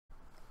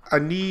I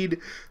need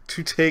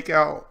to take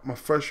out my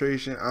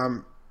frustration.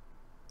 I'm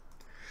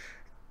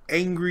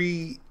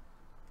angry,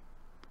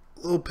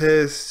 a little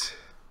pissed.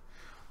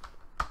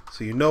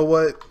 So you know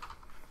what?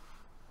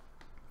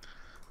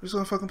 I'm just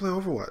gonna fucking play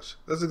Overwatch.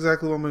 That's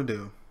exactly what I'm gonna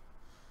do.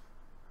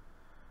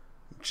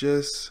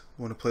 Just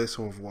want to play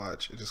some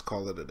Overwatch and just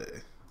call it a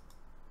day.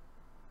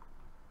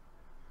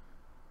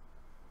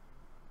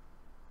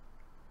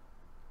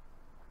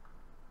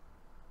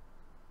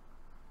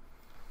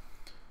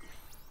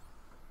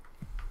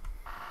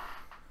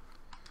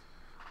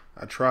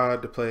 I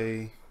tried to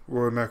play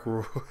Roy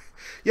McIlroy.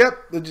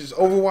 Yep, just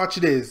Overwatch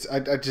it is.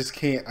 I just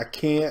can't. I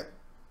can't.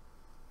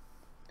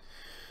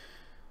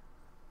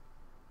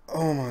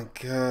 Oh my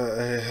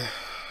god.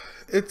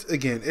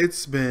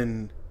 It's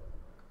been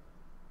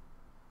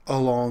a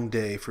long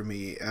day for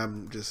me.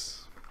 I'm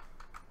just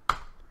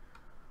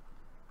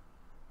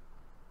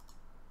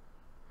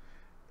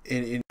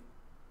in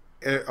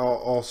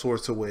all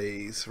sorts of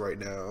ways right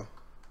now.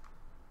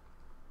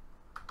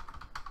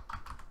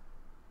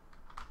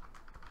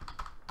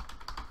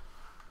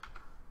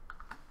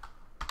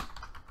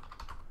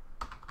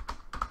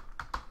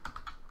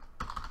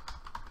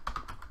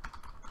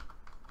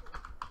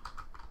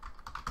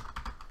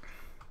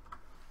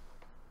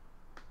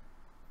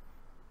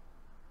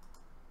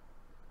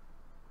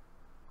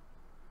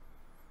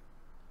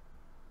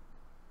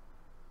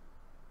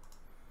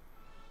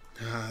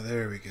 Ah,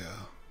 there we go.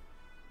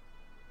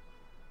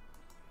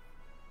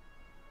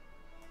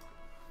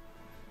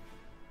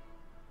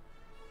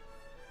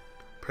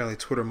 Apparently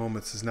Twitter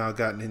Moments has now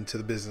gotten into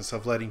the business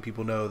of letting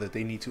people know that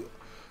they need to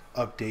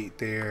update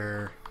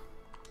their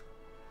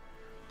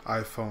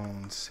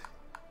iPhones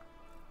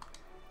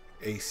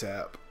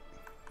ASAP.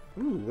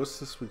 Ooh, what's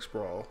this week's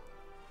brawl?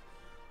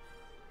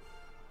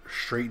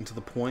 Straight into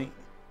the point.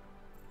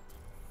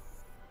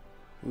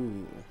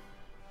 Ooh.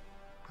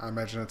 I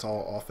imagine it's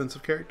all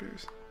offensive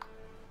characters.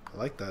 I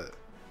like that.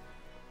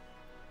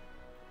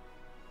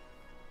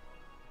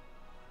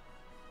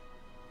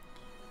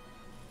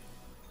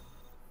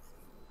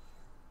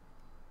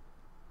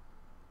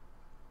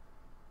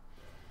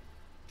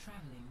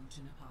 Traveling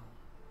to Nepal.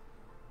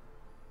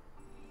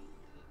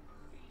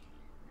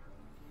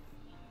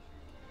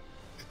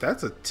 If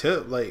that's a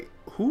tip, like,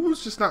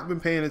 who's just not been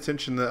paying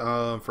attention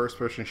to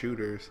first-person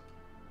shooters?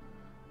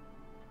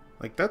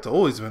 Like, that's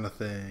always been a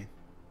thing.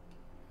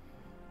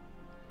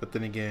 But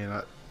then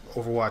again,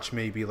 Overwatch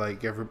may be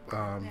like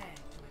everybody's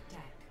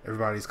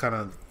kind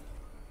of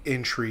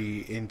entry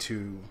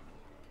into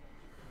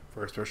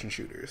first-person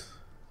shooters.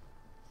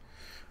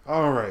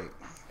 All right,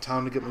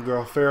 time to get my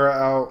girl Farah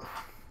out.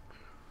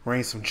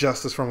 Rain some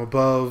justice from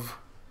above.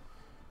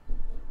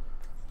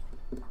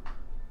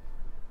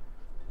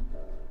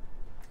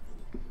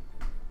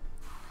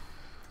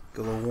 Get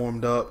a little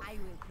warmed up.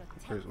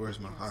 Where's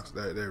my ox?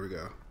 There we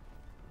go.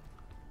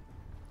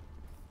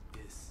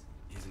 This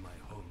is my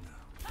home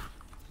now.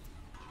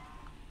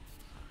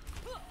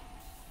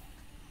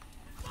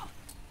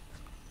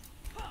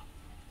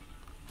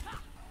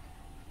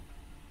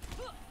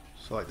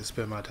 So I like to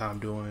spend my time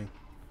doing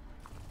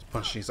is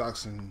punching these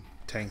oxen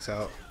tanks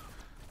out.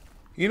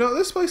 You know,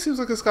 this place seems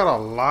like it's got a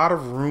lot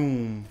of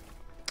room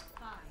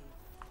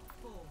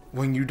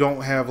when you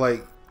don't have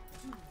like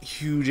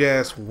huge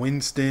ass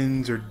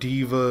Winstons or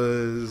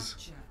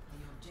Divas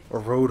or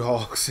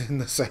Roadhogs in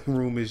the same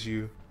room as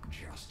you.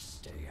 Just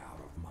stay out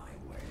of my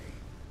way.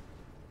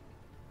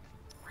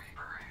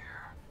 Reaper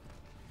here.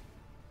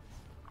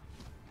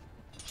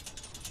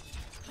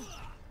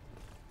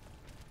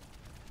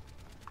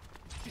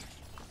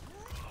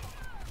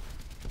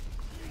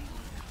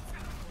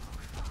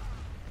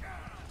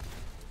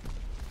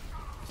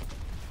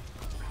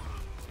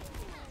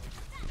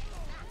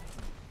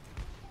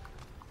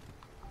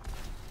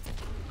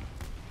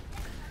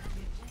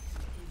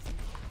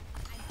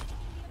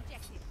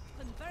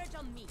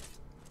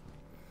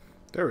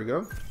 There we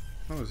go.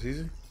 That was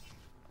easy.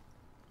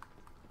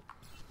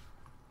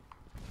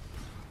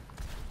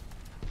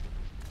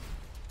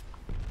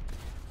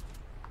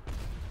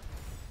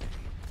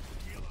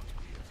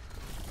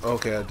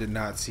 Okay, I did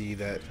not see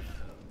that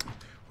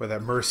where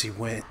that Mercy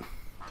went.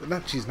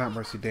 Not she's not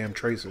Mercy, damn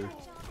Tracer.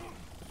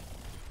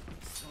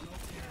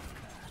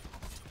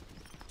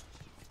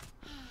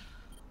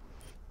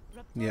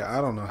 Yeah,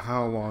 I don't know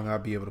how long I'll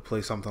be able to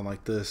play something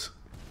like this.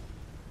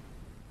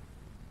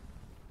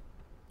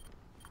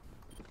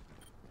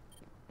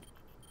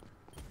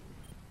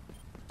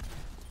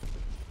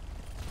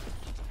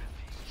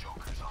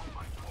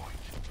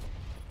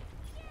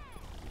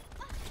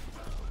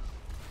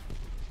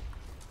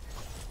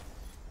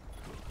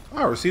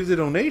 I received a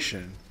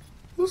donation.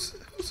 Who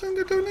sent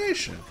the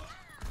donation?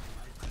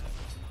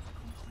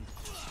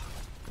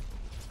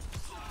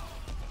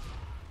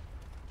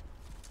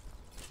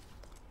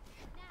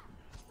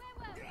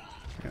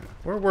 Yeah,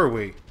 where were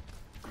we?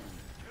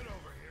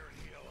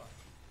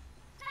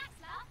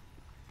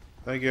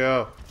 Thank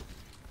you.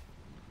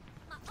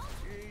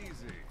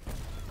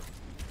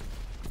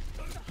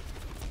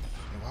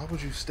 Why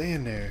would you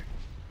stand there?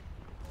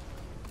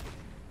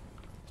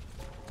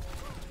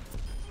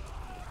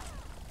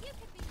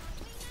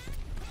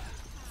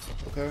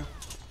 Okay.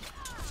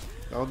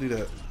 I'll do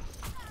that.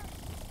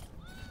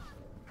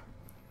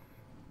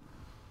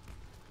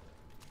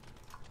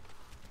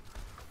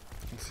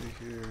 Let's see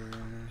here.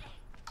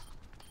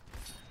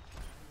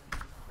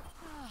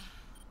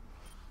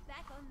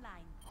 Back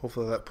online.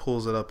 Hopefully that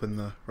pulls it up in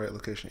the right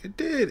location. It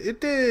did. It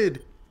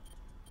did.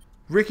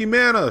 Ricky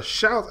Mana.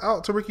 Shout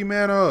out to Ricky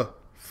Mana.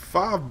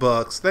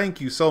 $5. Thank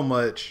you so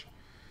much.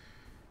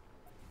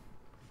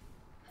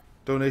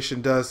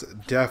 Donation does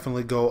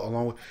definitely go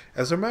along with.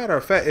 As a matter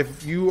of fact,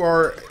 if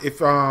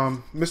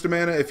Mr.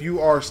 Mana, if you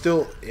are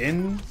still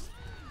in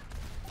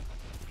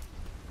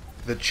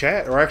the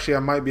chat, or actually I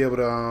might be able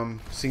to,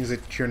 seeing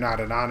that you're not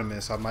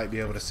anonymous, I might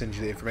be able to send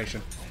you the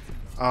information.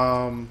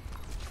 I've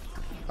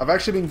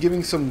actually been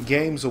giving some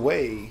games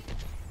away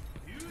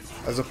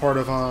as a part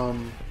of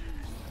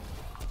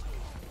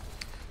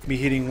me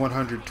hitting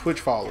 100 Twitch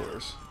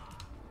followers.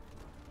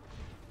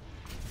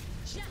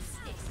 Justice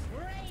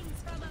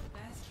reigns from a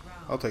Best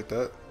round. I'll take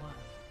that. One.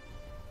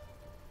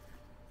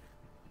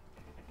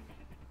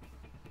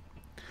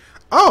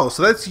 Oh,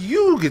 so that's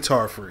you,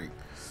 Guitar Freak.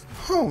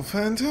 Oh,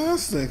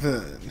 fantastic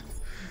then.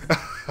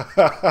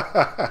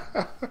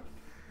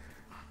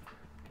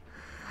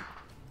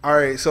 All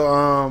right,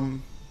 so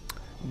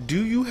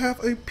do you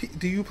play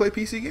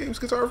PC games,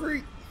 Guitar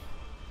Freak?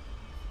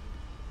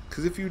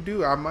 Because if you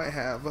do, I might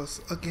have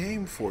a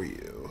game for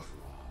you.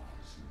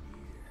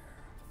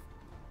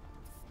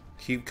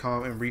 Keep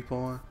calm and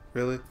repawn.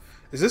 Really?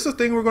 Is this a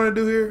thing we're going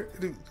to do here?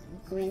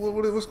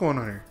 What's going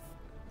on here?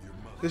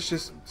 This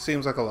just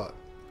seems like a lot.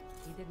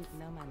 You didn't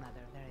know my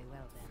mother very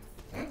well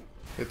then.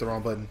 Hit the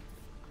wrong button.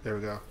 There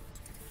we go.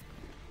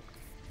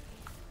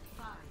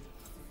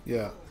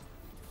 Yeah.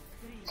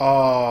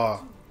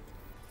 Oh,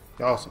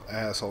 y'all some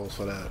assholes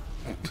for that.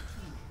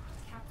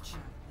 Capture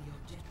the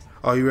objective.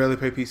 Oh, you rarely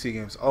play PC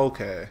games?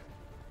 Okay.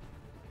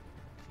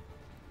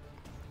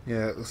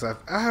 Yeah, it looks like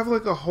I have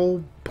like a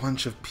whole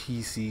bunch of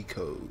PC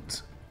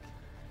codes.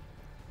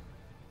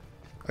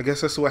 I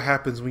guess that's what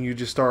happens when you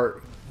just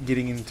start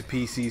getting into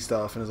PC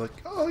stuff, and it's like,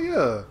 oh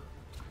yeah.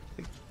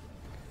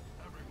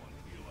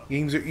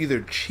 Games are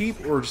either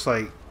cheap or just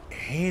like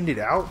handed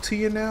out to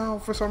you now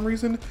for some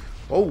reason.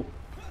 Oh.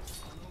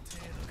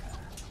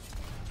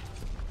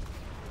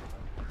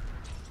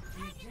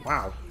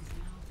 Wow.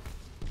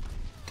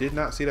 Did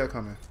not see that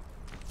coming.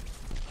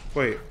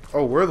 Wait.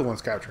 Oh, we're the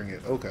ones capturing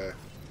it. Okay.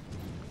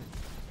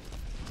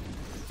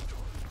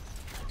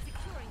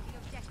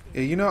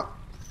 Yeah, you know,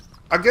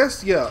 I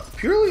guess, yeah,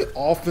 purely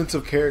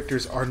offensive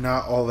characters are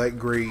not all that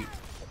great.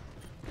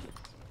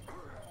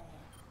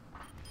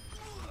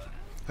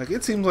 Like,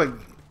 it seems like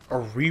a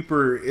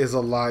Reaper is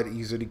a lot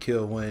easier to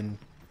kill when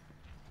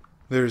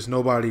there's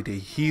nobody to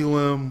heal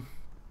him.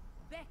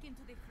 Back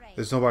into the fray.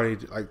 There's nobody,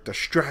 like,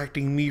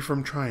 distracting me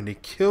from trying to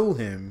kill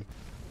him.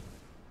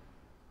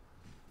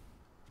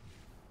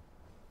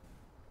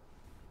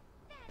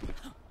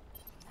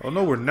 Oh,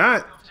 no, we're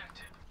not.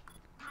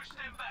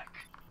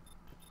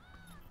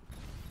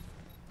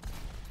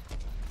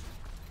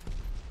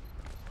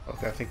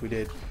 Okay, I think we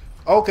did.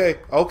 Okay,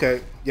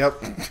 okay, yep.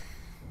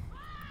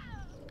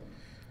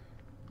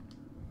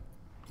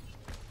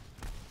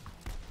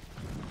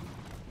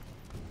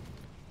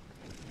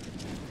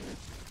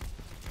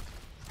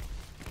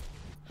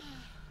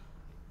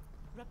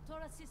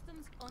 Raptora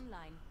systems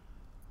online.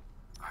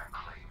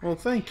 Well,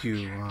 thank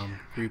you,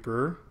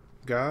 Reaper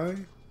guy.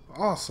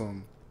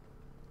 Awesome.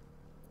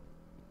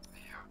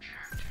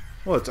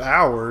 Well, it's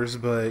ours,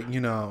 but, you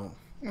know,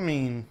 I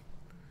mean,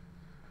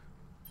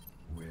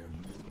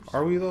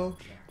 are we though?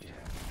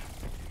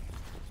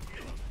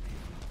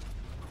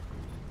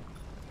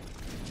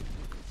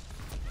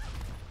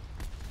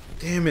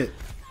 Damn it.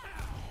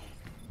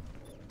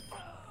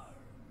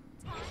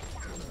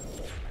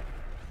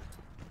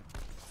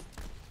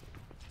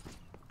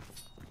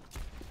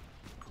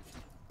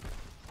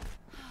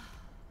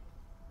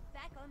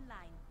 Back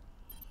online.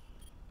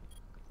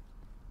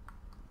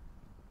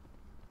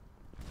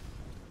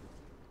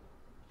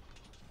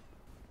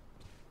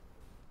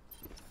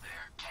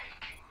 They're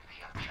taking the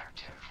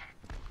objective.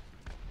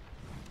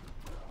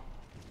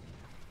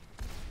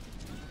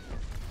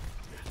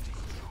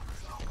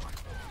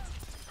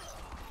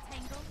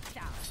 Tango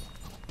down.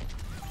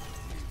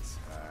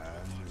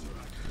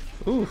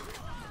 Ooh.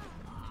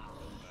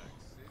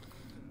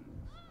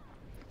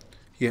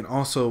 Yeah, and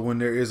also when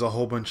there is a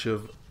whole bunch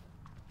of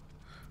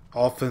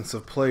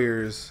offensive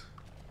players,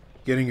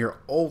 getting your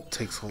ult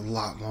takes a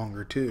lot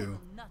longer too.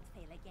 Not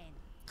fail again.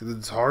 'Cause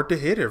it's hard to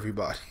hit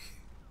everybody.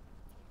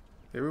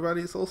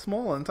 Everybody is so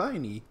small and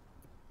tiny.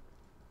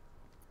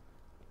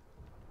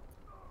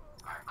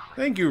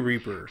 Thank you,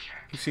 Reaper.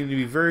 You seem to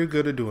be very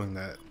good at doing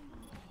that.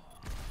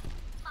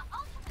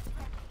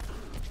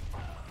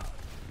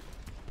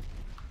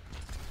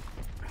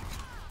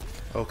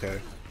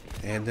 Okay.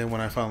 And then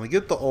when I finally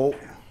get the ult.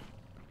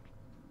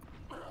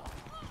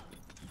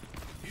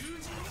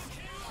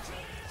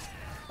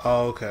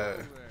 Okay.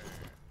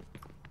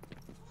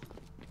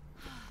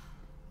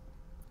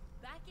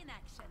 Back in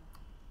action.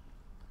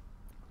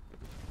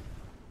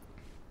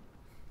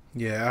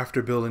 Yeah,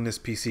 after building this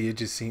PC, it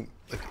just seemed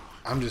like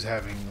I'm just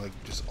having like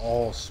just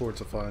all sorts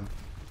of fun.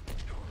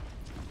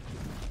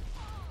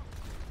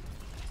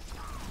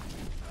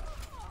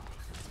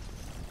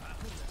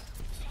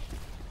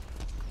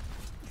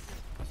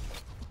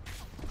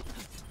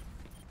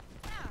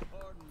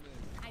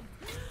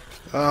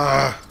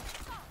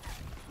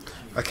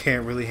 I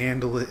can't really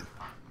handle it.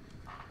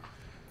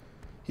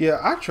 Yeah,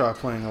 I try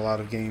playing a lot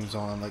of games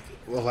on like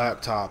a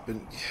laptop,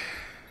 and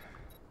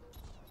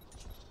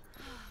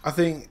I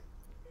think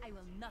I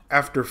will not.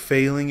 after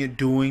failing at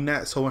doing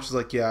that so much, it's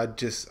like, yeah, I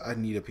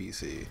need a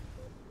PC.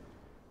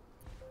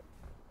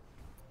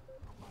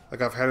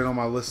 Like I've had it on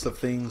my list of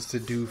things to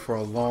do for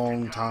a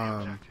long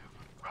time,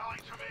 Rally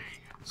to me.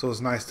 so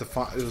it's nice to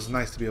find. It was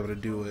nice to be able to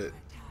do it.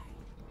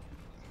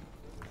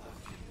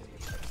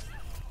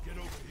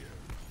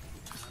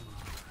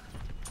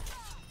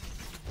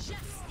 Justice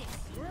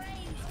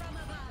reigns from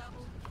above.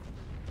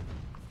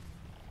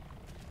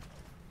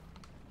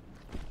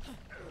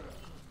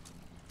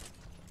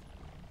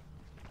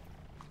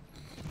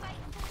 Fight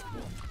for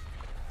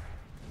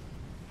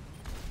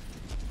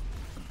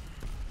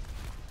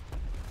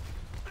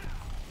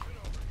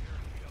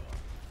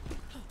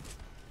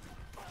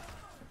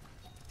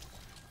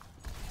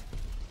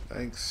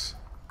Thanks.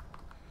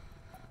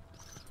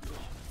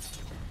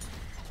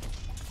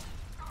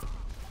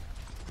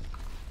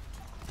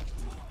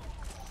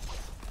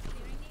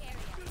 clearing the area.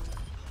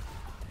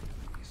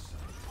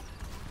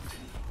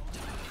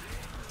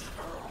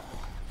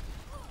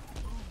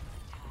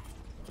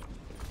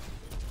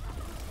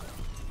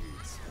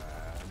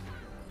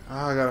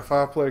 Ah, I got a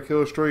 5-player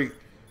kill streak.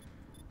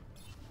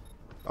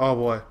 Oh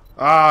boy.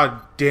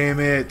 Ah, damn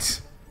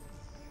it.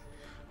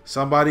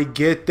 Somebody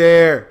get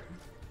there.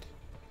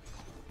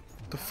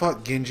 The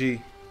fuck,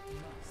 Genji?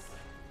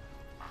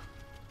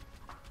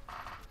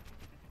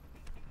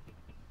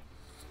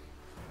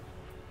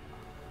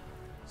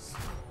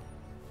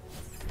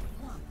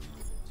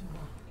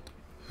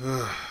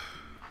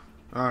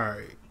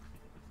 Alright.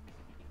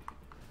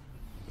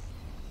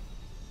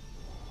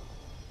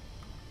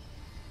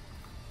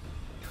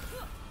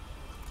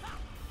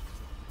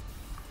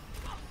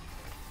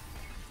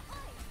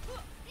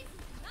 This is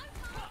no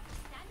time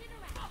standing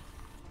around.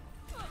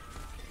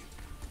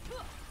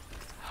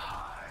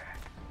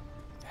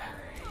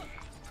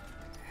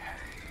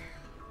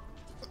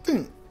 I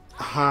think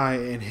hi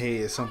and hey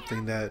is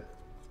something that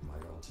My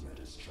ultimate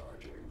is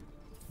charging.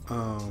 My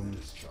Charging. ultimate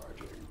is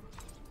charging.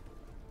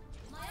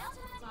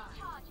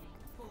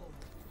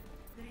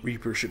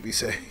 Reaper should be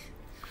saying.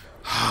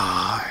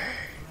 Hi.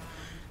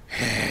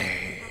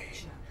 Hey.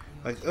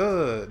 Like,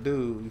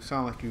 dude, you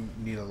sound like you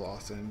need a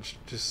lozenge.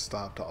 Just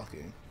stop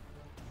talking.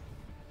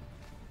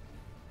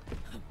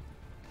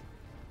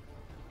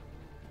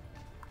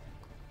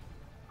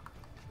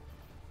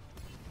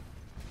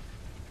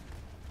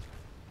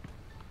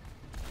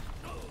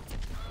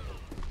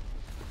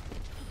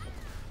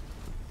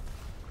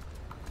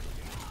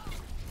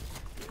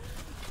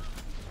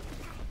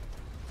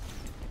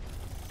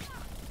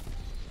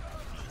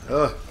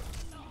 Ugh.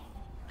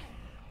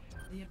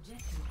 The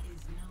objective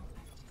is now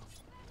active.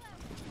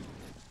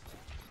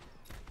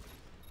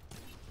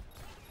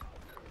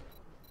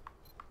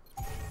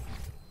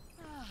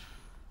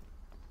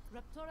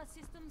 Raptora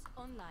systems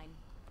online.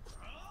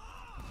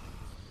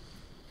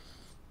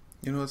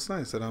 You know, it's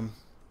nice that I'm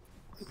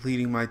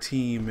leading my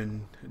team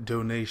in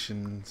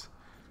donations.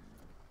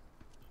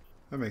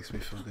 That makes me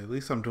feel good. At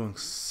least I'm doing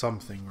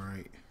something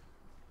right.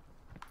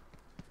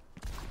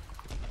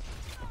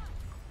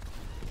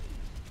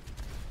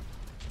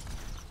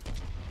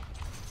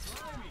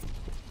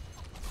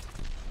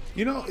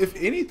 You know, if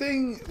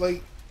anything,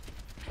 like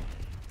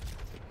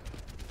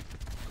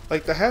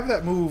to have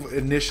that move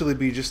initially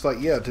be just like,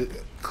 yeah, to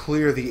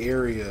clear the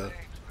area.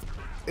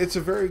 It's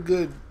a very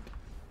good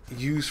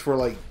use for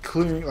like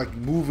clearing, like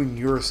moving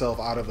yourself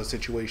out of a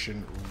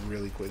situation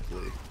really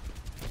quickly.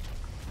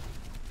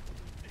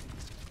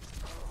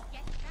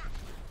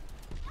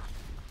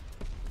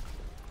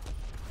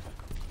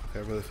 I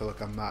really feel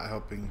like I'm not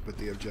helping with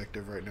the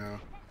objective right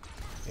now,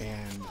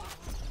 and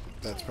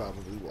that's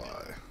probably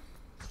why.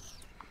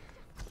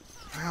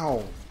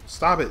 Ow!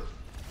 Stop it!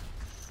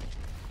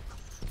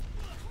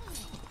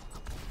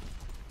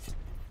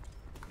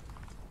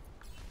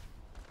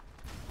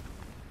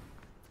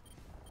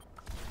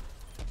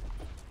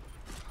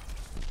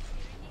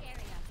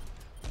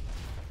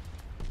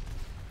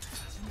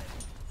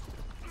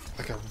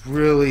 Like, I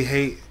really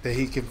hate that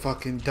he can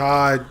fucking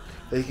dodge,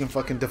 that he can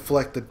fucking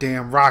deflect the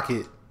damn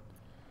rocket.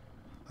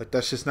 Like,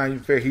 that's just not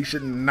even fair. He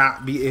should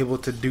not be able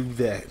to do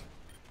that.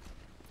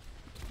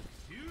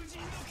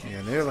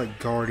 Yeah, they're like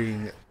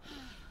guarding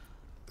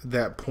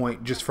that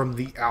point just from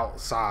the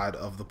outside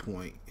of the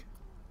point.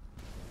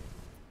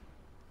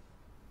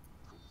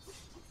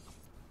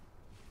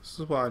 This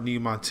is why I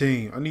need my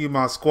team. I need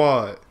my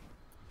squad.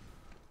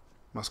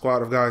 My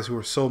squad of guys who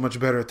are so much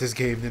better at this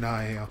game than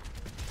I am.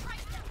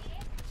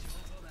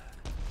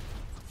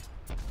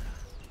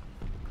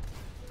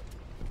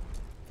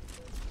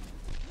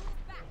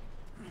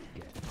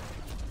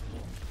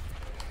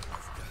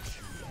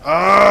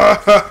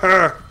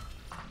 Ah!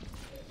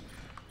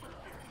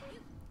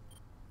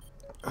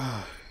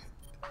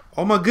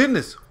 Oh my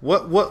goodness!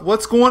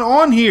 What's going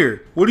on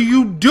here? What are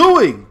you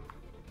doing?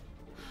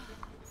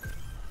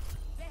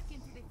 Back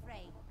into the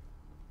fray.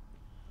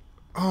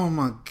 Oh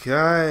my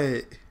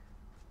god!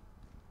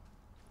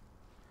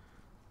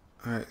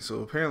 All right,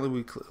 so apparently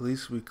at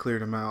least we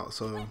cleared him out.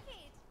 So I'm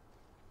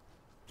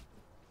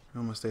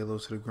gonna stay low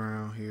to the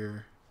ground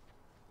here.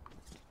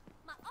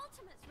 My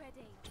ultimate's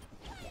ready.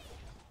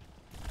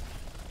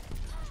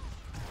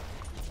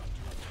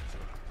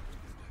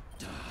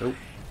 Nope.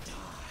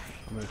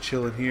 I'm gonna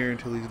chill in here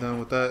until he's done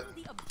with that.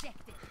 The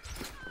objective.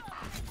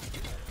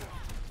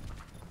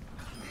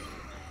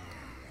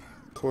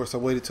 Of course, I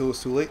waited till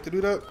it's too late to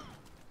do that.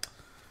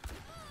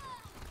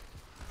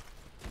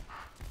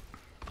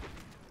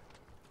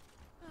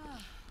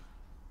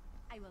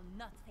 I will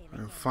not fail again.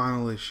 And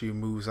finally, she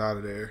moves out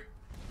of there.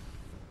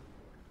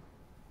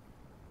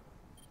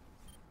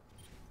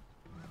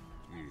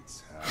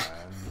 It's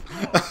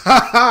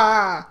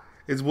time.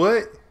 It's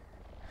what?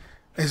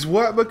 It's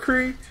what,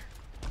 McCree?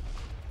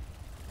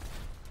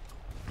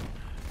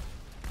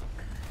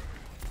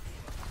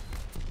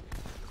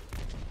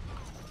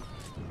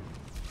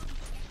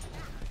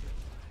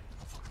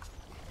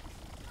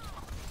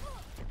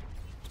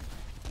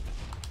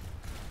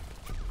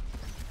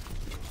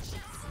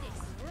 Justice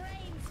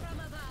reigns from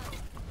above.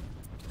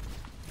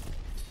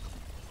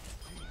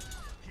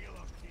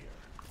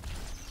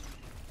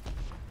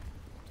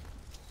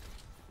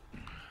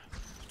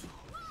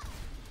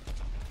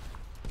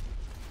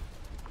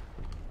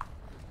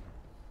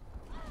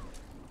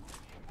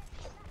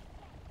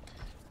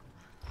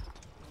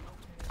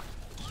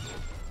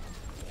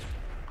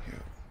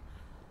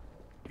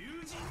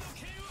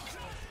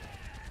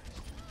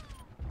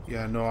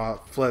 Yeah, I know I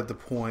fled the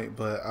point,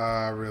 but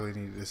I really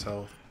needed his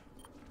help.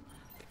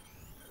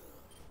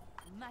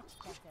 Much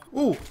better.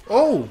 Ooh!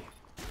 Oh!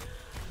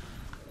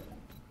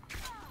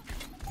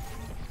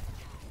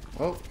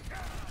 Well,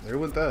 there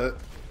went that.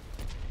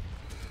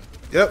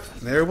 Yep,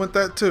 there went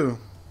that too.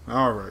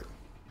 Alright.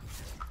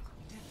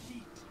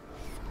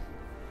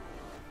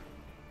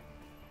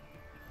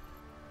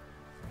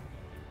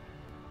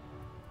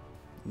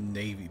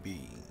 Navy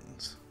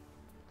beans.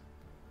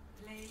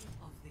 Play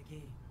of the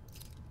game.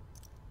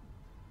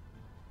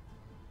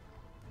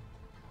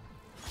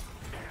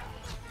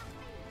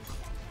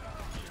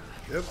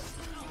 Yep,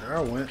 there I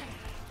went.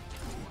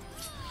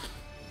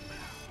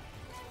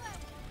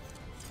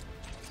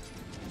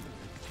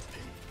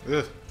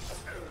 Ugh.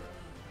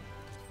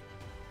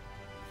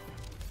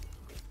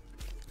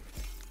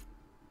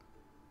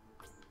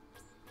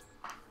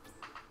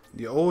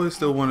 You always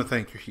still want to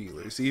thank your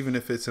healers, even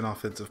if it's an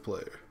offensive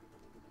player.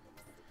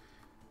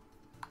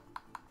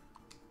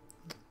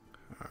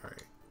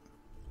 Alright.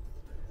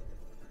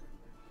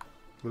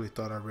 Really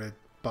thought I read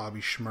Bobby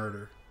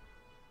Schmurder.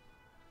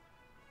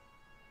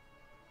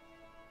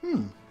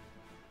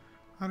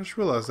 I just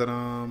realized that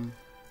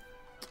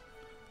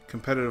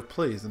competitive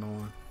play isn't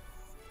on.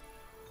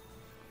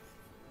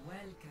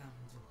 Welcome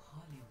to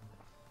Hollywood.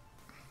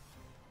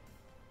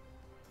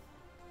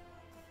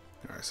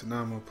 Alright, so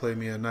now I'm gonna play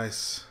me a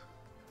nice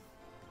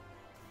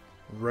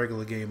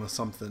regular game of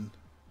something.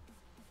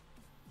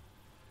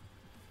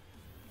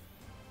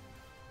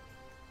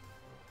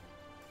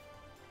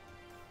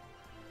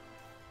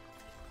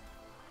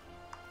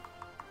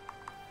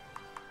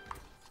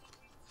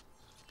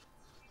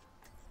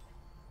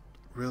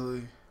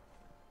 Really?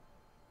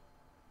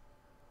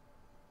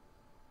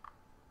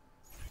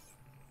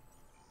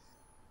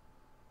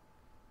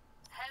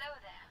 Hello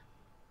there.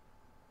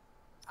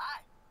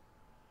 Hi.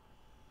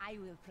 I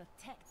will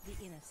protect the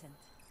innocent.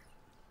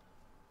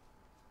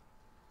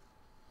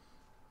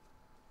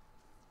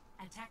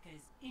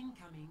 Attackers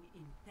incoming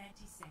in 30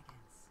 seconds.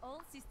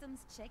 All systems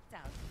checked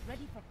out,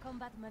 ready for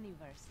combat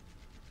maneuvers.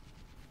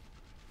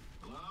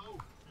 Hello?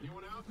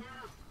 Anyone out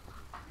there?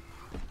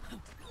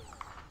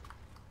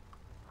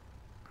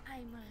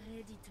 I'm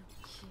ready to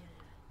kill.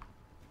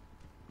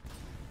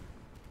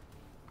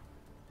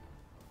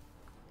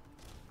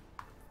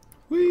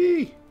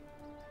 Whee!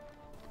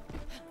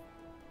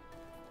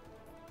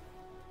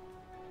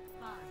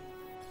 5,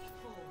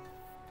 4,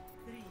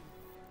 3,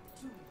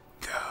 2.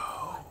 Go!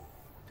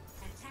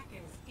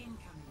 Attackers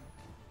incoming.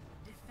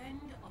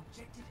 Defend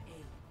objective A.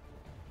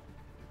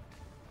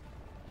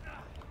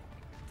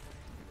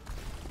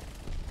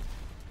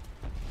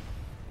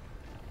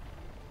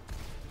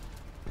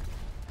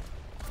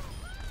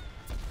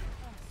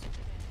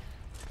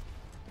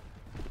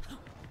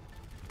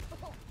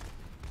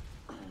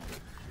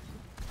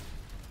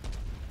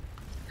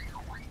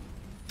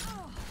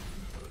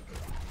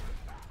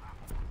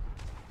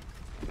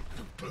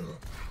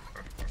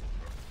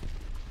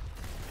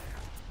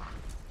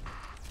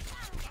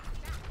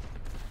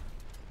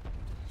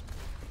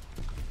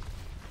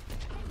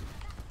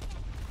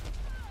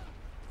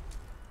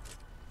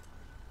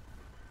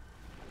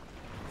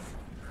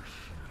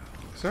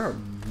 Is there a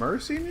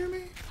Mercy near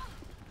me?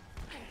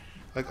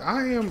 Like,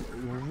 I am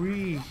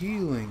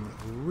re-healing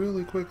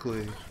really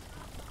quickly.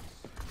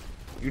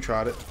 You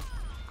tried it.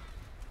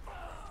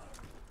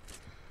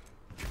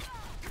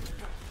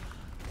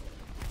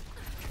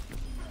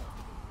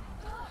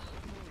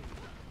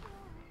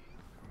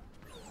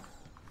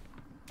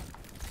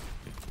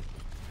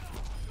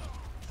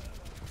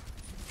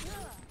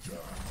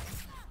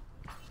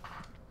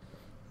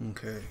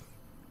 Okay.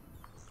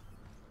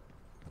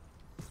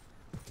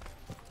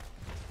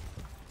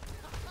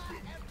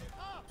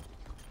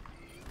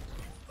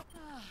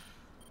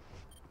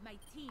 My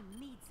team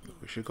needs me.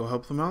 We should go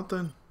help them out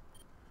then.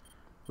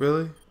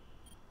 Really?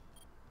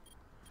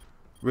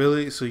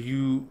 Really? So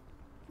you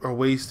are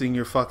wasting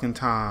your fucking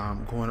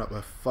time going up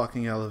a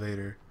fucking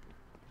elevator.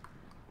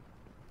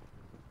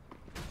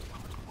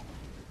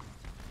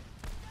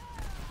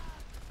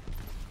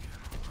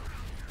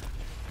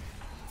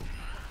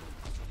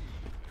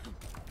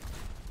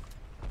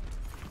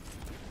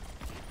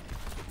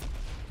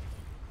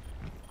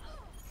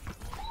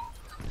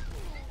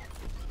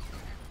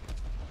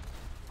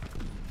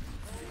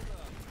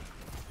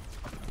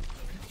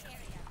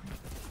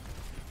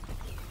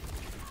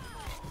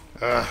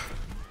 Ugh.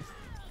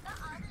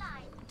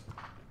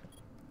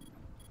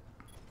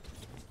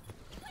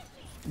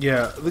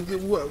 Yeah, look at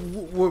what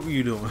were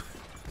you doing? Let's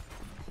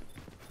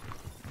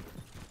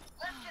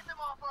get them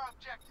off our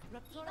objective.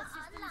 Raptor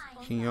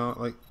assistance Can y'all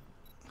like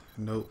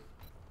nope.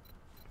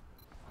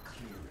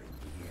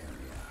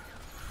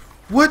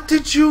 What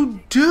did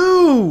you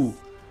do?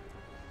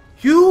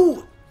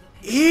 You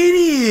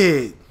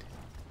idiot.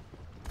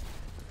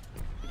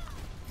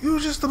 You were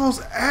just the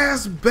most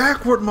ass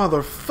backward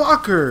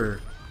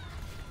motherfucker.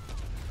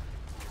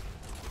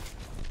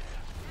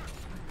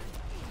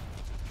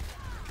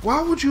 Why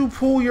would you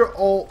pull your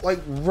ult like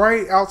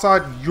right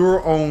outside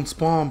your own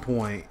spawn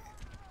point?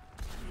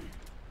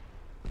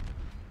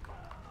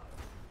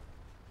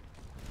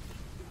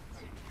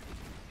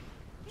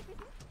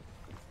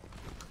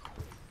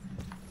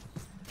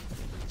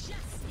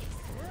 justice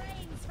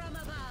reigns from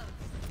above.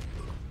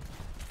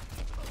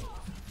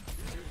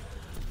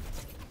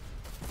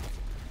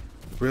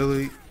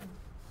 Really?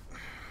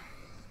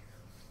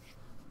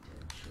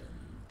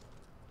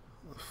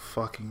 A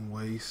fucking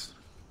waste.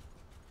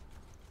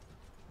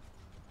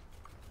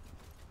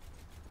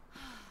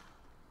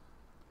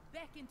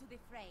 Back into the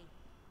fray.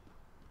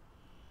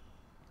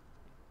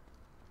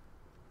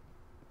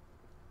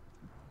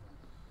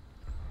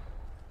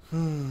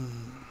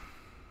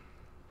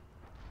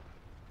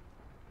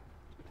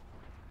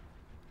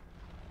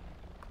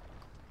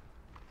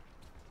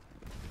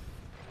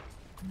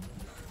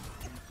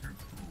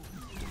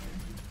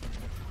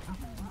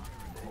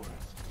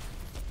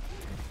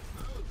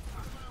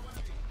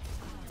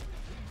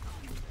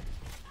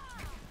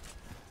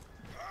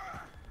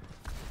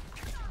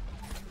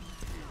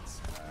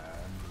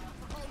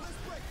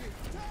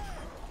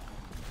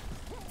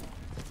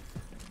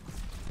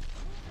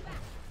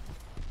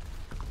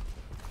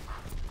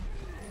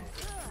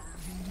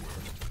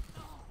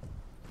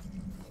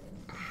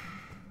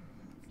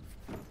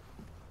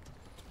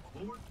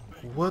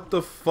 What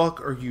the fuck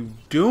are you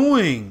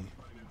doing?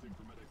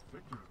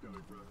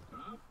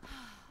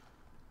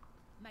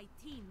 My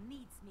team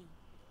needs me.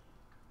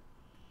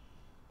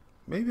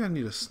 Maybe I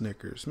need a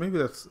Snickers. Maybe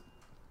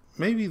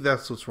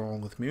that's what's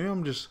wrong with me. Maybe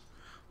I'm just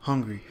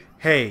hungry.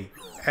 Hey,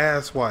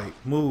 ass white,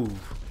 move.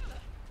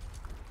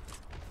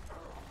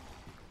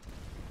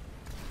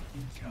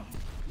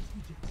 Justice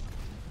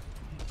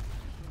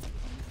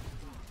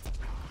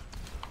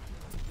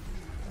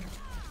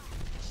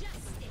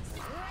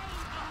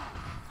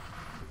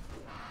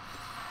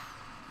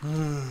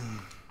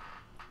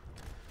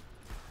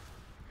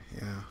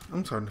Yeah,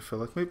 I'm starting to feel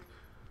like maybe.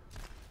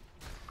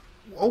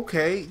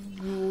 Okay,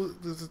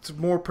 it's a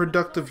more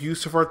productive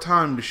use of our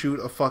time to shoot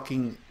a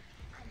fucking.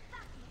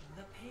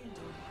 The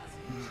payload has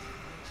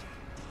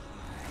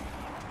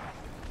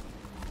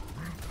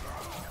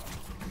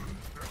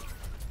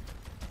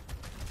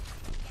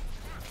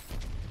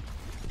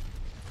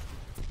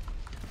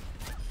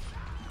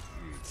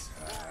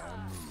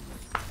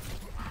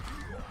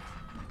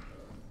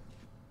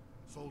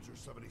Soldier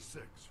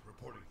 76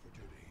 reporting for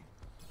duty.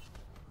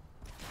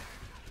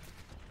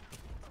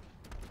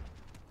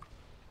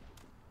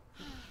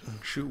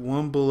 Shoot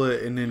one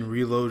bullet and then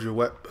reload your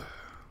weapon.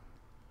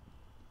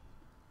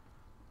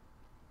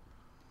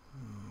 Oh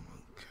my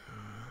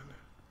god.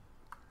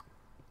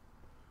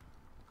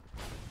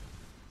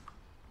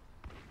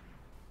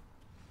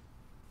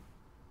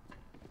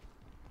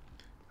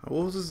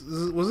 What was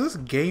this? Was this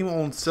game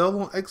on sale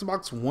on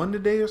Xbox One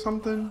today or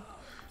something?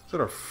 Is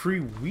that a free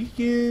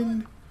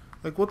weekend?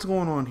 Like, what's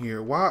going on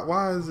here?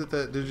 Why is it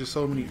that there's just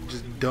so many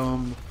just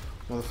dumb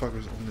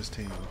motherfuckers on this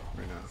team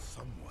right now?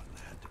 Someone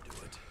had to do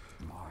it.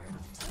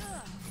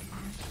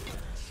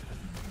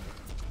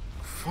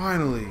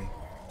 Finally.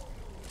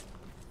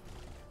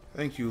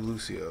 Thank you,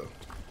 Lucio.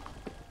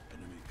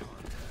 Enemy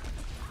contact.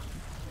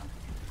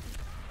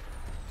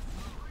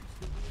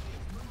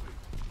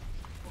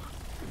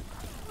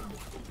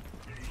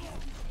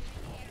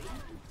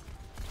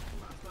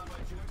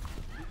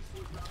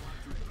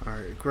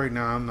 Alright, right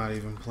now I'm not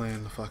even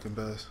playing the fucking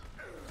best.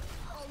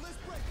 Oh, let's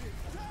break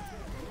it.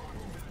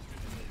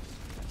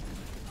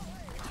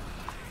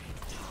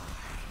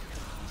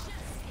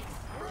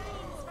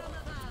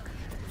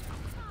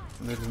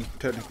 It didn't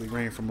technically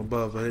rain from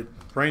above, but it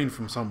rained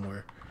from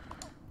somewhere.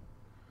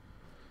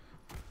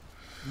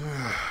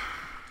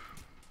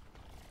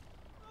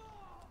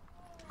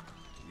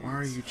 Why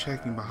are you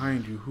checking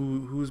behind you?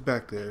 Who's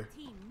back there?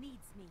 Team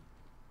needs me.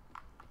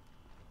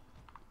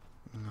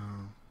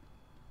 No.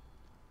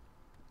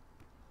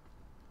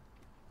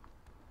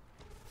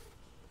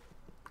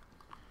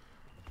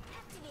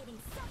 Activating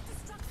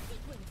self-destruct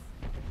sequence.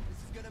 This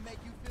is gonna make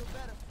you feel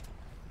better.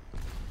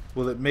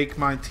 Will it make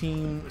my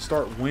team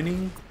start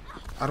winning?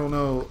 I don't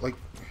know. Like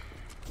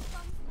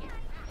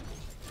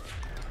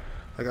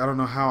I don't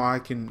know how I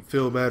can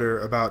feel better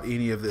about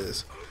any of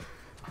this.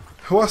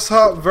 What's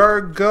up,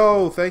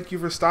 Virgo? Thank you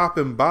for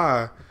stopping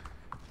by.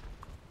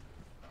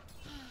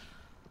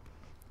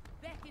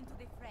 Back into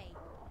the fray.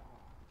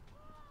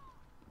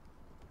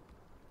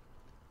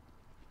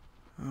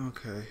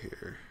 Okay,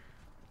 here.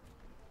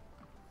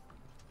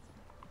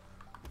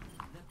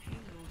 The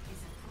payload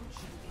is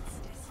approaching its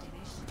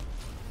destination.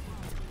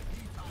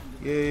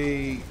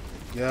 Yay.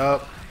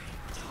 Yup.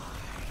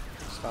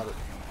 Stop it.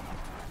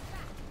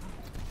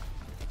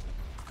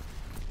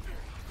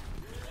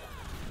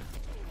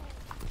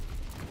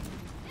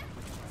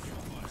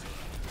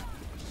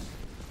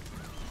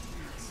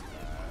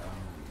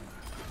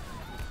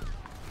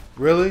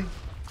 Really?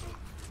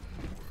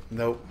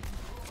 Nope.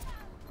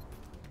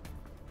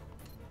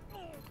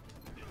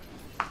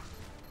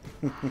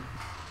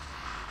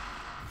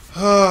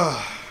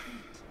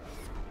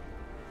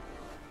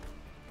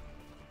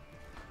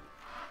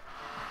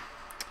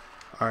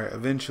 Alright,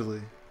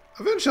 eventually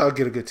I'll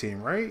get a good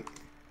team, right?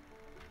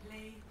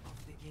 Play of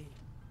the game.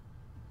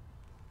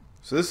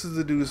 So this is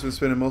the dude who's been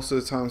spending most of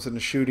the time in the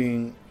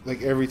shooting.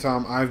 Like every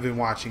time I've been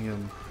watching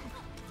him,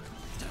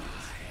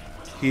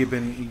 he had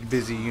been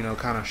busy, you know,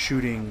 kind of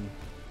shooting.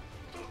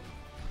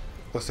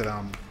 What's it?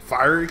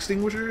 Fire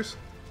extinguishers.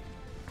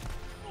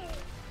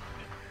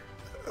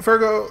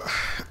 Virgo,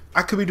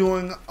 I could be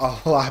doing a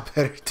lot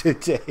better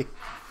today.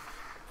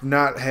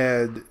 Not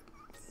had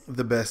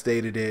the best day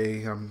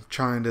today. I'm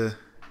trying to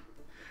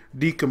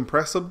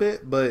decompress a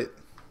bit, but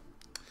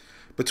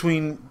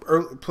between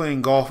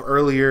playing golf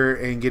earlier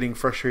and getting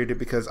frustrated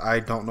because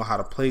I don't know how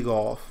to play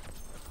golf,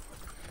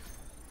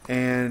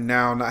 and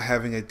now not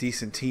having a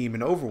decent team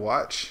in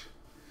Overwatch,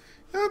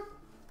 I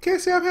can't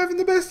say I'm having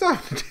the best time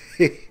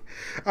today.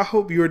 I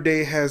hope your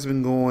day has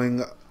been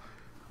going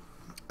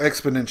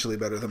exponentially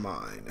better than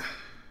mine.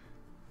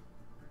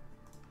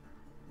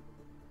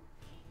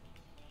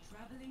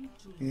 Traveling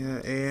to Yeah,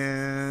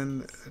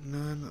 and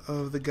none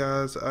of the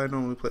guys I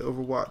normally play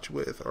Overwatch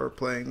with are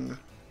playing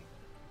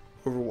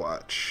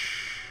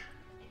Overwatch.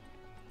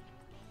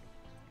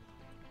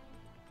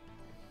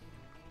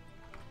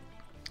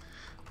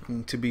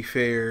 And to be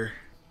fair,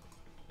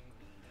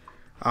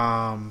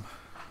 one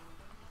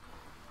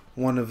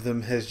of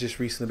them has just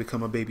recently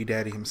become a baby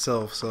daddy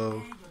himself, so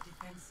prepare your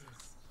defenses.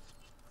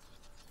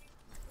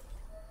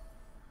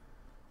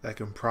 that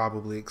can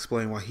probably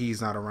explain why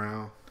he's not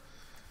around.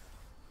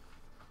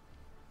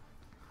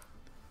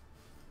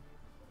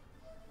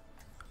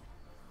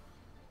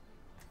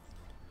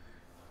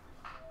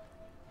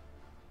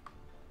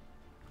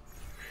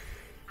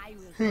 I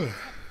will protect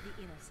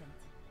the innocent.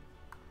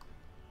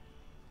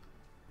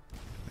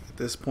 At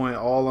this point,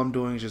 all I'm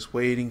doing is just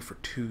waiting for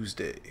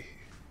Tuesday.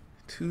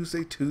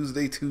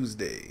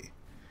 Tuesday.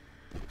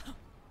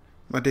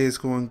 My day is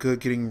going good,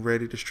 getting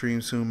ready to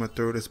stream soon. My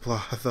throat is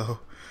blah, though,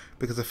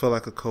 because I feel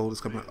like a cold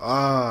is coming.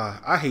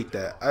 I hate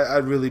that. I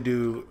really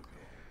do.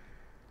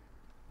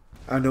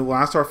 I know when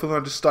I start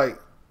feeling just like,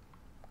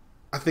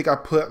 I think I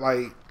put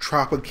like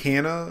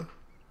Tropicana.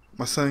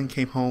 My son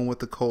came home with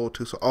the cold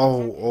too, so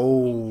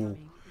oh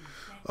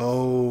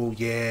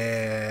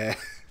yeah.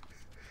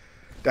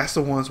 That's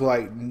the ones with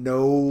like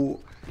no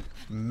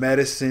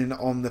medicine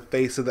on the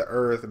face of the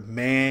earth,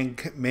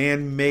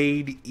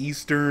 man-made,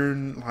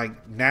 Eastern,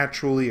 like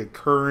naturally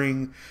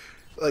occurring,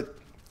 like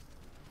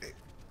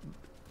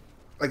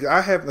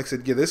I have, like I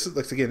said, yeah, this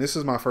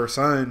is my first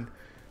son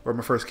or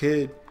my first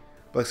kid,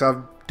 but like, so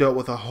I've dealt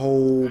with a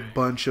whole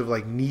bunch of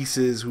like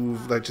nieces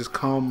who've like just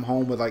come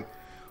home with like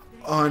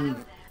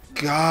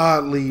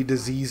ungodly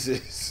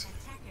diseases.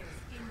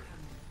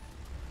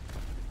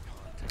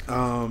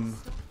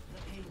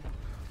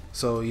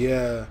 So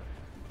yeah.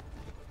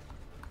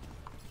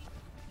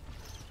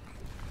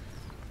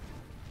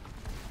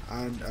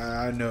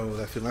 I know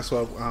that feeling. That's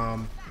why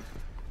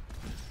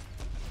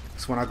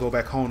it's when I go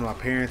back home to my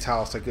parents'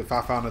 house. Like if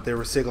I found out they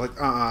were sick, like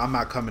I'm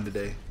not coming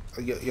today.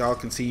 Y'all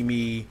can see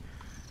me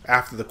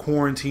after the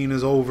quarantine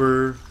is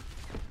over,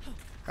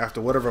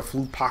 after whatever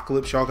flu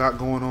apocalypse y'all got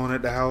going on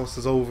at the house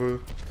is over.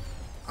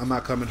 I'm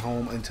not coming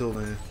home until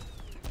then.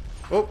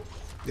 Oh,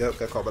 yep,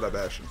 got caught by that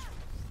bashing.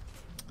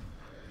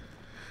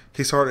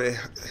 He started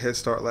a head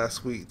start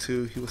last week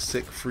too. He was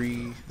sick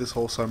free this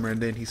whole summer,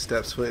 and then he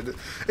steps foot.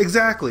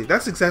 Exactly,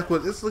 that's exactly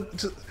what it's like.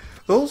 Just,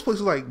 those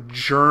places are like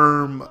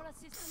germ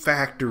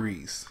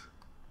factories.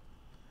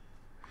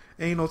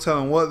 Ain't no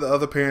telling what the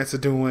other parents are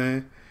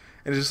doing,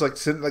 and it's just like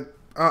sitting like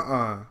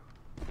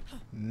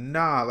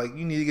Nah, like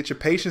you need to get your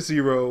patient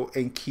 0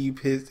 and keep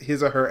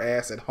his or her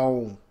ass at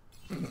home.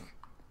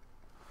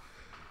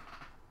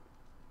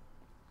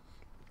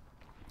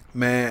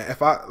 Man,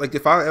 if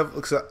I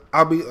ever,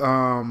 I'll be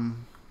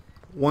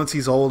once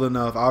he's old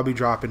enough, I'll be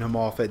dropping him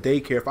off at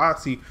daycare. If I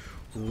see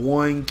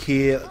one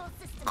kid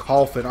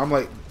coughing,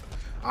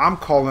 I'm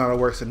calling out of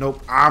work. Saying,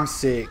 nope, I'm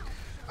sick.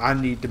 I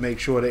need to make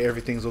sure that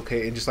everything's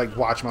okay, and just like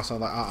watch my son.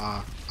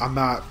 Like, I'm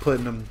not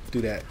putting him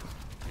through that.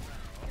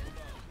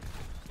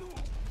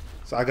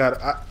 So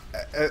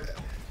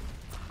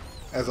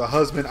as a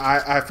husband,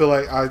 I feel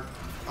like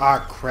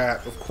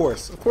crap. Of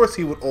course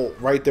he would ult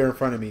right there in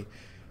front of me.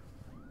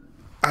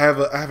 I have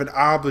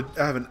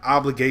an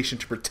obligation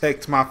to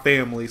protect my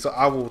family, so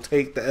I will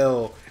take the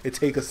L and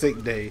take a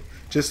sick day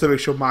just to make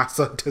sure my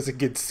son doesn't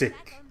get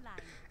sick.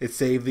 It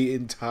saved the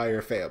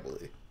entire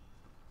family.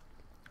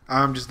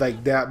 I'm just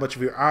like that much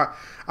of I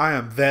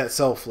am that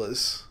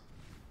selfless.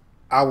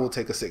 I will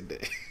take a sick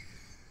day.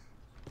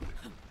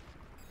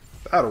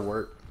 That'll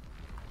work.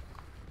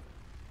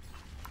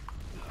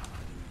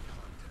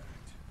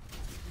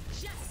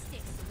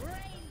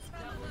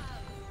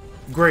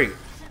 Great.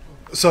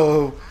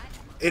 So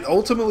it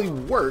ultimately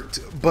worked,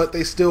 but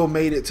they still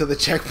made it to the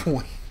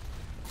checkpoint.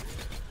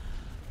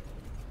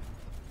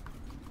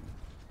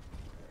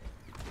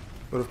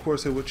 But of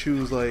course, it would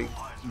choose like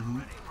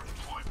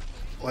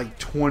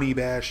 20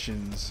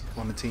 bastions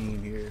on the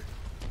team here.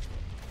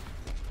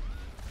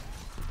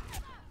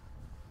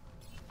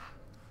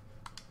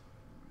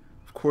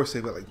 Of course,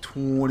 they've got like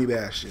 20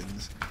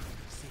 bastions.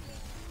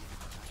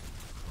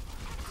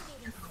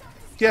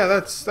 Yeah,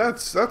 that's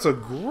a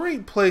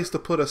great place to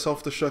put a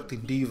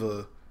self-destructing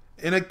diva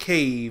in a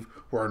cave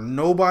where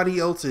nobody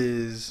else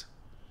is.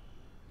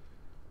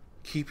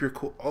 Keep your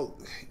cool. Oh,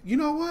 you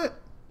know what?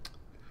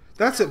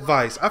 That's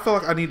advice. I feel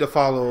like I need to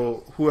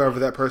follow whoever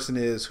that person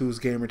is whose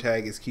gamer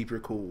tag is keep your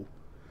cool,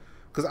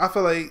 because I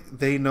feel like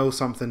they know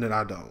something that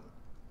I don't.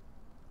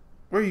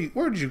 Where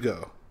did you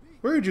go?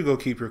 Where did you go?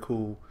 Keep your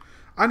cool.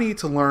 I need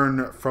to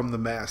learn from the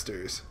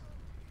masters.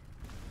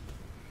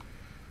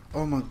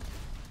 Oh my.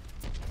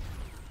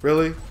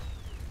 Really?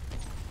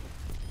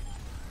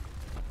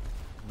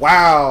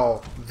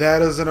 Wow,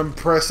 that is an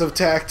impressive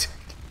tactic.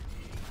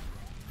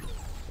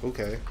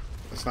 Okay,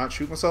 let's not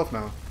shoot myself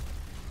now.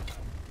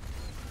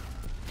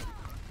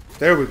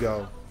 There we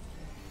go.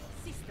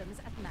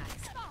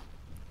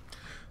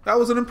 That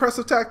was an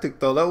impressive tactic,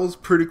 though. That was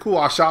pretty cool.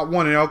 I shot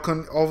one, and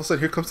all of a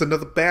sudden, here comes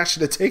another bastion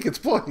to take its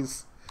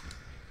place.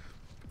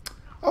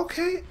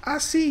 Okay, I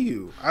see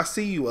you. I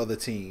see you, other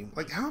team.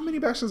 Like, how many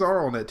bastions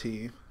are on that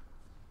team?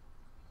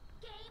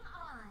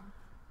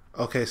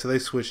 Okay, so they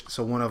switched.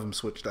 So one of them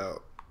switched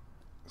out.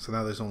 So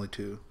now there's only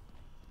 2.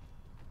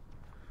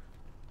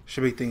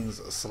 Should make things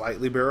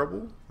slightly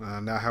bearable.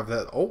 Now I have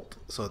that ult.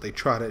 So if they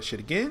try that shit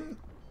again,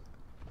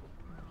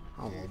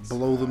 I'm gonna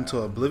blow them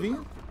to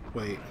oblivion.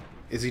 Wait,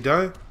 is he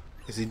done?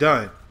 Is he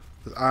done?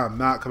 Because I am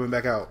not coming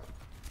back out.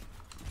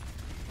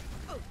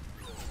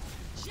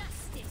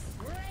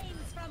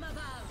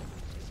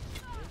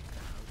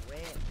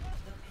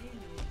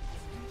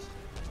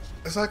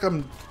 It's like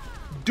I'm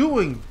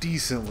doing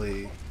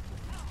decently.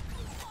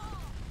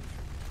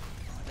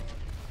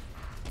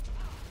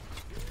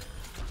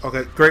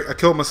 Okay, great. I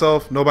killed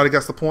myself. Nobody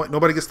gets the point.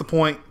 Nobody gets the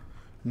point.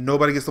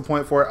 Nobody gets the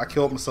point for it. I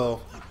killed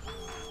myself.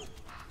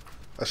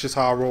 That's just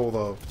how I roll,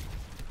 though.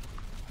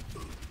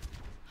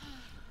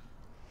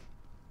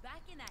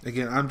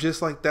 Again, I'm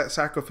just like that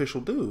sacrificial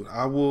dude.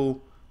 I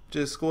will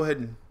just go ahead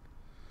and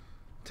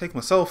take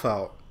myself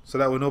out so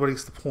that way nobody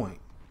gets the point.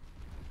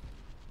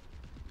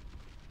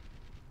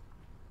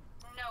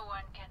 No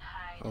one can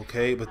hide.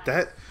 Okay, but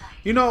that,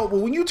 you know,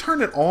 when you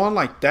turn it on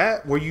like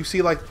that, where you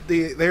see like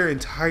their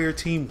entire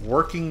team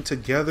working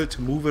together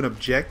to move an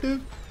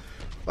objective,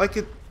 like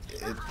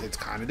it's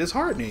kind of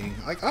disheartening.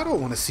 Like, I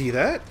don't want to see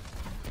that.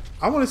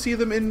 I want to see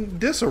them in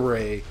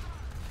disarray,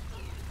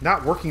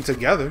 not working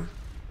together.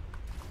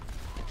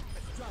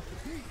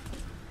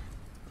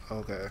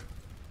 Okay.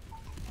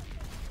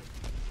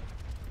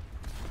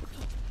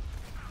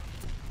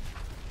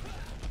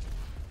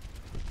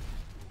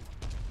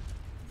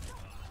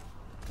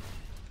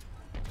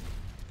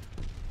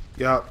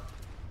 Yup.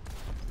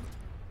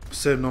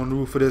 Sitting on the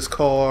roof of this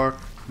car,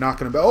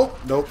 knocking about. Oh,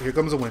 nope, here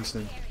comes a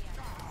Winston.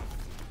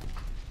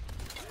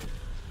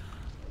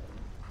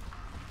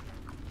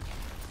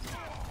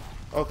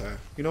 Okay,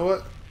 you know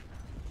what?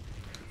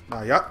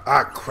 Nah, y'all.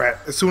 Ah,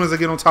 crap. As soon as I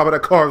get on top of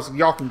that car, so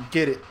y'all can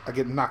get it, I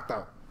get knocked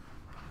out.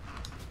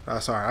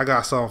 Sorry, I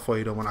got something for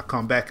you though when I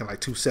come back in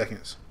like 2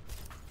 seconds.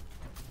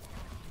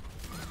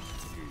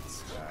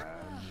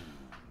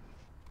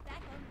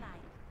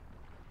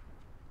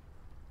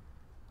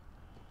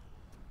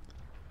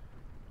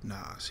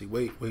 Nah, see,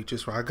 wait,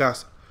 just right.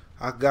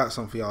 I got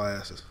something for y'all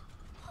asses.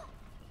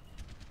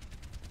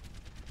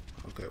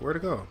 Okay, where'd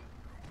it go?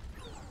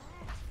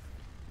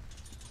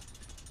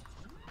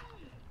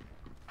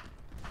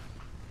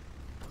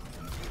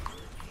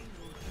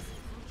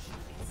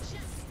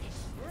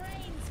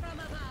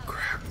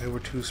 Crap, they were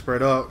too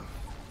spread up.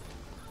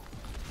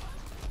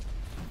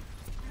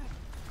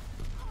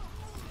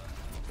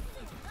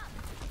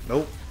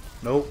 Nope.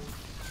 Nope.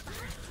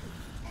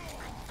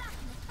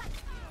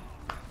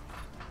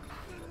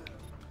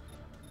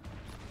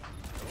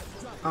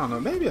 I don't know.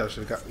 Maybe I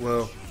should have got.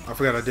 Well, I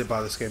forgot I did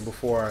buy this game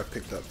before I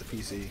picked up the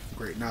PC.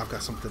 Great. Now I've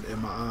got something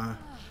in my eye.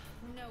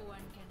 No one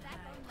can hide.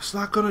 It's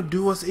not gonna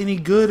do us any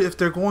good if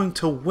they're going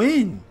to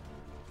win.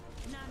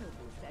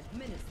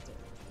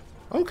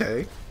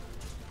 Okay.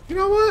 You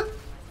know what?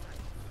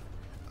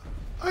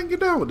 I can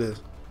get down with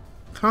this.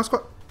 Can I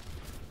squat?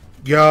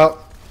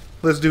 Yup.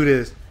 Let's do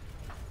this.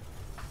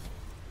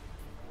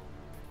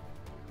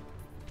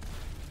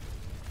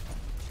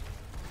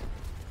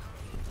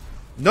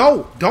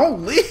 No,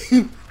 don't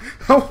leave.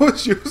 I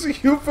was using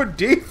you for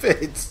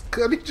defense.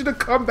 I need you to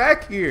come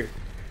back here.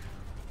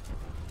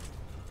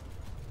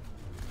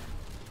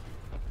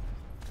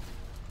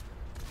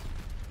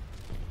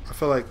 I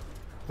feel like,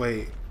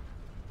 wait.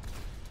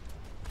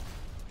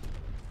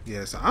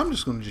 Yeah, so I'm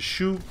just gonna just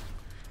shoot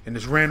in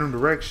this random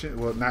direction.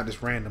 Well, not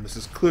this random. This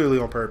is clearly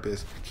on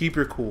purpose. Keep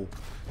your cool.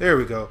 There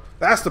we go.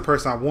 That's the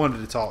person I wanted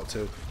to talk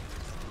to.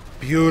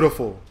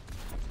 Beautiful.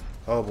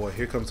 Oh boy,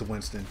 here comes the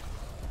Winston.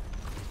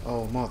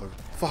 Oh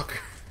motherfucker.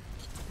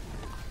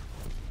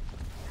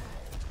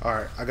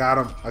 Alright, I got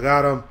him. I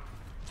got him.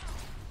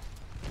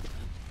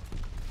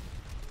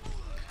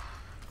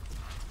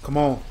 Come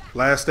on.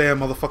 Last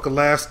stand, motherfucker.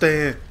 Last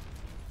stand.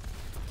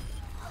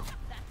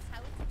 That's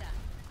how it's done.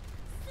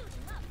 Suit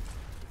him up.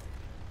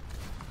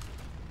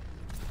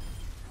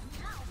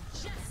 Now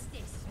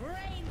justice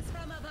reigns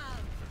from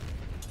above.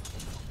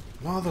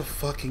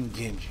 Motherfucking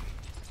Genji.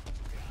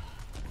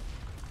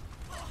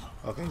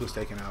 Okay, he was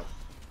taken out.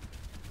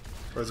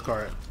 Where's the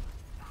car at?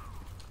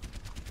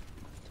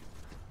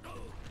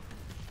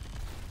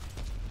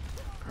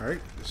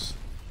 Alright, just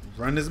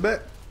run this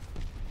back.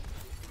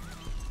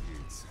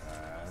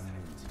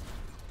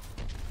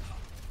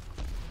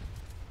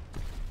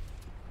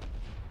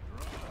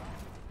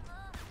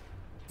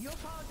 You're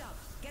powered up.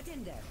 Get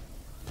in there.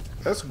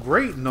 That's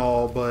great and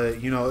all,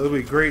 but you know, it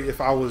would be great if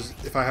I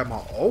had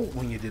my ult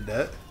when you did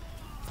that.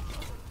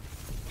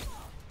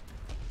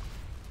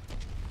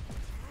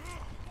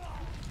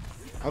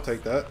 I'll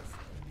take that.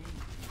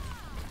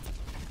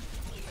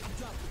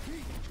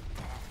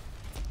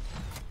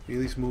 He at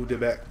least moved it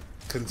back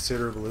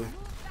considerably.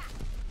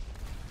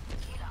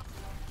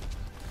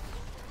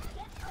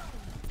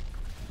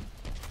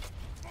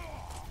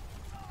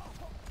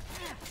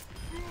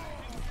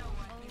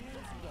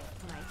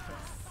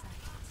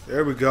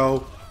 There we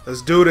go.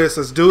 Let's do this.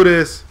 Let's do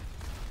this.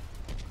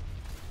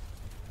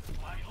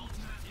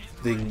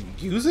 Then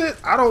use it?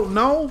 I don't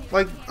know.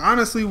 Like,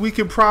 honestly, we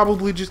could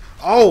probably just...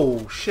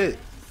 Oh, shit.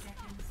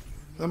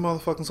 That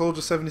motherfucking soldier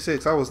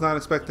 76. I was not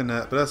expecting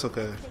that, but that's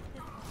okay.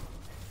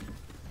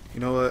 You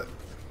know what?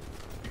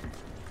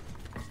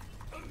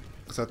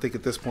 Because I think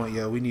at this point,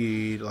 yeah, we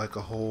need like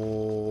a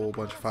whole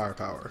bunch of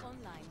firepower.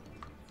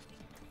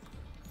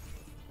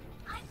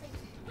 I think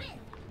we win.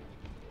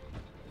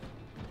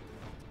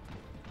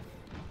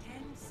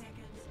 10 seconds.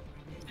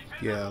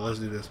 Yeah, let's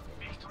do this.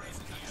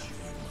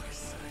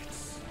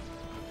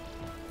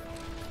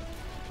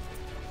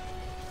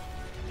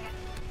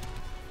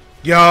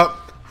 Yup.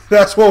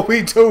 That's what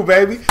we do,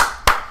 baby.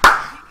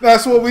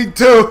 That's what we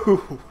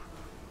do.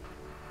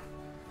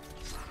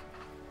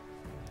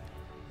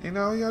 You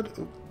know, you got,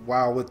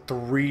 wow, with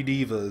 3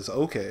 divas.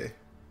 Okay.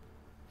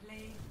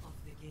 Play of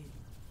the game.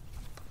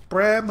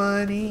 Brad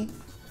money.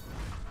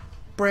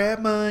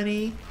 Brad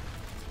money.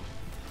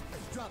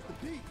 Let's drop the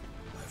beat.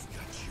 I've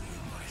got you in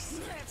my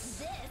sights.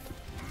 This.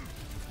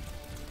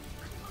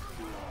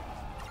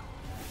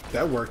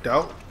 That worked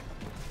out.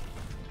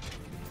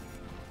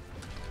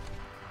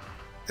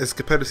 Is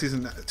competitive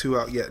season 2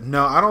 out yet?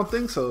 No, I don't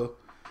think so.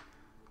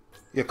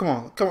 Yeah, come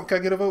on. Come on. Can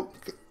I get a vote?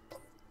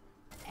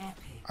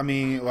 Epic. I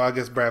mean, well, I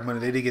guess Brad Money,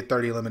 they did get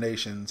 30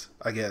 eliminations,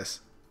 I guess.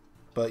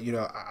 But, you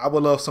know, I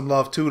would love some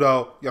love too,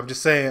 though. I'm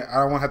just saying, I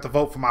don't want to have to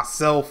vote for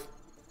myself.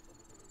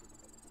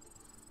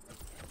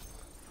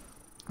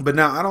 But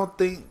now, I don't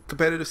think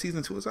competitive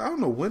season 2 is... I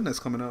don't know when that's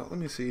coming out. Let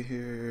me see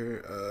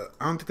here.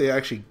 I don't think they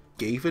actually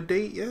gave a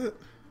date yet.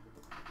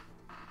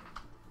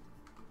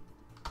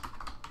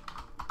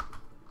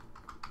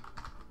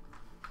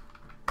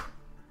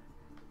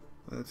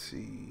 Let's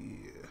see.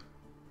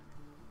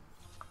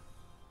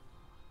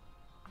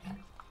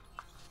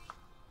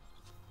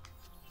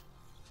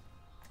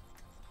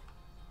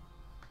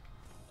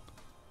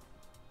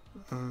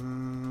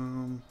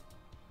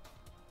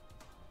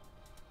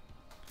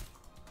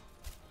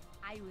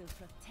 I will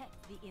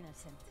protect the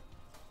innocent.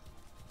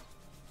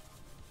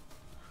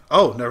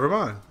 Oh, never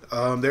mind.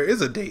 There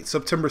is a date,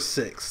 September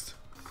 6th.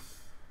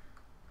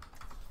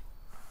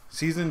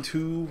 Season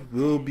 2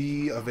 will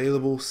be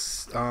available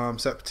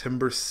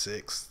September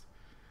 6th.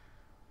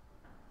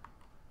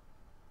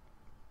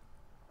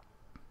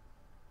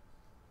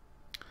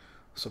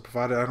 So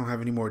provided I don't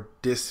have any more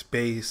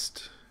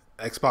disc-based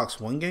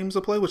Xbox One games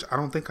to play, which I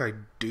don't think I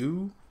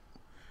do,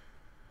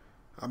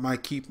 I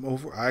might keep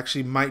over. I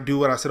actually might do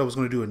what I said I was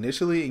going to do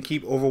initially and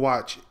keep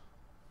Overwatch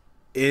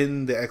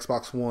in the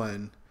Xbox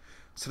One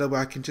so that way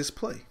I can just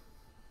play.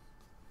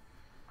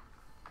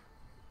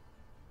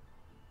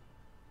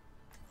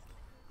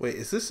 Wait,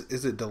 is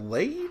it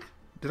delayed?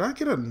 Did I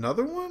get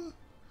another one?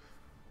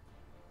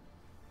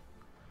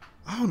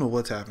 I don't know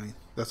what's happening.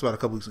 That's about a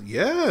couple weeks ago.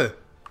 Yeah.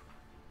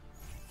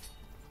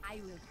 I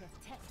will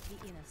protect the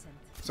innocent.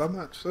 So I'm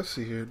not. Let's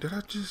see here. Did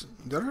I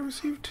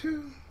receive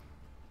 2?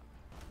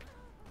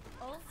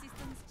 All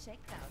systems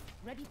checked out.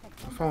 Ready for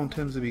My phone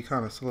tends to be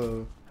kind of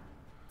slow.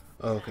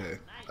 Oh, okay.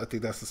 I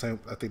think that's the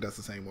same. I think that's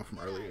the same one from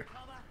earlier.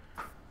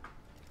 I'll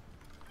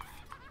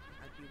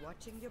be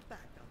watching your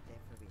back out there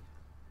for me.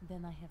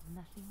 Then I have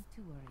nothing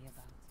to worry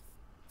about.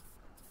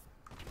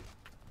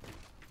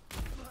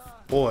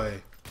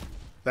 Boy,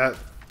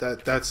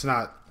 that's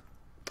not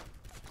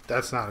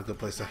a good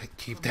place to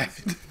keep that.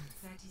 30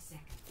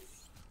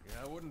 seconds. Yeah,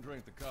 I wouldn't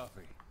drink the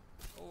coffee.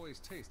 Always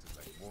tasted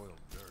like boiled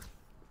dirt.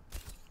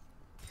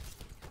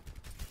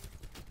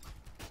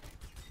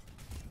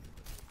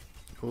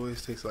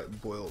 Always tastes like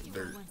boiled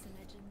dirt. Once a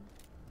legend.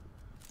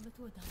 But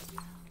what I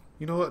know.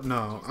 You know what?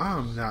 No,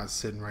 I'm not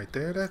sitting right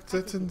there.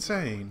 That's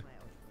insane.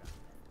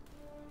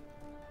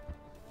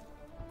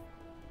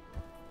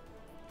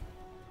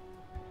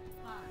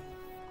 Five,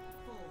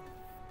 four,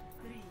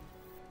 three,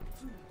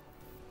 two,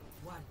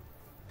 one.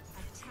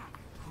 Attack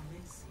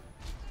commencing.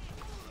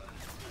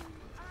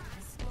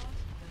 Escort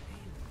the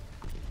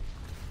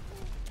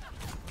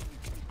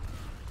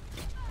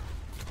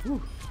payload.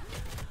 Whew.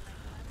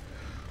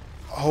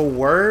 Oh,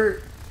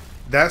 word?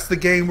 That's the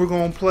game we're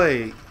gonna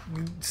play.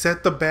 You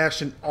set the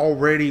Bastion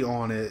already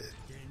on it.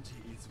 Genji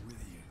is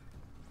with you.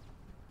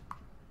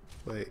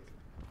 Wait,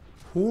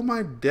 who am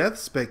I death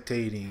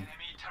spectating?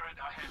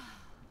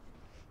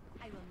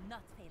 I will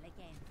not fail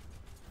again.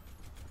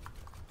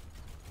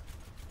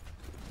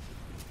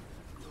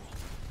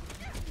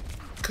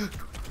 Good,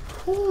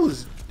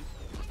 who's?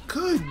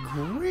 Good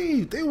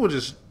grief! They were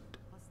just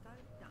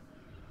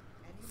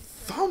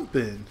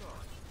thumping.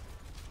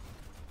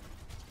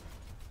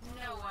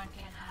 No one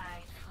can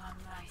hide from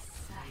my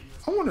sight.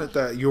 I wonder if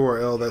that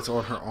URL that's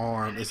on her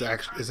arm is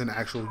an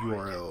actual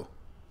URL.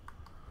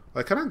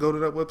 Like, can I go to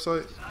that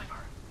website?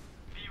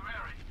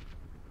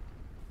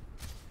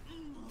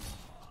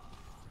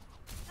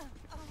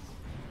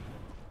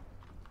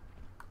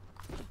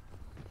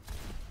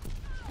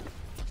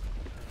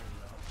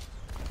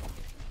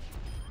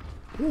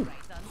 Ooh.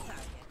 Right on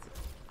target.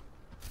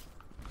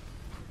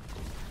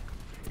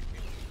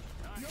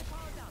 Your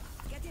power's out.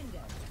 Get in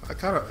there.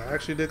 I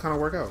actually did kind of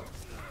work out.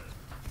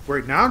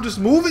 Wait, now I'm just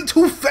moving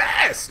too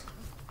fast.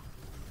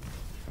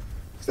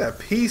 It's that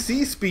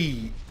PC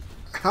speed.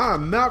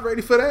 I'm not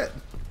ready for that.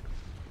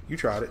 You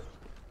tried it.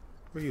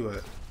 Where you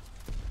at?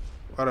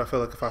 Why do I feel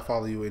like if I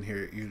follow you in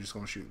here, you're just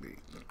gonna shoot me?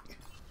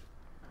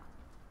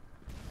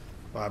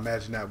 Well, I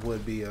imagine that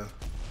would be a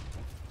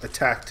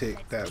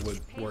tactic that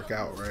would work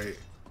out, right?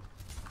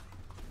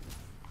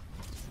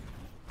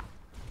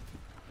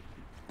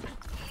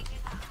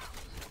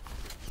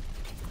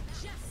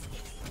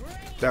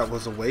 That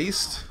was a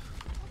waste.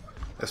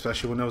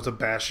 Especially when there was a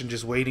Bastion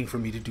just waiting for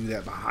me to do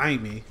that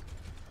behind me.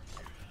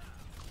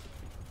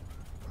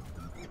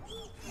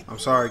 I'm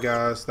sorry,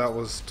 guys. That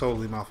was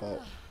totally my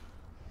fault.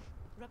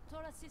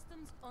 Raptora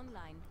systems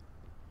online.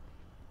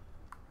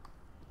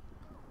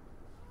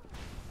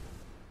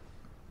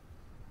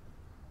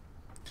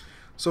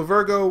 So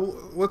Virgo,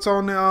 what's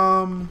on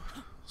the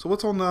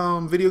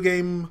video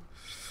game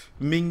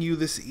menu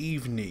this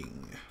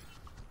evening?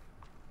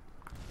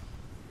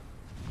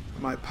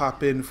 I might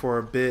pop in for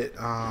a bit.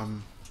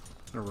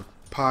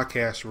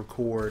 Podcast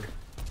record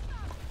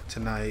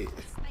tonight.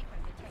 Sniper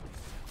detected.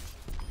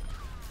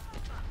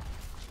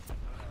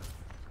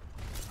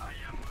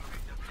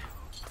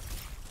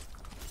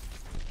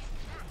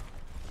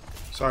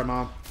 Sorry,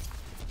 Mom.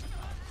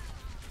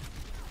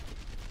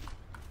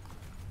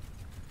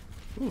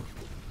 Ooh.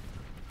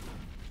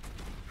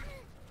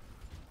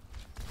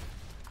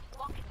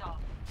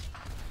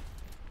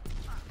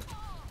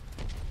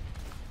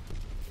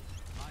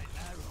 My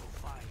arrow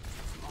finds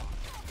its mark.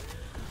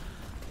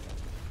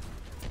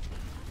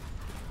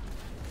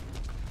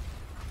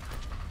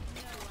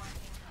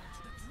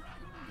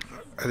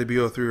 Either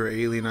BO3 or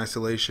Alien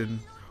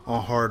Isolation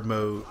on hard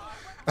mode.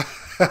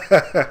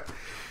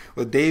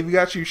 Well, Dave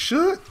got you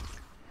shook.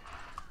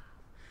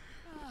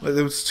 Like,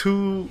 there was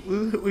two.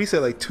 What he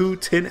said, like 2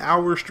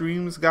 10-hour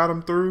streams got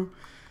him through.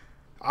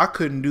 I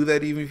couldn't do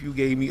that even if you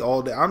gave me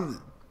all day.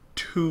 I'm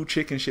too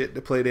chicken shit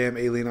to play damn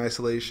Alien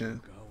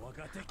Isolation.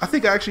 I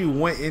think I actually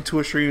went into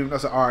a stream. And I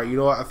said, all right, you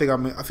know what? I think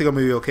I'm gonna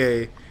be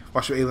okay.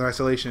 Watch Alien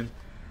Isolation.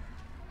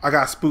 I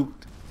got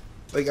spooked.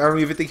 Like, I don't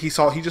even think he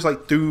saw. He just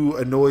like threw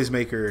a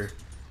noisemaker.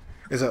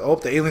 It's like, oh,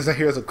 the alien's not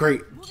here. It's like,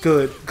 great,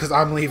 good, because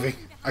I'm leaving.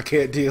 I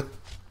can't deal.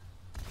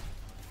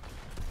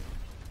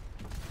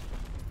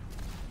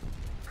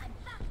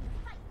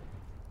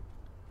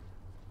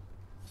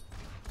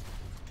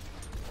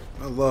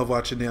 I love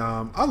watching the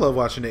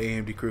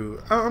AMD crew.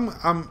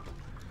 I'm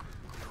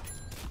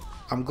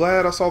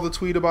glad I saw the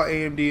tweet about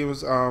AMD. It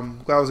was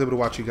glad I was able to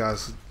watch you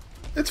guys.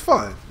 It's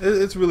fun.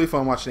 It's really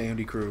fun watching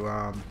the AMD crew.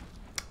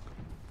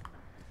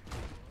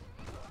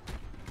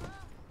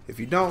 If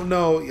you don't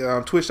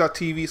know,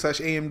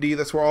 twitch.tv/AMD,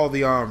 that's where all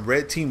the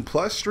Red Team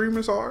Plus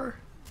streamers are.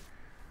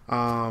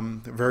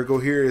 Virgo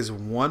here is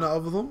one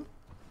of them.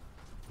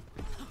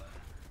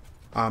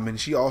 And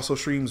she also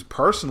streams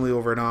personally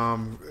over at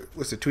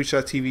what's it,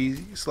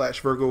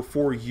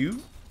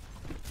 twitch.tv/Virgo4U.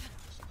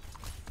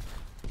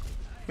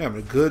 We're having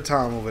a good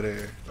time over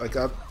there. Like,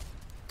 I'm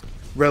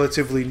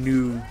relatively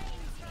new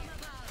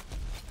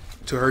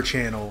to her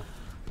channel,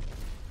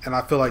 and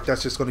I feel like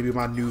that's just going to be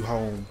my new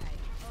home.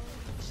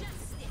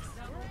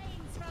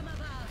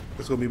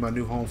 It's going to be my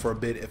new home for a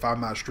bit if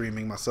I'm not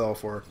streaming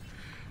myself or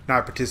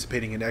not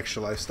participating in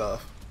Extra Life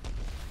stuff.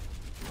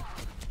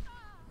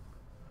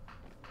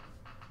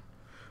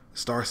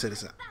 Star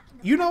Citizen.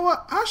 You know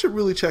what? I should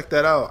really check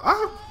that out.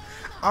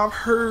 I've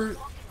heard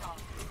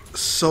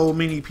so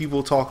many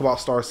people talk about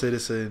Star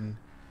Citizen,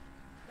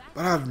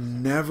 but I've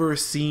never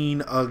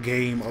seen a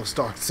game of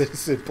Star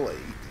Citizen played.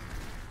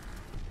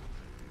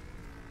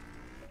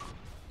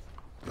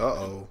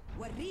 Uh-oh.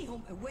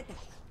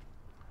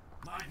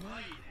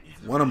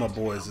 One of my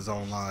boys is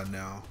online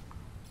now.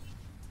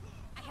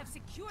 I have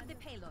secured the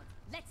payload.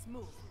 Let's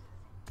move.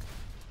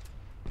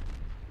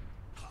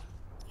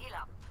 Heal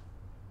up.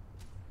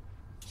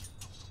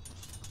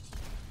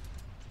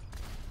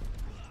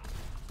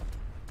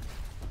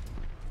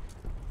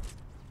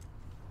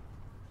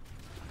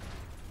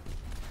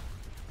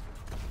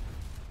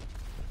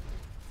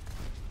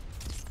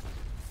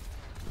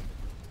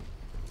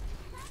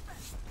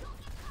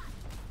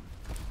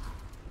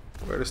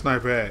 Where the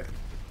sniper at?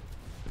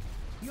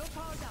 You're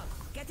powered up.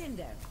 Get in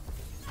there.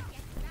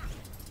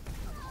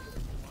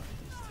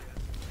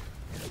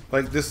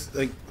 Like this,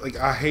 like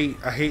I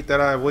hate that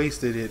I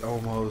wasted it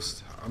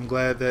almost. I'm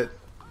glad that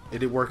it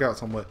did work out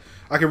somewhat.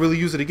 I can really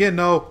use it again.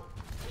 No.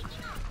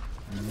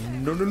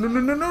 No, no, no, no,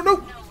 no, no,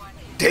 no.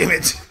 Damn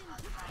it.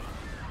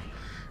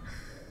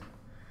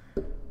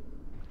 It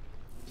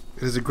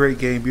is a great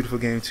game, beautiful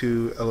game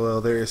too. LOL,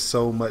 there is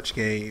so much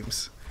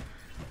games.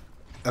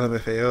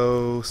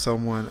 LMFAO,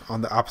 someone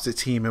on the opposite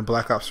team in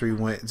Black Ops 3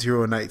 went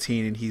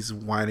 0-19 and he's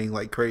whining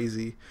like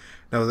crazy.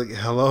 And I was like,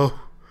 hello?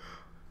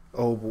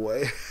 Oh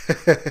boy.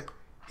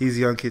 He's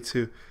a young kid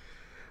too.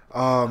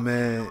 Oh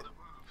man.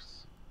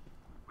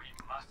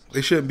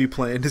 They shouldn't be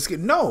playing this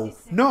game. No,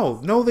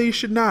 they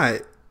should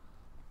not.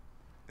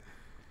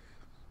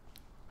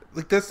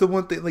 Like, that's the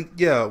one thing. Like,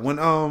 yeah, when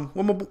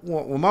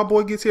my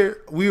boy gets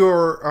here, we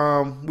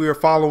are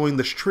following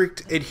the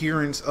strict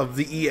adherence of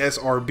the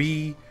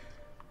ESRB.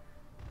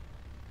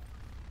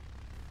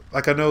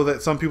 Like, I know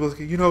that some people,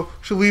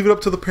 should leave it up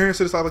to the parents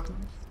to decide. Like,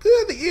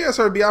 the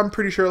ESRB, I'm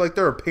pretty sure, like,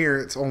 there are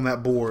parents on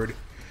that board,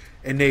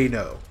 and they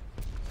know.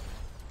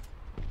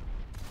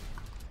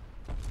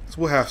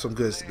 So we'll have some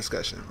good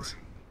discussions.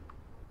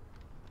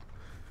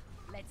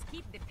 Let's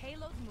keep the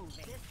payload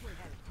moving.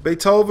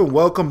 Beethoven,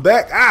 welcome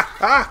back.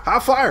 High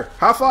fire.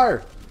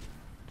 Where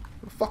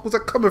the fuck was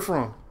that coming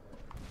from?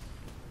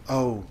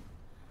 Oh.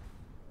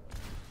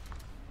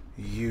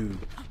 You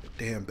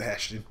damn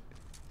Bastion.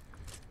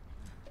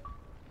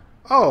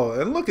 Oh,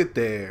 and look at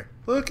there.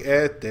 Wait.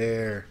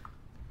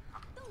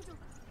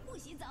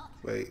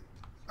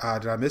 Did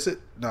I miss it?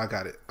 No, I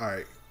got it.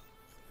 Alright.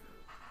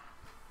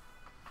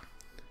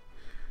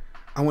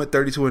 I went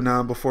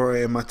 32-9 before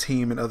and my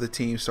team and other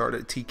teams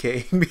started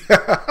TKing me.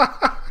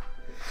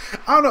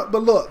 I don't know,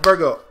 but look,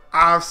 Virgo,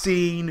 I've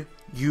seen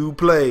you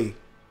play.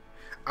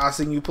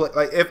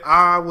 Like, if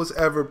I was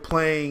ever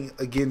playing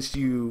against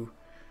you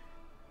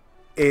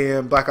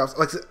in Black Ops,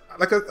 like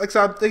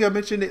I think I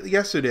mentioned it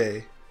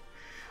yesterday.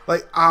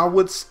 Like, I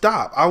would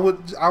stop. I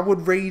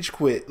would rage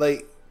quit.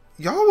 Like,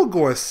 y'all were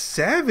going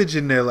savage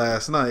in there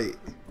last night.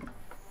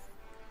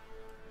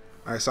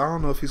 Alright, so I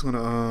don't know if he's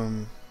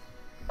gonna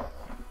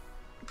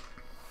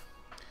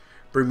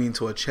bring me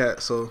into a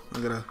chat, so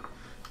I'm gonna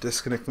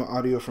disconnect my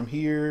audio from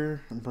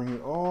here and bring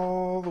it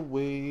all the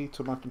way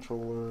to my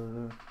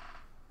controller.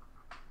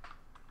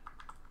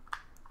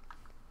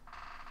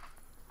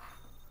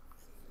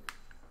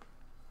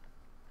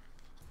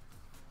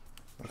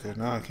 Okay,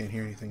 now I can't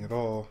hear anything at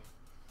all.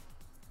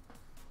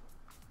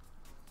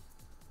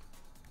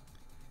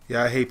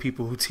 Yeah, I hate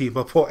people who team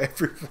up on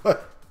everyone.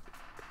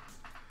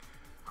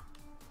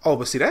 Oh,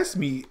 but see, that's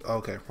me.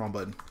 Okay, wrong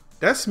button.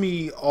 That's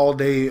me all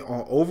day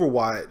on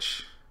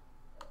Overwatch.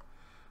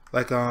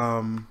 Like,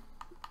 I'll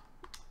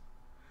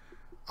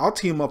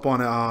team up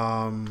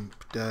on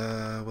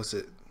what's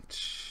it?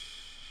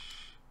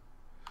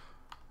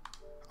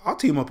 I'll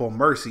team up on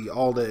Mercy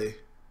all day.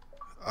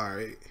 All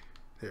right,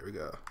 there we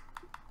go.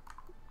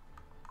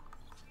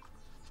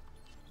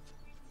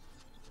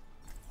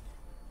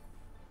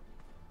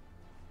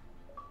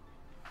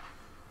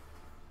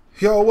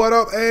 Yo, what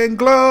up,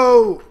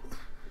 Anglo?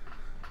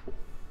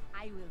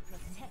 I will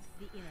protect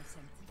the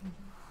innocent.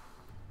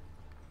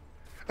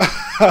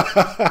 All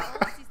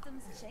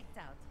systems checked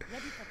out.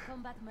 Ready for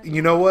combat.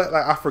 You know what?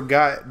 Like, I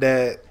forgot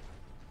that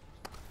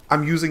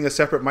I'm using a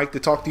separate mic to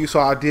talk to you,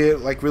 so I did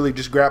like really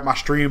just grab my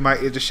stream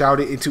mic and just shout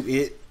it into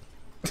it.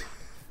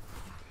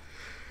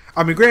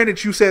 I mean,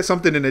 granted, you said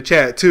something in the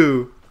chat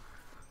too.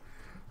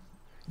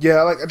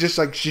 Yeah, like I just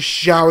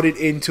shouted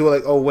into it,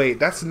 like, oh wait,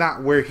 that's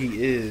not where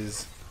he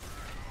is.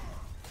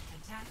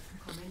 Attack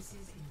commences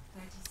in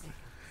 30 seconds.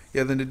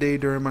 Yeah, then the day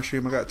during my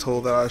stream, I got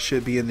told that I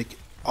should be in the.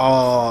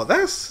 Oh,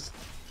 that's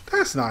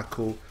not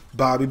cool,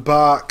 Bobby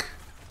Bach.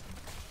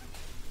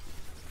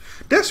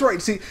 That's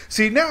right.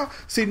 Now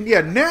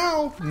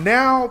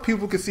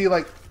people can see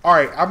like, all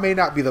right, I may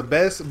not be the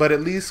best, but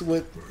at least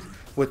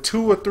with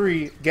 2 or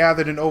 3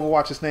 gathered in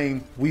Overwatch's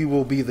name, we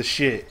will be the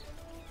shit.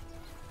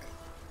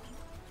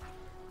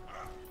 5,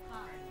 4,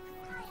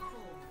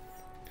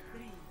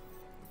 3,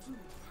 2,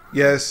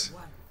 Yes,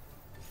 1.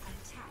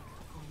 Attack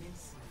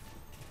commencing.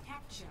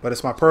 Capture. but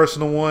it's my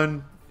personal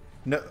one.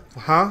 No,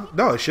 huh?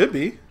 No, it should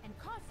be. And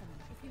call someone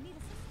if you need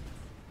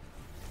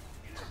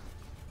assistance.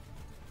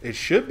 It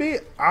should be.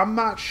 I'm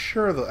not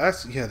sure though.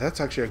 That's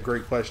actually a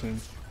great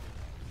question.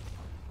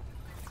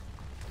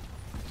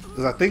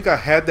 Because I think I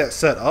had that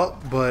set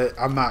up, but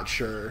I'm not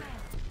sure.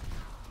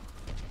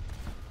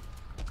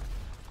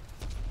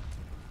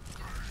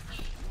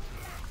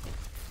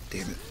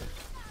 Damn it.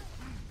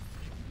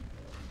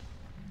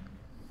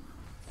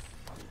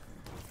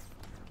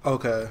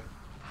 Okay.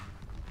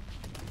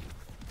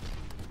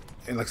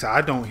 And like I said, I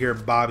don't hear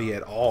Bobby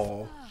at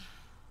all.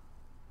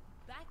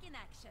 Back in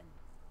action.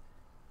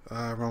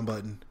 Wrong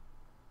button.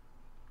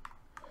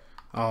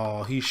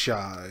 Oh, he's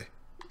shy.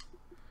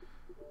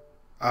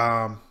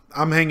 I'm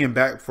hanging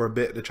back for a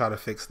bit to try to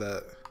fix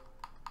that.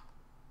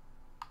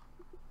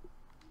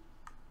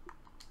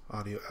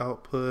 Audio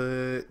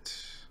output.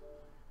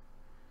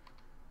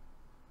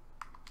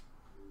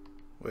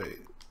 Wait.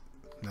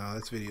 No,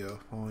 that's video.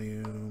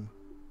 Volume.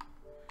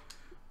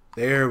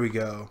 There we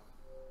go.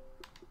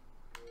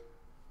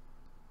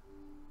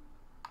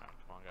 Alright,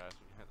 come on guys,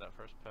 we can hit that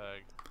first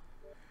peg.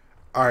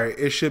 Alright,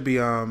 it should be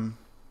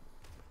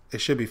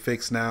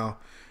fixed now.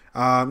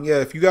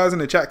 Yeah, if you guys in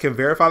the chat can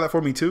verify that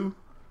for me too.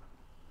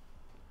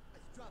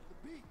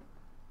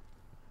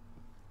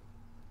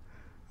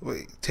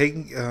 Wait,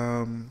 taking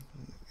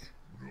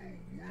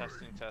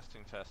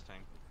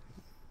Testing.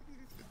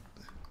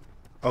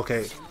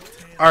 okay.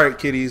 Alright,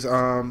 kiddies.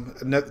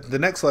 The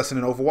next lesson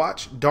in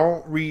Overwatch,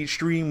 don't read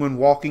stream when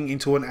walking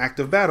into an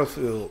active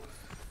battlefield.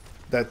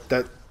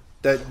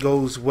 That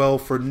goes well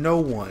for no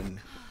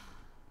one.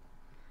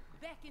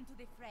 Back into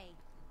the fray.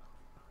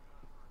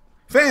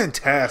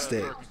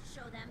 Fantastic.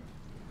 Show them.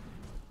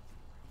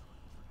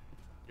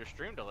 Your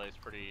stream delay is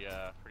pretty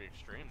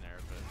extreme there,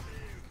 but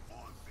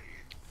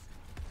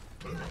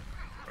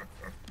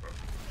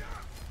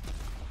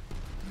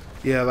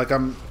Yeah, like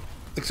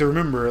so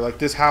remember, like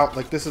this house,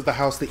 like this is the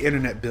house the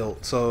internet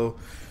built, so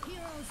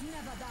Heroes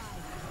never die.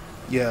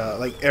 yeah,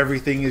 like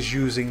everything is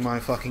using my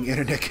fucking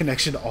internet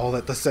connection all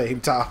at the same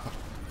time.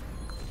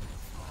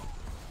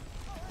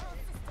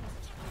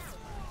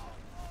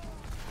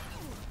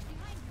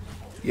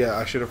 Yeah,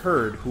 I should have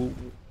heard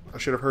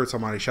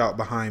somebody shout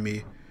behind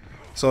me.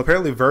 So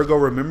apparently Virgo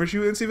remembers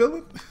you, NC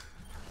Villain?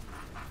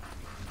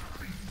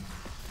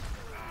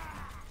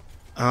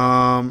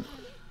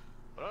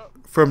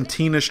 From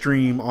Tina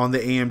Stream on the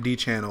AMD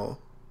channel.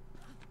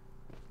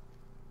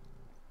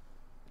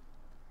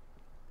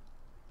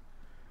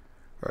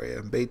 Alright,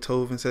 and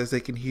Beethoven says they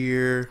can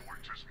hear.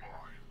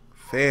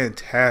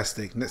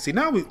 Fantastic. See,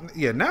 now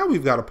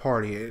we've got a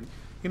party. And,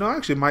 you know, I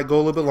actually might go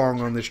a little bit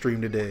longer on this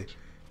stream today.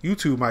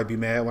 YouTube might be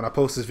mad when I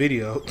post this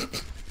video.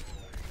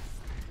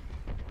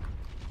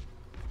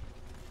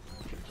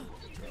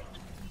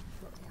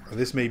 Or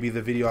this may be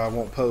the video I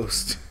won't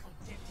post.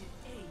 Objective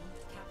A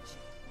captured.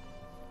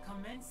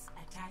 Commence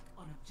attack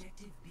on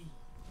objective B.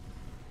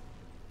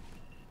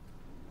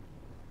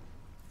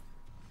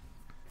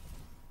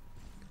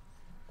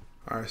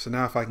 Alright, so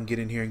now if I can get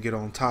in here and get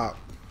on top,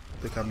 I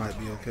think I might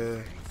be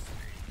okay.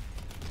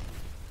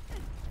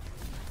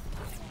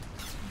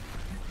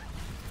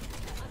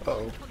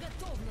 Uh-oh.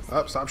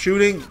 Oh, stop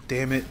shooting.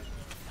 Damn it.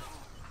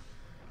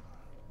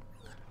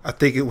 I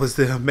think it was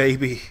them,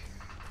 maybe.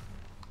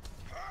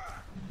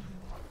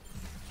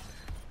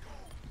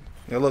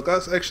 Yeah, look,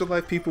 us Extra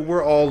Life people,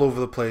 we're all over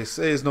the place.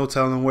 There's no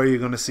telling where you're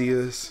going to see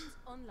us.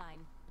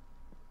 Online.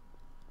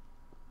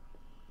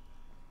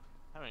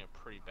 having a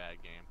pretty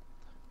bad game.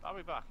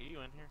 Bobby Bach, are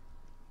you in here?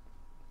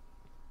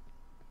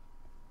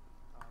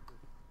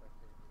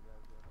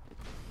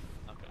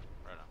 Okay,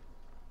 right on.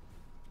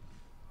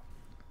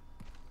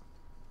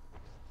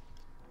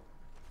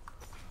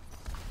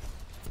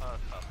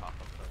 Pop up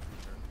there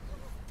for sure.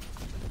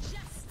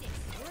 Justice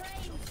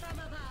reigns from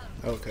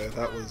above. Okay,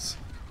 that was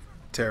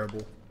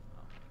terrible.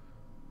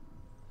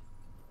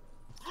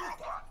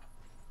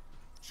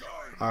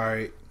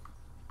 Alright.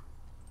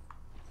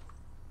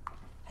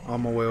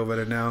 On my way over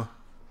there now.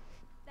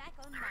 Back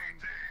online.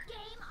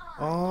 Game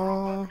on.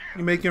 Oh,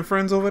 you making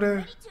friends over there?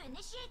 Ready to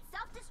initiate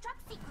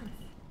self-destruct sequence.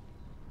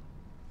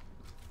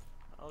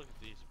 Oh, look at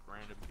these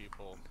random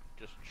people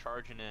just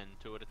charging in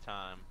 2 at a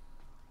time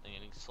and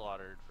getting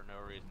slaughtered for no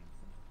reason.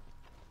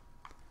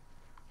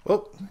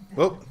 Whoop,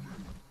 whoop.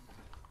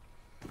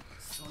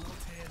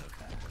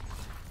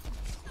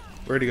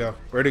 Where'd he go?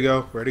 Where'd he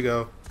go? Where'd he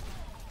go?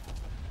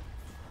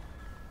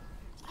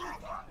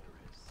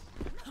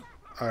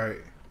 Alright.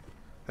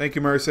 Thank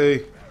you,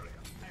 Mercy.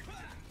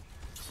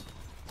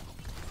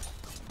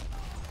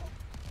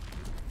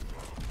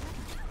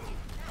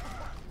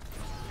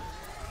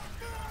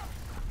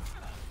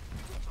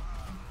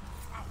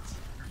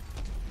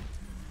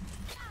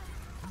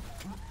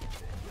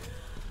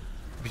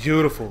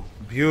 Beautiful.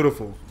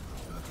 Beautiful.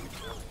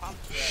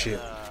 Shit.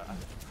 I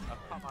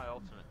popped my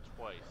ultimate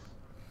twice,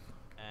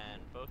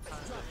 and both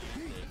times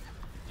I've used it,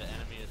 the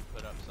enemy has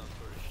put up some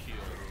sort of shield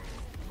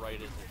right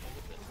as it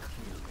uses it.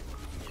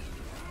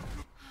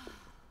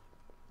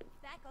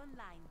 Back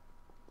online.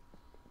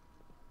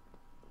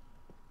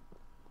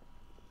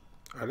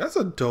 Alright, that's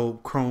a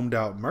dope chromed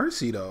out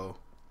Mercy though.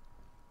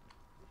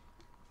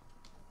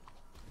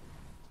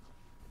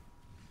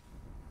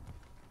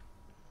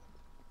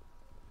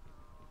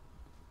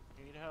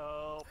 Need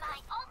help.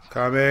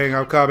 Coming,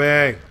 I'm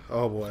coming.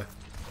 Oh boy.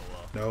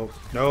 Nope,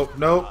 nope,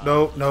 nope,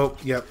 nope, nope.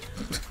 Yep.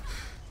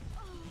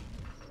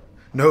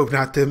 Nope,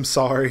 not them,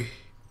 sorry.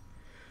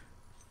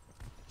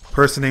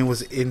 Person name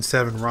was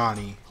N7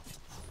 Ronnie.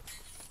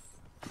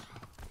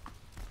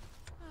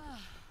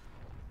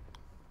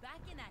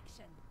 Back in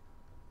action.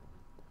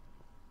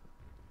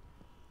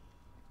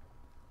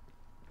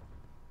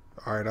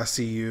 Alright, I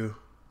see you.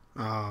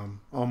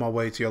 On my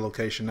way to your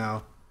location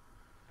now.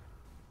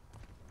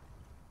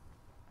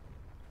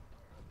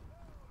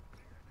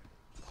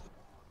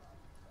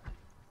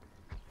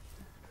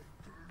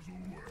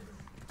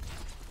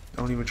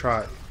 Don't even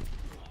try it.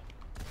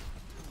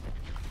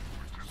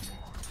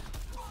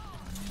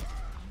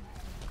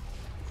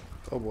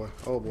 Oh boy,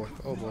 oh boy,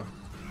 oh boy,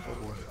 oh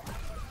boy.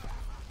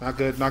 Not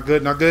good, not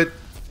good, not good.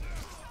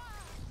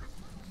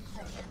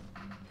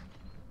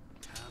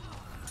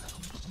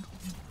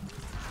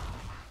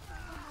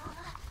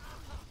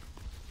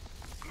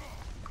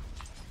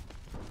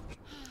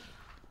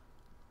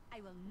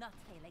 I will not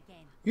fail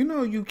again. You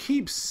know, you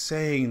keep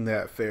saying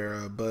that,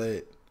 Farah,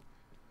 but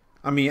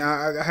I mean,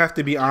 I have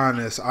to be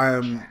honest. I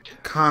am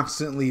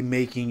constantly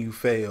making you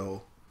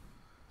fail.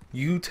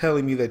 You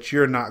telling me that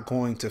you're not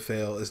going to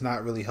fail is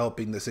not really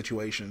helping the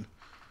situation.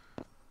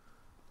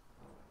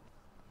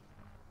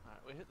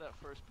 Alright, we hit that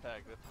first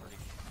peg. That's pretty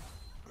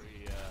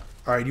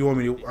All right, you want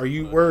me to? Are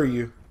you? Where are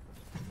you?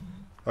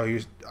 Oh,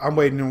 you? I'm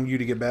waiting on you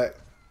to get back.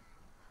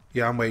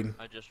 Yeah, I'm waiting.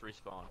 I just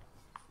respawned.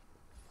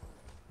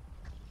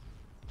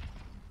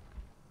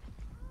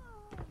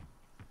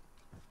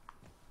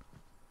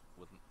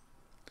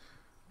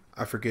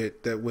 I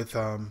forget that with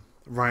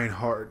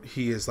Reinhardt,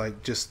 he is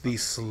like just the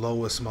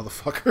slowest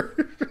motherfucker.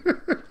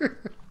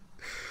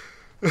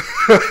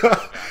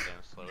 Goddamn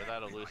slow.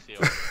 Without a Lucio.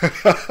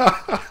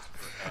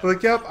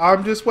 Like, yep,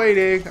 I'm just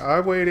waiting.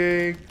 I'm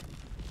waiting.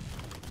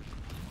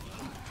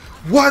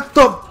 What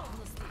the?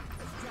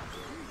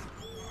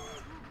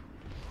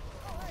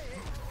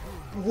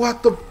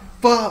 What the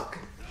fuck?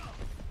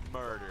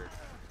 Murdered.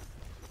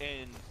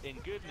 In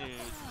good news,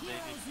 they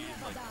just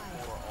used like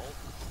 4 ults,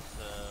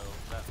 so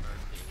that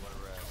Mercy, what a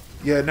wreck.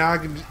 Yeah,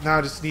 now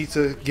I just need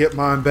to get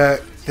mine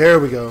back. There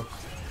we go.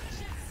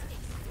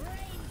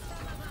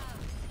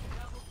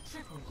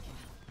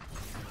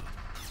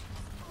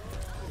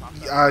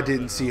 I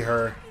didn't see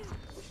her.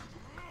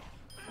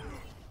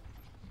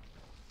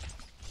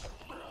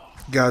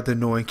 God, the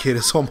annoying kid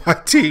is on my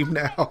team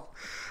now.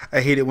 I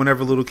hate it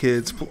whenever little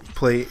kids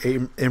play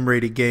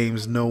M-rated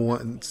games. No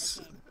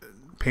one's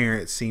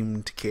parents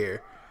seem to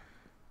care.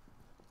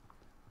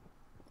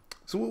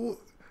 So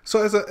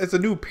as a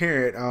new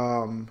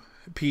parent,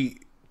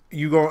 Pete,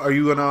 are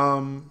you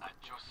gonna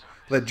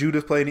let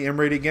Judith play any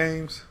M-rated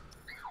games?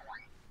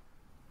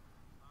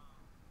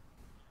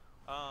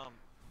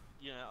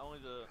 Yeah, only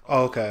the.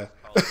 Oh, okay.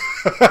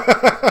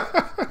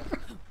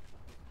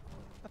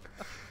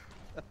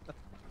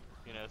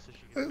 You know, so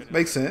she can finish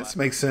Makes her sense. class.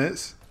 Makes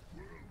sense.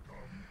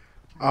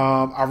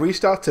 I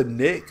reached out to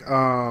Nick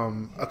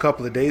a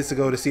couple of days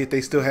ago to see if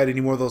they still had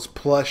any more of those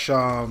plush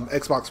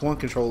Xbox One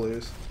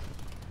controllers.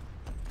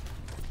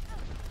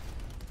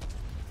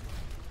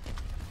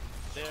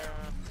 They're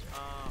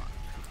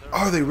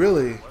Are they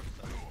really?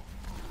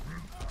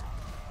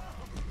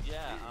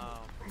 Yeah,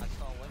 I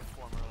saw a link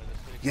for them earlier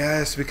this week.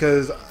 Yes,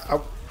 because I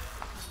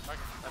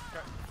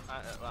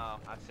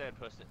said I'd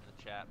post it in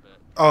the chat, but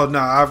oh no,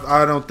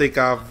 I don't think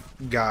I've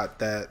got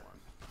that.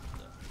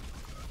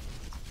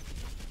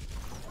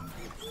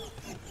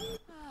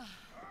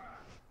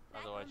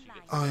 otherwise you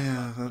get. Oh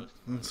yeah,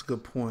 that's a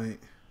good point.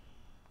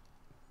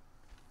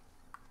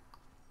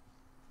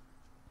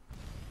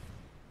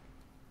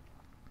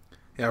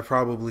 Yeah, I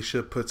probably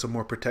should put some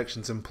more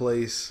protections in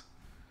place.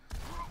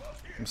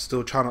 I'm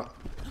still trying to...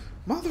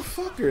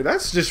 Motherfucker,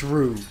 that's just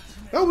rude.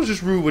 That was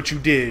just rude what you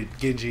did,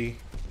 Genji.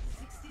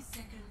 60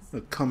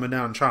 seconds. Coming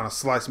down and trying to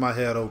slice my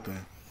head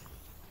open.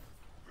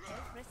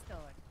 Health restored.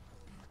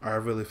 I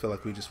really feel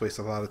like we just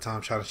wasted a lot of time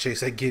trying to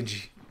chase that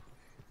Genji.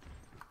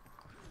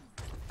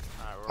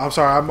 Alright, I'm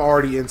sorry, I'm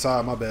already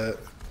inside, my bad. I'm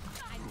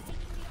taking the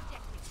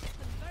objective.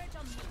 Converge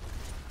on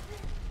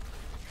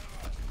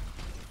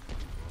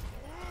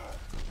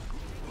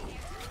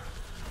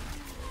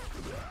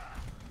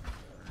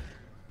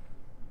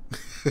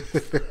me.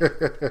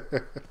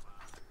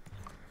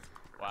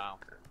 Wow,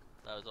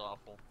 that was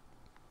awful.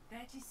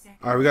 30 seconds.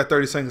 All right, we got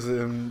 30 seconds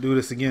to do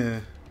this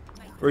again.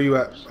 Where you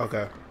at?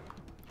 Okay.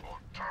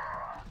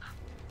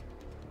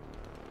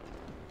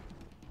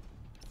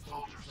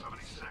 Soldier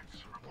 76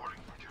 reporting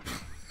for duty.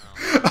 So,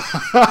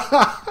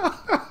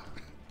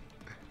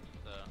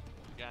 a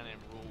guy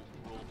named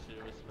Rule 2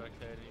 is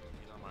spectating.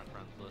 He's on my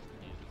friends list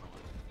and he's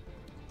annoying.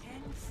 10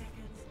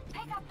 seconds.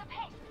 Pick up the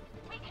pace.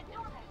 We can do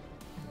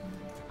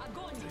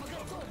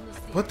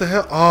this. What the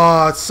hell?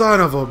 Oh, son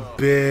of a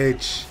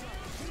bitch.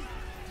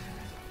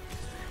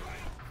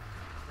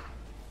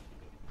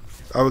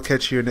 I will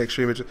catch you in next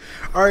stream.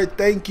 All right,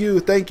 thank you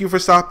for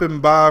stopping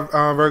by,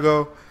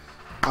 Virgo.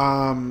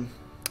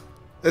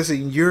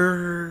 Listen,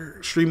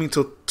 you're streaming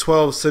till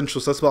 12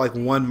 Central, so that's about like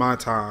 1 my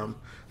time.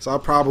 So I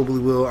probably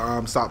will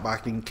stop by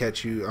and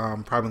catch you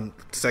probably in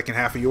the second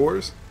half of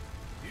yours,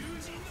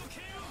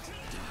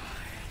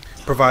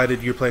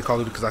 provided you're playing Call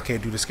of Duty, because I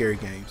can't do the scary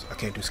games. I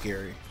can't do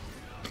scary.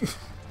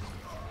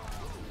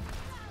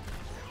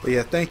 But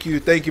yeah, thank you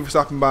for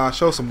stopping by.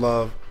 Show some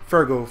love,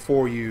 Virgo,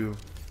 for you.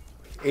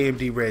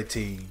 AMD Red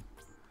Team.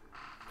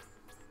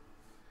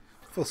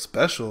 I feel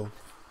special.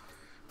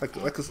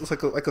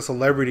 It's like a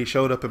celebrity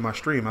showed up in my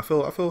stream. I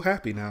feel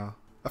happy now.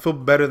 I feel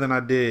better than I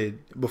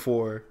did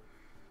before.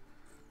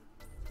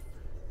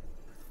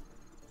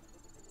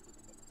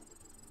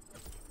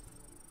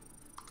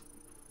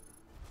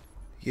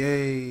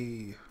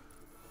 Yay.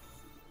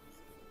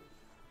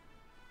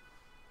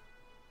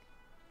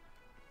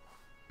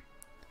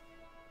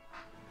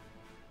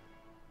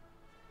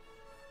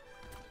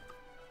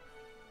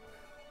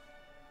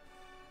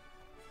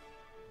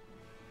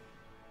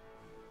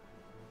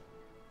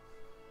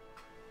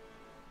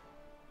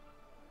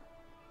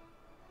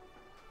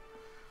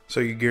 So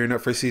you're gearing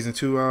up for season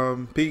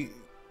 2, Pete?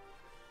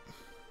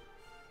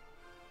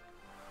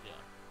 Yeah.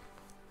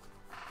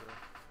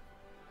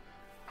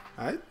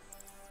 Alright.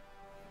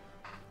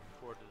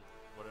 Forward to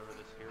whatever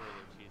this hero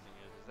they're teasing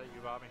is. Is that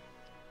you, Bobby?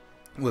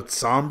 With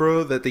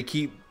Sombra, that they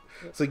keep.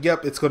 It's like,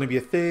 yep, it's going to be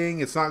a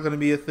thing. It's not going to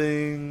be a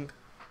thing.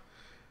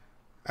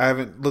 I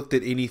haven't looked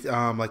at any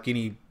like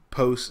any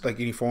post, like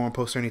any forum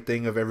post or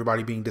anything of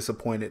everybody being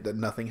disappointed that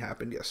nothing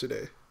happened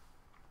yesterday.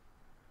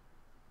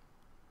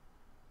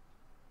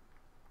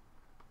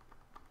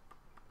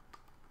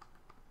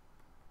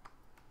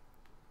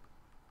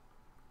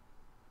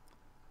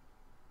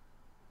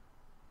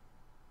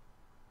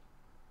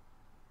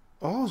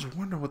 Oh, I was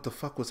wondering what the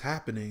fuck was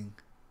happening.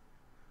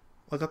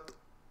 Like,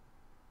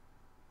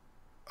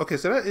 okay,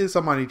 so that is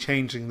somebody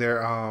changing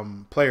their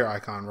player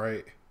icon,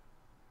 right?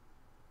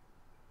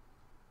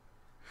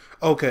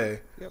 Okay.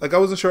 Yep. Like, I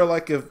wasn't sure,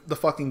 like, if the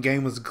fucking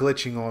game was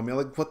glitching on me.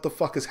 Like, what the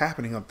fuck is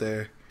happening up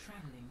there?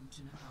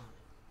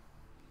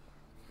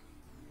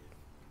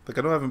 Like,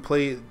 I know I haven't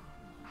played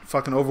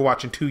fucking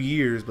Overwatch in 2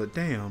 years, but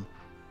damn.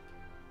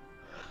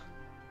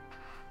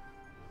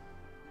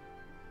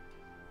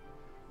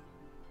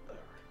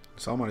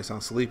 Somebody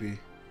sounds sleepy.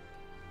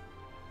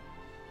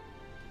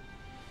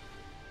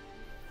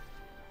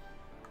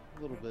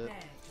 A little bit.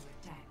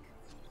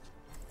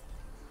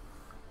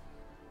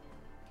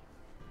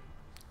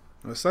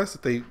 It's nice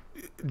that they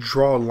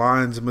draw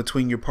lines in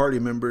between your party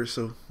members,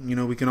 so you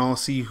know we can all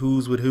see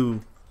who's with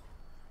who.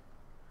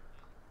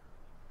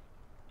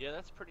 Yeah,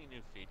 that's a pretty new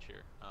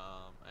feature,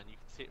 and you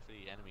can see it for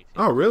the enemy team.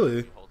 Oh, really?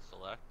 If you hold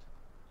select.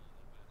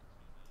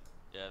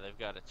 Yeah, they've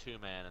got a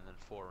 2-man and then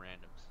 4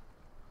 randoms.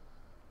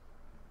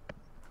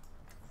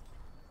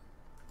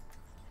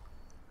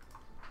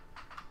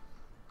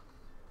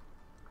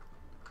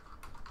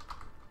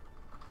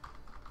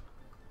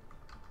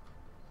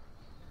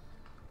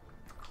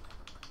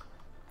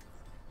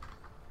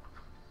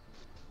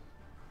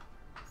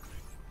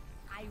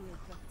 I will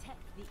protect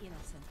the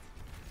innocent.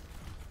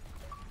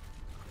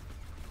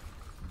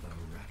 The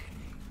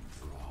reckoning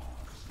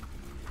draws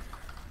near.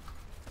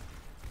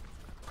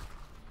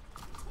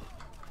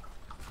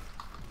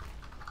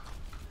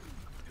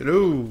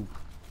 Hello.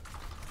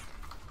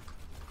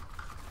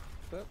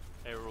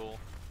 Hey, Rule.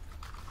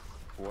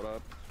 What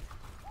up?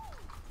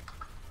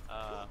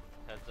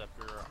 Heads up,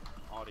 your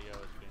audio is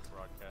being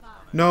broadcast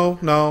on it. No.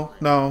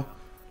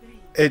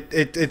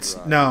 It's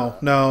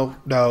no.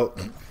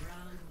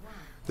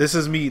 This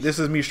is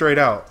me straight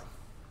out.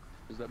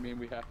 Does that mean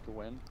we have to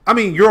win? I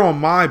mean, you're on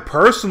my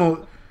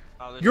personal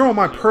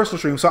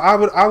stream, so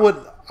I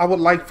would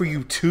like for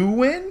you to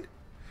win,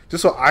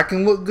 just so I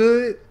can look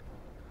good.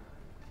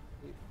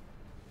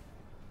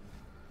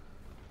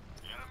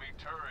 Enemy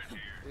turret here.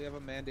 We have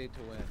a mandate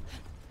to win.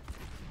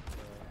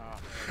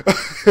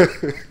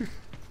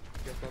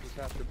 Guess I'll just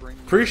have to bring.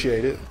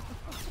 Appreciate it.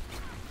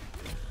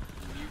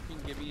 You can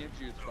give me a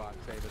juice box,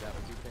 Ava. That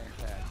would be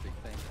fantastic.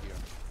 Thank you.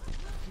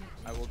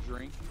 I will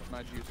drink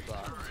my juice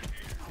box.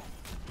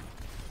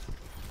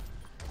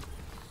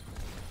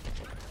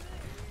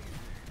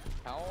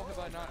 How have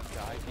I not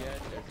died yet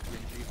as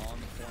Genji on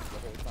the point the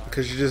whole time?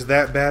 Because you're just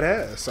that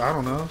badass. I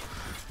don't know.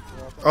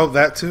 Oh,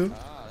 that too?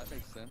 Ah, that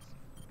makes sense.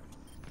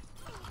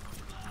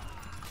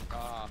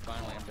 Ah,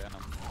 finally I'm down.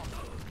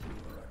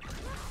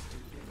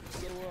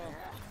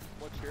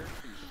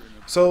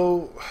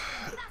 So,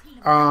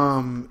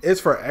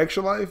 it's for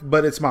Extra Life,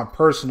 but it's my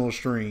personal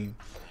stream.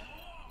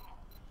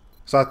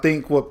 So I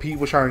think what Pete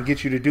was trying to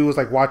get you to do is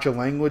like watch your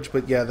language.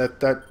 But yeah,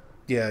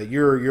 yeah,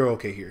 you're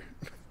okay here.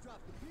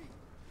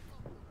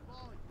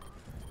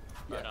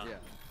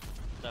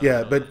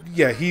 Yeah, but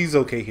yeah, he's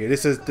okay here.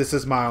 This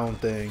is my own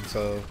thing.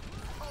 So.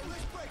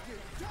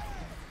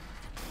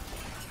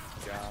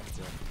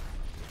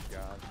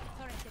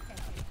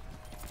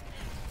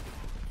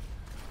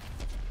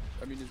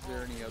 I mean, is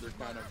there any other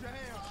kind of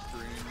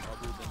stream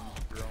other than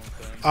your own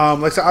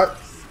thing? Like so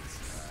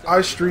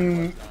I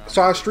stream.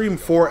 So I stream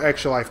for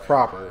Extra Life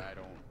proper.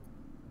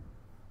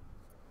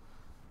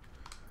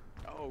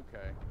 Oh,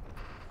 okay.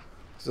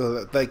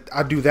 So like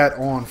I do that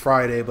on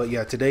Friday, but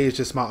yeah, today is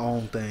just my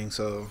own thing.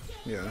 So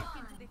yeah.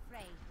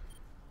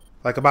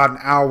 Like about an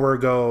hour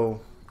ago,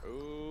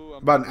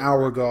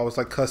 I was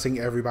like cussing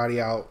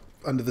everybody out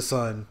under the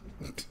sun.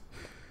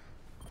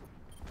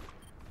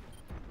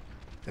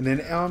 And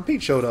then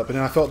Pete showed up, and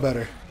then I felt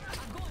better.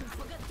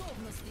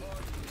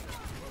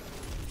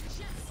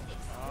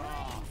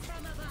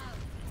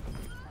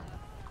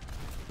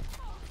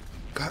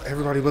 God,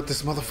 everybody but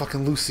this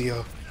motherfucking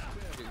Lucio.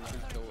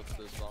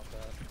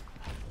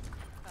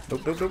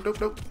 Nope. I'm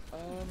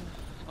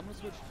gonna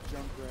switch to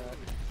Junkrat.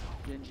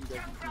 Genji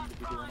doesn't seem to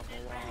be doing a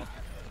whole lot.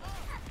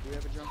 Do we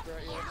have a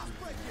Junkrat yet?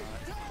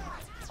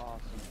 Not.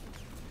 Awesome.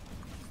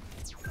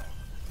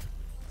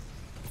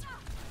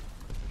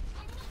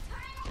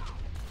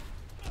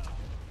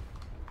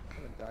 I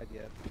haven't died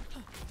yet. I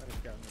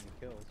haven't gotten any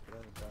kills, but I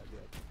haven't died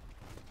yet.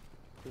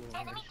 Cool.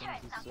 Enemy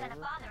turret's not gonna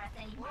bother us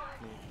anymore.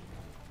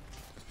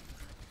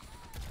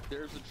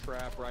 There's a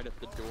trap right at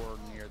the door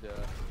near the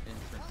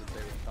entrance that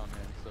they would come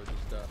in, so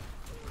just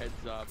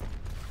heads up.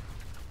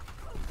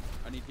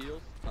 I need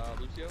heals.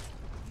 Lucio,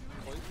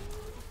 please.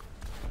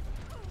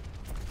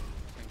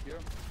 Thank you.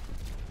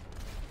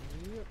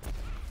 Yep.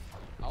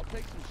 I'll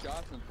take some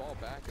shots and fall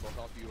back. It'll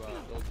help you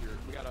build your.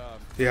 We got a.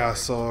 Yeah, I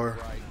saw her.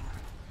 Right.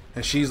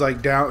 And she's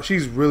like down.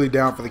 She's really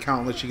down for the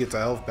count unless she gets her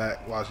health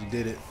back while she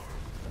did it.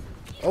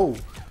 Oh,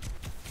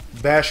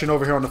 bashing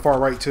over here on the far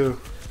right too.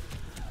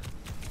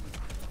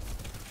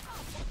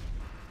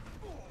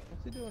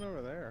 What's he doing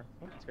over there?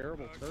 What a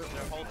terrible turret.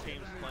 Their whole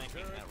team's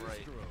flanking that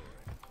right.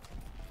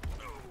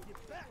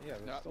 Yeah,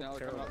 no,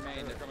 they're coming up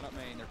main. They're coming up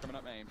main. They're coming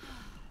up main.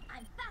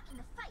 I'm back in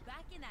the fight.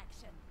 Back in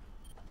action.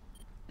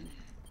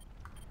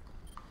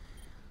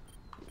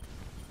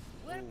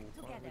 Work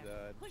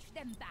together. Push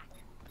them back.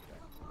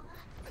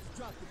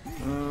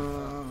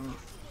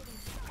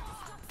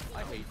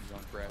 I hate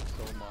Junkrat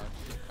so much.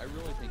 I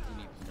really think he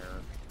needs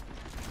nerf.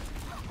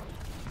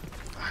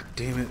 Ah,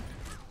 damn it.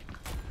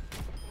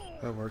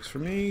 That works for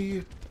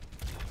me.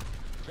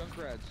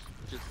 Junkrat's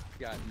just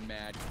got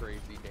mad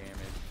crazy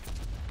damage.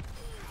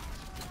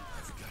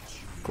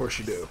 Of course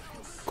you do.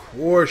 Of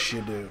course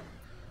you do.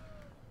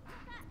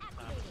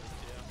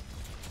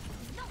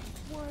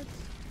 What?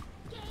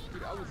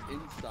 Dude, I was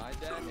inside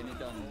that and it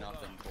done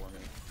nothing for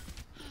me.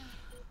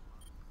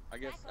 I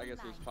guess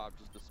it was popped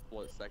just a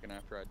split second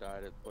after I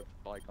died. It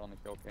looked like on the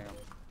kill cam.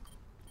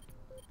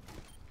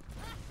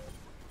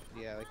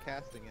 Yeah, the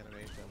casting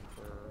animation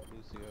for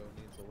Lucio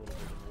needs a little bit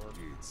of work.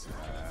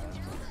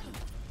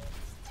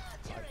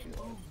 I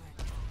feel.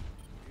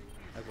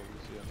 As a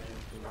Lucio man,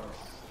 who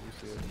wants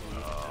Lucio to be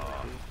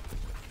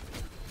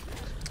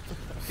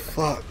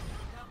Fuck.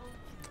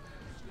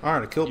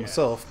 Alright, I killed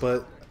myself, but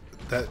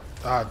that.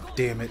 Ah,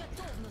 damn it.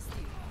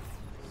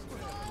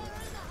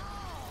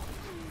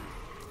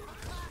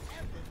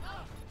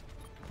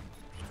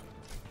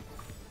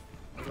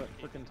 Where's that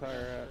frickin'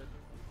 tire at?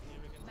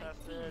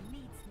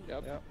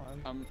 Yep.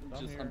 I'm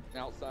here.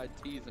 outside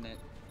teasing it.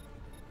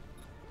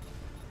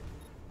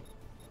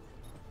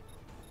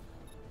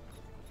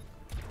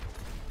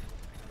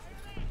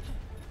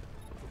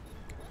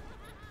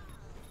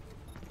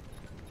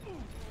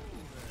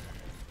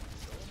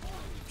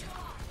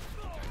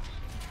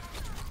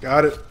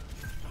 Got it.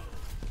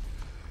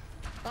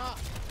 Ah!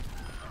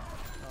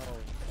 Oh,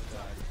 I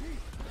died.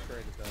 I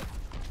traded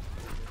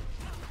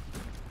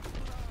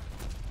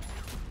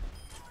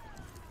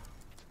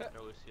that.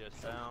 No Lucius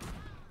down.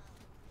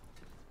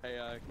 Hey,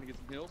 can I get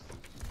some heals?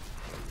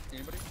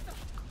 Anybody?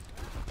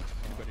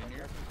 Anybody in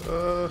here?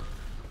 Cool.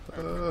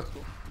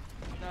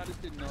 No, I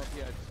just didn't know if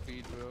you had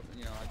speed move.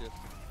 You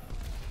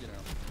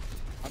know,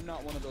 I'm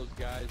not one of those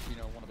guys,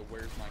 one of the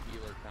where's my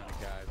healer kind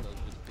of guys. I was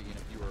just seeing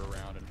if you were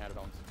around and had it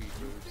on speed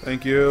moves.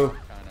 Thank you.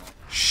 Kinda,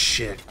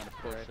 Shit. Kind of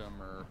push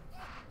them or.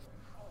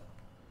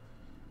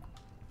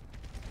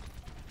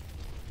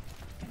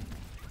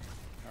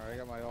 Alright, I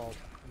got my ult.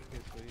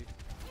 Basically.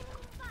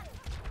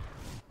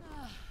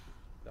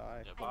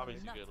 Die. Yeah,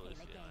 Bobby's a good Lucio,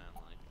 man.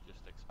 Like,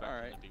 just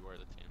expect him to be where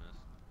the team is.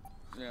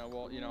 Yeah,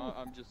 well,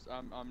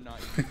 I'm not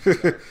used to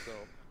that, so.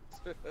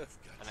 And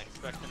I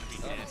expect him to be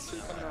dancing.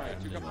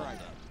 Two coming right.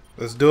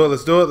 Let's do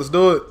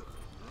it.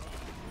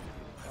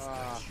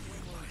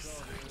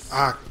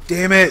 Ah,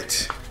 damn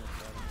it.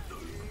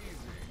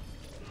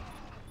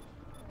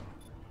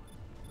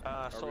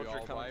 Soldier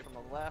coming from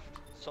the left.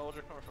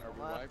 Soldier coming from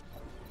the left.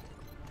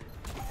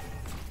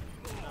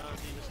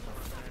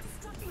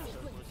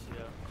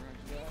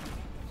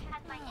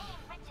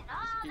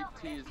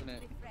 teasing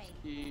it.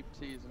 Keep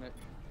teasing it.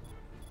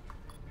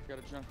 Got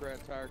a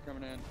Junkrat tire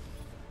coming in.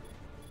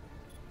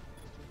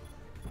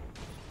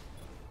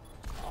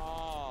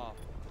 Ah!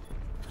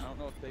 I don't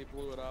know if they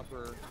blew it up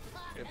or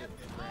if it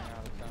ran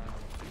out of time.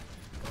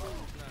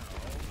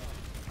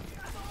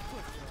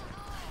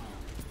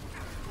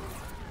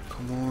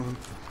 Come on.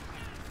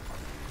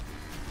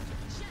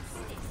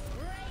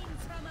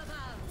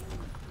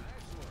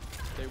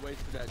 They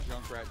wasted that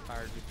Junkrat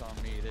tire just on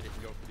me. They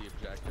didn't go for the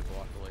objective,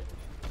 luckily.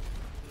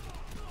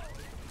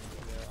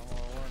 Yeah,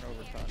 well, we're in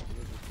overtime, so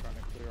we're just trying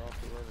to clear off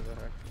whoever the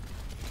heck.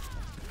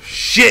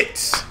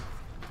 Shit!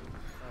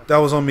 That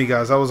was on me,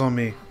 guys. That was on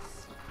me.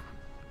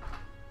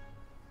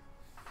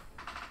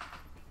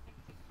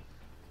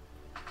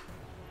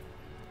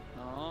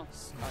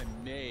 I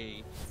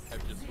may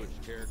have just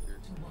switched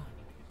characters.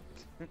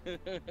 Get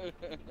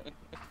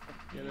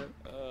it?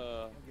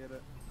 Get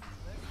it.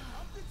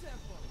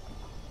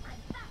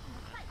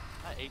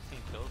 At 18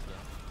 kills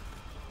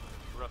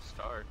though. Rough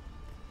start.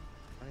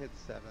 I hit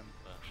 7.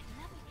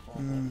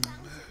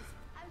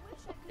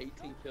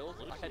 18 kills?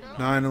 I had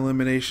 9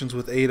 eliminations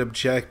with 8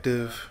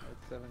 objective.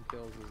 I had 7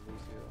 kills with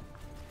Lucio.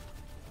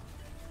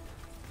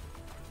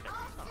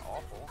 Yeah, it's not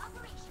awful.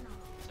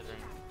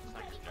 Considering it's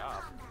not your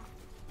job.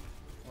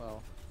 Well,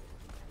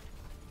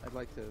 I'd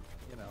like to,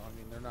 you know, I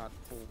mean, they're not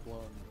full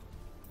blown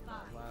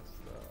last.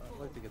 I'd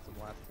like to get some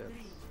last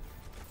hits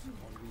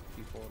on these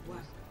people at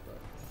least,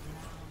 but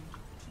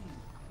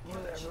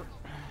whatever.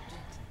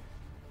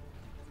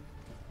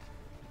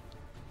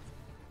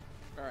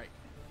 Alright,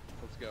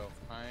 let's go.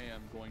 I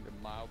am going to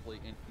mildly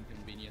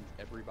inconvenience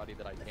everybody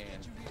that I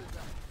can.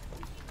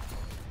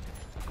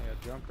 Yeah,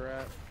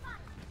 Junkrat.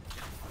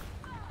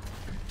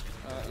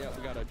 Yeah,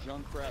 we got a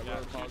Junkrat,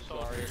 Roadhog,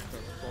 Zarya,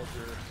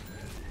 Soldier,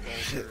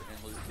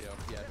 and Lucio.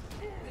 Yes.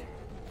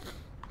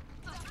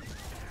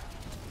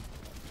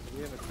 Do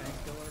we have a tank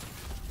killer?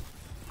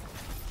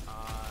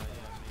 Yeah,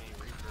 me,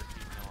 Reaper,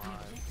 keeping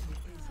alive.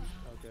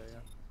 Okay,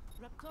 yeah.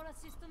 Raptora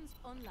systems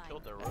online.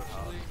 Killed their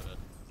Roadhog, but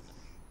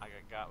I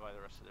got by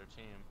the rest of their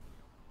team.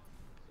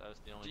 That was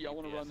the only. Do y'all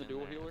want to run the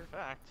dual there. healer? In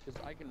fact,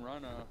 Because I can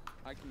run a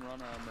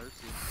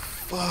Mercy.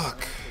 Fuck.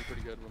 I'm actually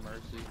pretty good with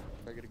Mercy.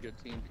 I get a good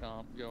team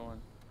comp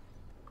going.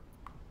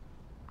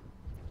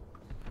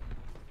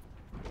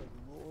 Good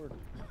Lord.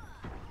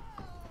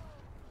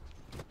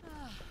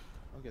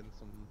 I'm getting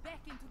some. Back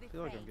into I the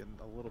feel like fray. I'm getting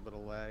a little bit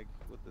of lag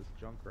with this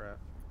Junkrat.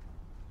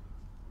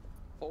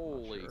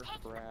 Holy sure.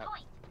 crap.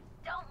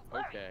 Don't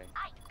worry. Okay.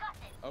 I got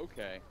this.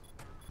 Okay.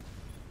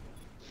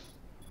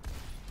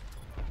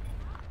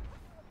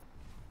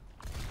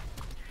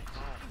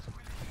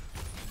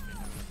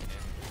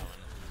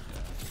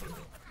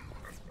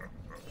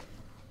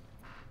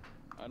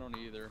 I don't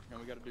either, and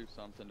we gotta do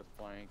something to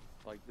flank,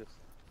 like this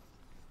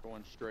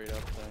going straight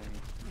up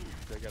thing.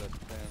 They gotta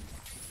spin.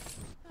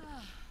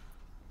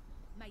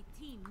 My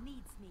team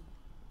needs me.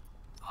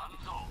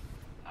 Hanzo,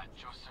 at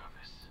your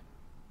service.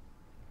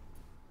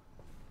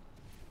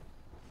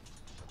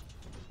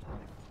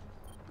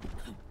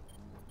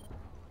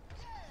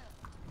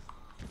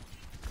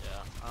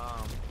 yeah.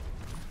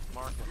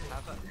 Marcus,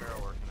 how's that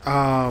barrel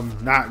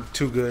working? Not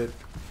too good.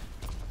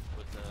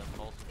 With the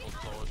multiple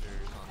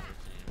soldiers on your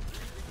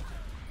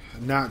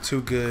team. Not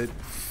too good.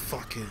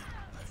 Fuck it.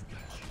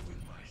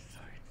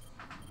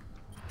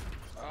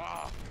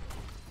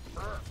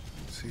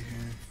 Let's see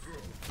here.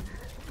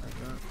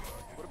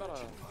 What about a...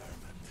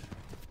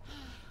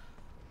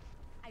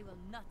 I will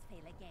not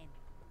fail again.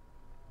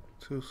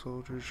 2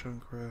 soldiers,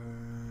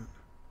 Junkrat.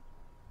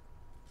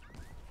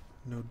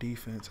 No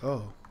defense.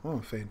 Oh,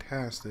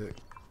 fantastic.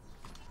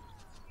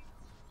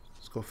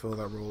 Let's go fill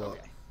that roll up.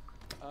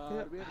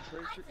 Do we have a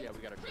tracer? Yeah,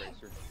 we got a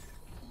tracer.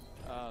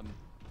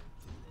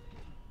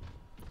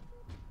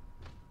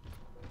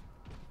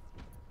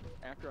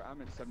 After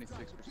I'm at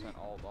 76%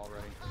 ult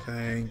already.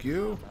 Thank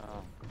you.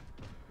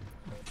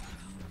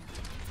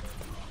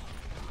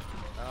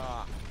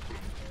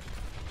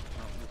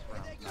 This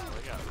round. No,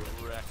 we got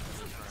wrecked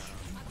this round.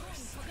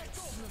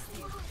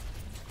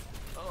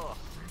 Oh.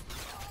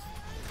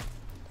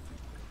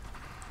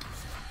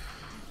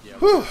 Yeah,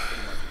 Whew. we're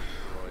pretty much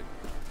destroyed.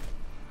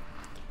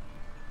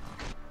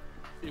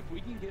 If we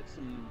can get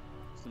some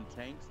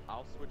tanks,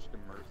 I'll switch to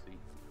Mercy.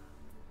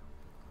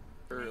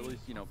 Or at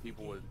least, you know,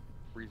 people with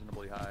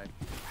reasonably high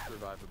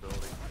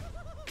survivability.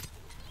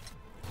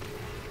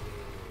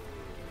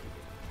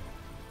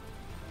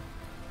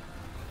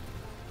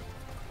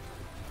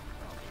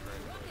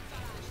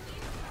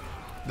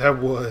 That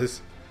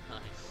was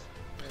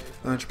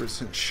Nice.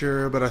 100%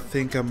 sure, but I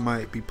think I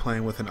might be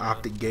playing with an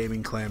Optic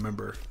Gaming clan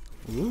member.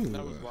 Ooh.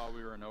 That was while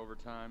we were in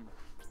overtime.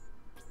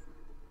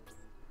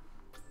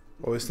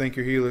 Always thank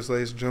your healers,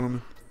 ladies and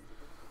gentlemen.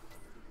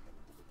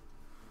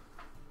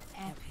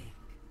 Epic.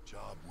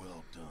 Job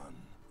well done.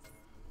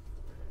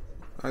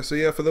 Alright, so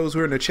yeah, for those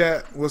who are in the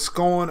chat, what's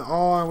going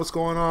on? What's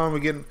going on? We're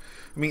getting,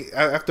 I mean,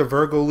 after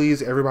Virgo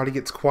leaves, everybody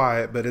gets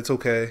quiet, but it's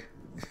okay.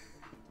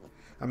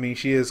 I mean,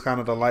 she is kind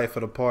of the life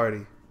of the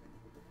party.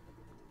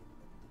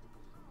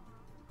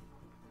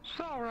 It's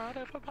alright,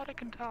 everybody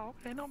can talk.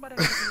 Ain't nobody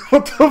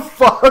What the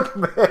fuck,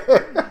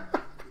 man?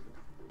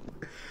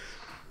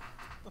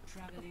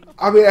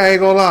 I mean, I ain't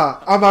gonna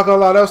lie. I'm not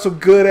gonna lie. That was some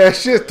good ass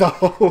shit,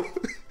 though.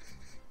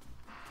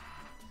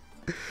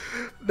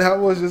 That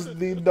was just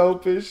the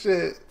dopest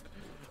shit.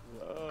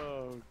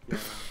 Oh, God.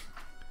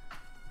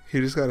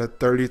 He just got a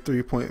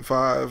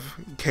 33.5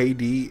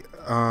 KD.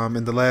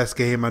 In the last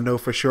game, I know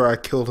for sure I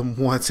killed him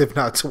once, if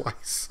not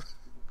twice.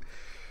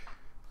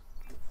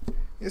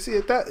 You see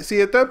at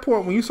that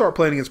point when you start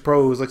playing against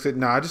pros, like I said,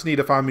 nah, I just need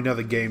to find me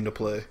another game to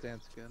play.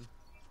 Stand skin.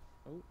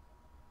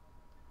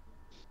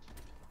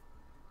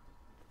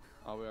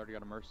 Oh, we already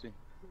got a mercy.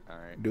 All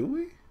right. Do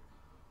we?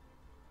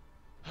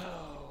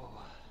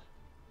 Oh.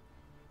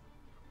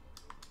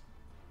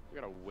 We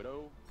got a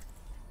widow.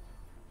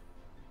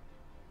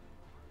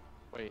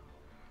 Wait,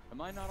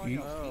 am I not on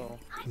your team?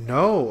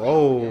 No.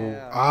 Oh.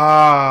 Yeah.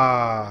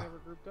 Ah. Never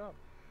grouped up.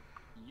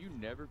 You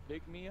never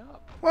picked me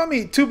up. Well, I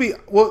mean, to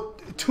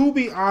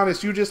be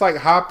honest, you just like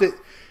hopped it.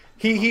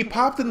 He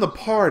popped in the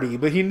party,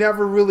 but he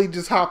never really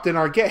just hopped in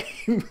our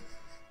game.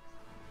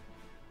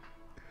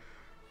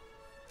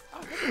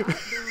 Come on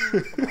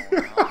now,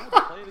 I had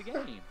to play the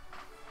game.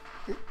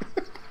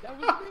 That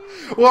was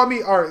me. Well, I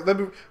mean, all right.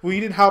 Well,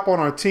 you didn't hop on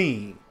our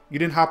team. You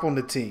didn't hop on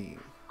the team.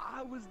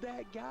 I was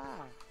that guy.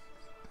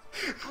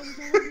 I was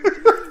on your team.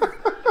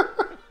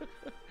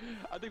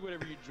 I think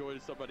whenever you join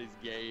somebody's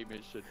game,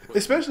 it should put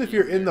Especially if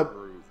you're in the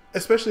group.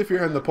 Especially if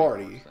you're in the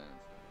party.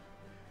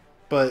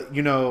 But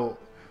you know,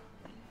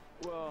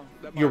 well,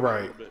 that might you're be a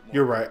right. little bit more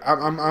You're right.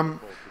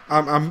 difficult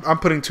to I'm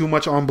putting too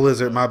much on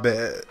Blizzard. My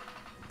bad.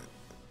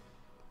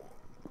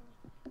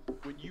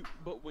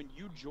 When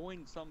you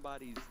join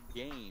somebody's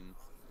game,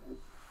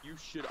 you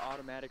should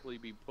automatically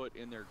be put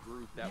in their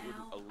group. That would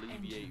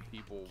alleviate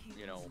people,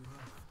 you know,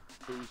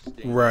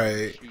 boosting,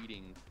 Right.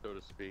 cheating, so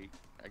to speak,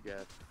 I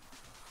guess.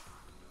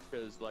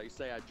 Because, like,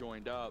 say I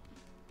joined up,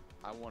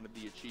 I wanted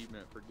the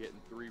achievement for getting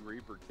 3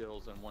 Reaper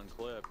kills in one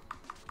clip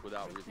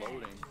without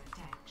reloading.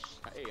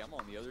 Hey, I'm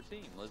on the other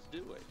team. Let's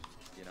do it.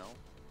 You know,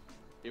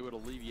 it would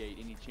alleviate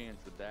any chance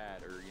of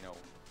that, or you know,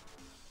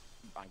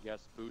 I guess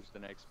boost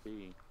an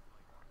XP.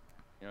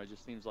 You know, it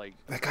just seems like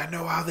I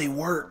know how they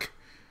work.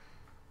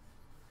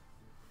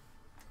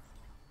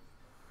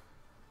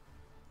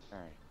 all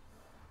right.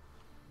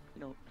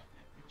 You know.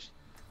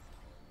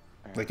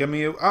 Like, I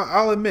mean,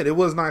 I'll admit, it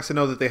was nice to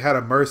know that they had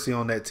a mercy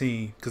on that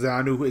team, because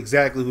I knew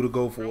exactly who to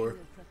go for.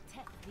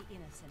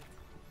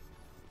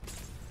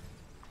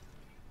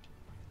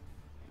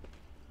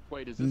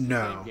 Wait, is this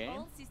No. the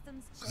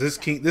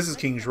same game? This is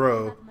King's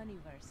Row.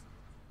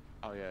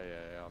 Oh yeah,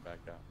 I'll back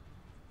out.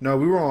 No,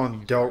 we were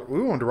on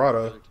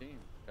Dorado. Other team,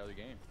 the other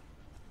game.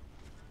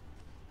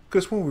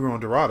 Cause when we were on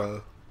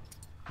Dorado.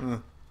 Huh.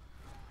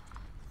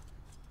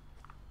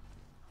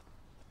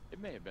 It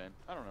may have been.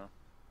 I don't know.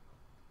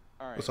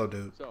 All right. What's up,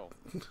 dude? So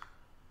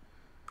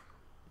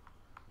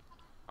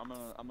I'm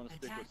gonna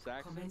stick with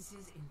Saxon.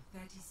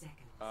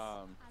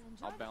 I'll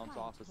bounce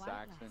off of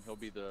Saxon. He'll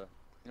be the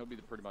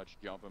pretty much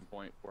jumping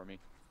point for me.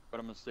 But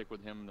I'm gonna stick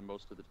with him the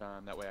most of the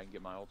time. That way I can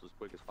get my ult as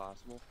quick as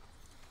possible.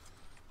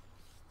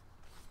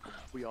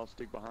 We all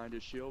stick behind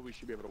his shield. We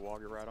should be able to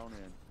walk it right on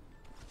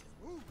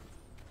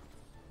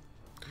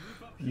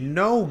in.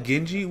 No,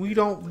 Genji, we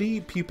don't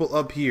need people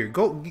up here.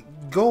 Go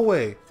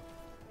away.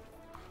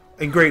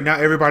 And great, now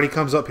everybody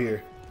comes up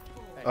here.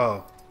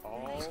 Oh.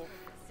 Oh,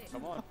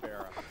 come on,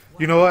 Farrah.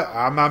 You know what?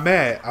 I'm not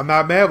mad. I'm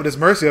not mad with this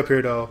Mercy up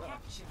here, though.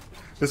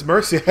 This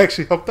Mercy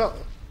actually helped out.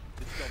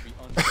 This is gonna be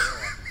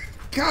unfair.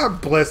 God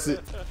bless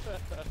it. Oh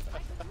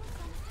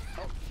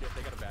shit,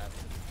 they got a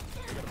bastion.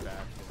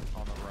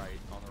 On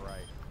the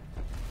right.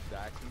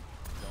 Saxon,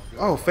 don't do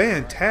Oh, it.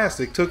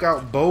 fantastic. Took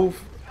out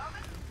both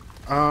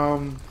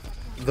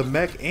the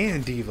mech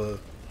and Diva.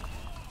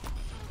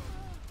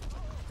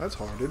 That's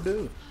hard to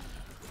do.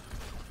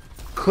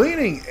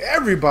 Cleaning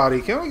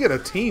everybody. Can we get a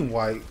team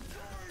wipe?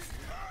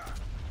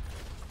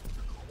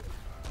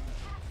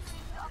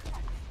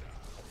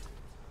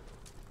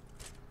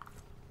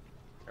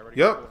 Everybody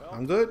Yep, go help?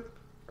 I'm good.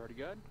 Already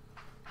good?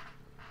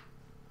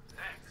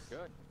 Thanks.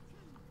 Good.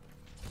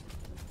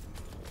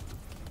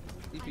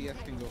 DPS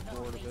can go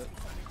forward a bit.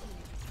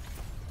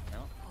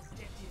 No.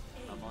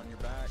 I'm on your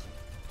back.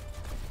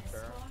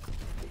 Farrah.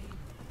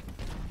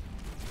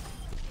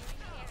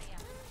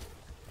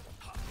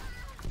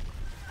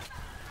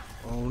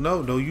 Oh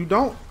no, no you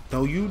don't.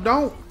 No you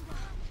don't.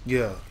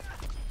 Yeah.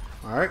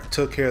 Alright,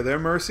 took care of their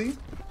Mercy.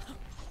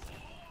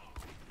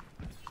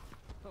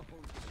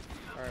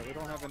 Alright, we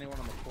don't have anyone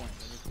on the point.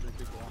 We need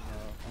 3 people on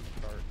the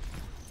start.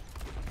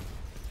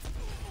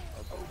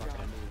 That's not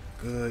gonna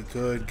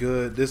move.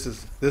 Good. This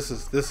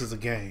is a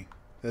game.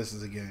 This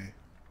is a game.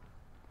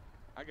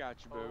 I got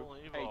you, boo.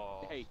 Holy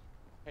balls. Hey.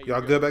 Y'all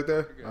you're good back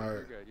there? You're good.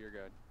 Alright. You're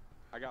good.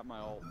 I got my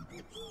ult.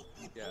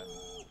 Yeah.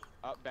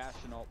 Up,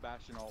 Bastion ult.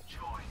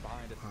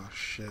 Behind us. Oh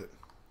shit.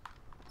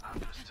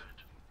 Understood.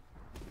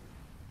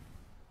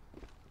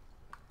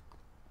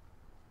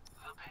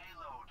 The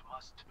payload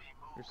must be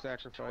moved. Your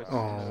sacrifice.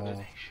 Oh.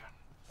 Destination.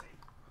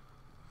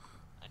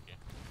 Thank you.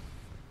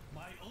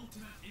 My ult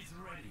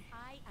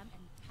I am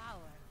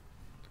empowered.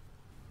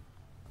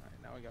 Alright,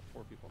 now we got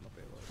 4 people in the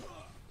payload.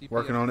 DP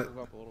Working has on to it. Move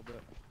up a little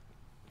bit.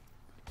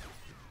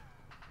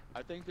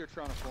 I think they're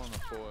trying to form a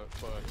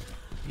push.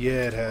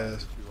 Yeah, it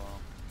has. Too long.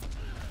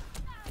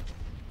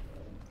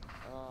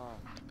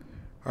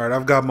 Alright,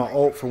 I've got my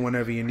ult for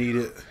whenever you need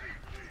it.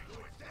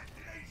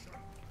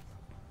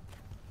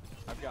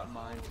 I've got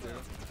mine too.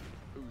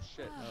 Ooh,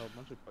 shit. Oh, a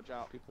bunch of Watch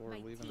out. people are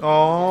leaving.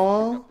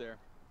 Aww. Up there.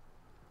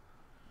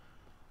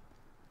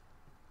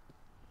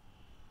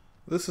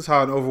 This is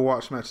how an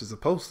Overwatch match is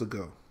supposed to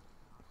go.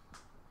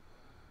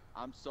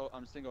 I'm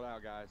singled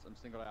out, guys. I'm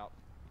singled out.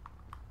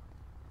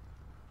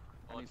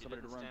 Well, I need if you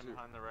somebody to didn't run stand to.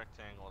 behind the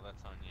rectangle,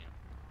 that's on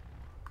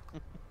you.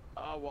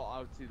 Oh, well, I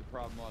would see the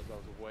problem was I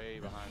was way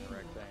behind the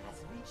rectangle.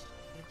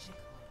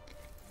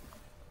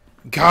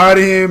 Got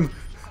him!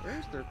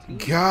 Where's their team?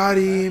 Got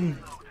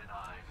him!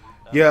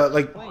 Yeah,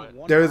 like,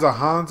 there's a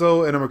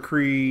Hanzo and a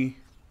McCree.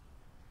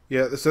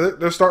 Yeah, so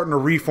they're starting to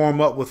reform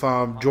up with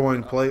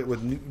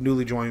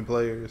newly joined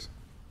players.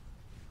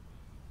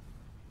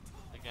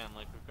 Again,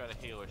 like we've got a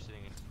healer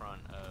sitting in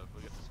front of,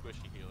 we got the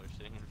squishy healer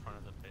sitting in front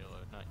of the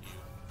payload, not you,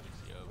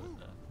 Lucio,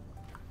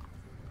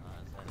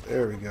 but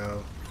There we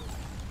go.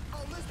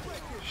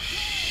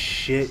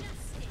 Shit.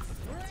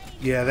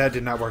 Yeah, that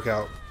did not work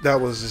out. That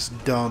was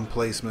just dumb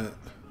placement.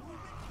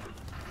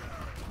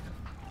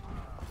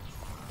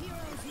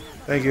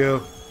 Thank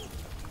you.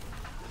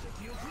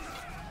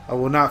 I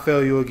will not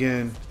fail you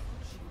again.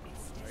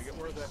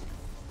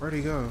 Where'd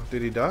he go?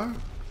 Did he die?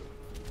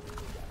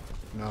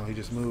 No, he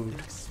just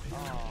moved. Yep,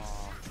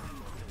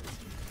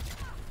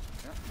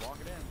 walk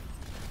it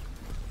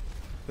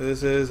in.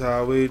 This is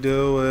how we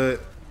do it.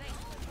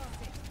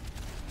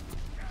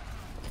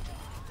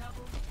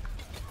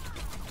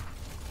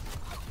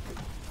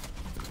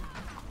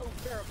 Oh,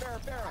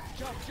 Farrah,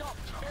 jump,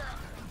 Farrah.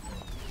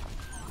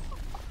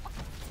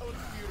 That was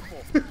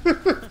beautiful.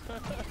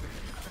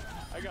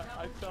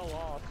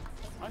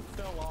 I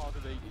fell off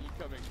and they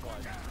coming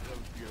twice. That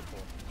was beautiful.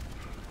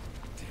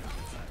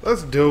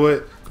 Let's do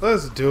it.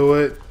 Let's do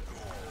it.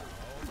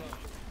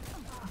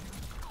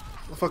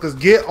 Motherfuckers,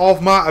 get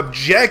off my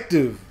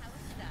objective.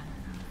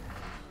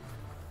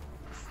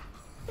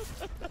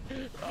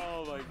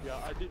 Oh my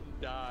god, I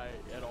didn't die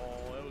at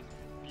all. That was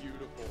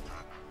beautiful.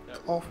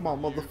 Off my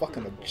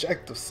motherfucking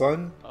objective,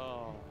 son.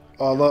 Oh.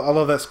 Oh, I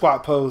love that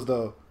squat pose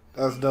though.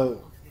 That's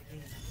dope.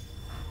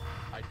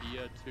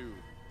 Idea 2.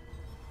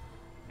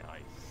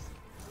 Nice.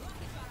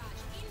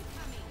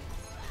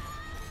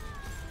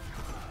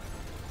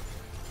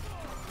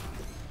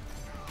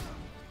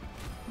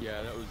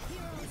 Yeah, that was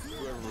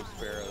whoever was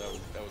Farrah.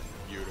 That was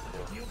beautiful.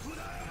 Alright,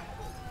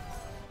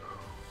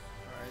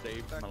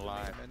 Saved back my to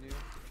life. main menu.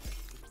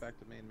 Just back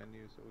to main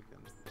menu so we can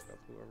pick up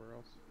whoever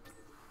else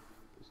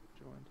just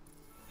joined.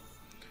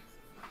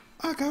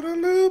 I got a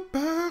loot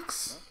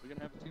box. We're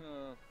gonna have a team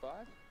of 5?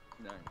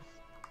 Nice.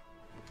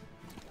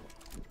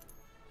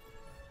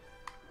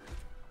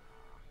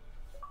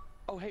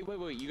 Oh, hey,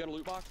 wait, you got a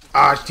loot box?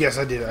 Ah, yes,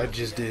 I did. I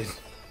just did.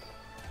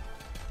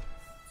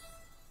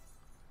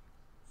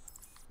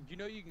 You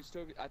know you can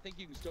still I think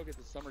you can still get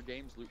the Summer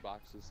Games loot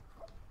boxes.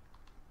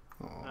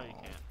 no, you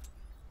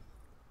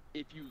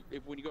can't.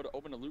 If when you go to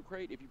open a loot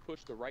crate, if you push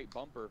the right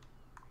bumper,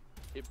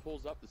 it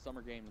pulls up the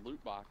Summer Game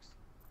loot box.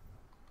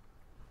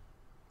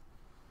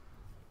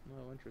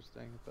 Oh,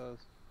 interesting. It does.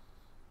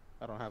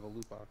 I don't have a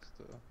loot box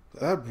to.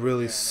 That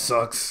really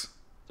sucks.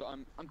 So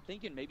I'm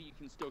thinking maybe you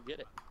can still get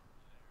it.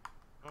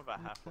 I'm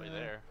about halfway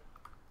there.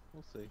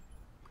 We'll see.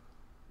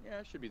 Yeah,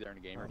 it should be there in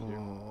a game or two.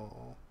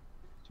 Oh.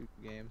 2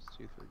 games,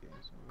 2-3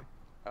 games maybe.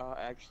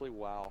 Actually,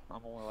 wow,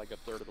 I'm only like a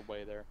third of the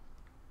way there.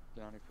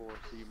 94.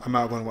 So you I'm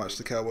not going to watch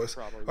the Cowboys.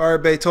 probably- All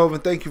right, Beethoven,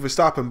 thank you for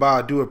stopping by.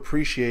 I do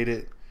appreciate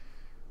it.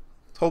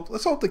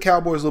 Let's hope the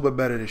Cowboys a little bit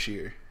better this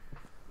year.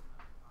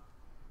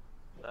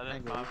 That Angle,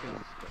 ain't you possible.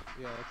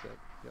 can, yeah, that's it.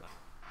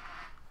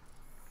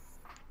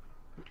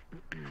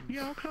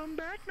 Yep. Y'all come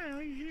back now,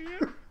 you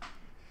hear?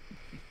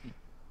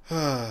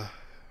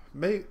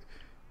 Maybe.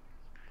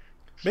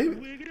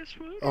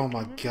 Oh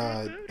my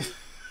god.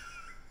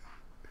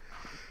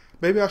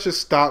 Maybe I should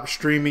stop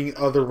streaming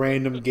other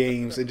random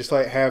games and just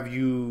like have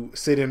you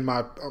sit in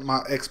my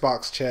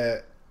Xbox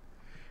chat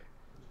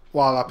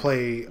while I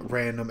play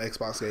random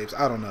Xbox games.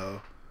 I don't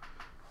know.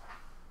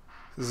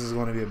 This is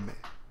going to be amazing.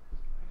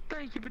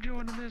 Thank you for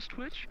joining this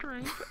Twitch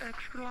stream for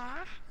Extra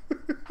Life.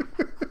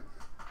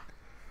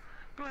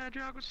 Glad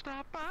y'all could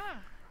stop by.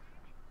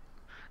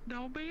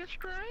 Don't be a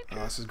stranger.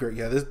 Oh, this is great.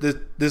 Yeah,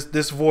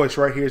 this voice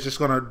right here is just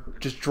gonna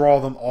draw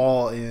them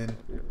all in.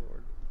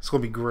 It's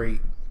gonna be great.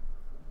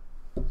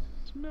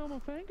 Smell my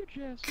finger,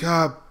 Jesse.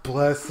 God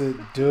bless it,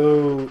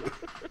 dude.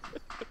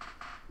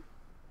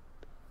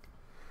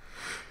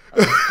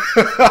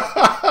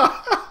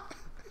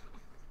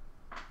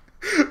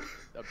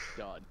 I'm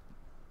done.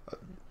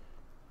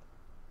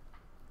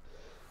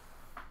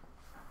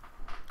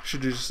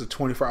 Should do just a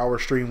 24-hour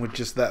stream with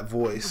just that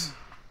voice.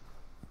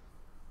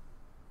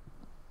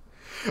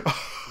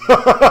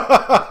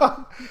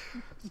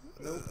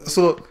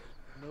 So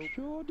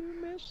Sure do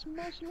miss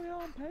muscly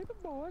on paper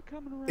boy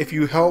coming around. If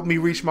you help me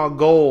reach my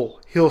goal,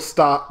 he'll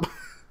stop.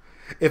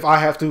 If I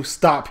have to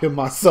stop him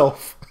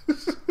myself.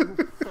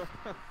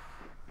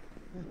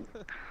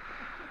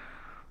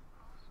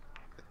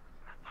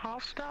 I'll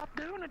stop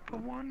doing it for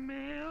 $1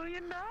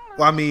 million.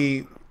 Well, I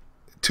mean,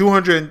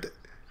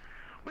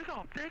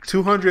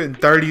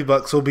 230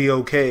 bucks will be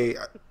okay.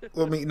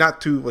 Well, I mean,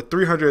 not two, but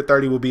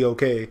 330 will be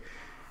okay.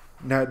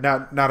 Not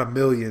a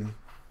million.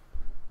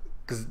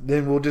 Because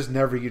then we'll just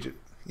never get you.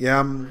 Yeah,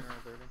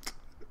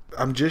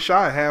 I'm just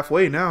shy of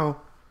halfway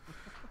now.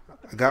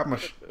 I got my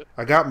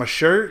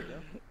shirt.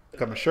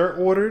 Got my shirt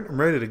ordered. I'm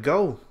ready to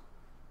go.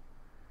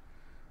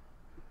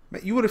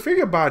 Man, you would have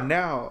figured by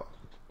now.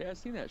 Yeah, I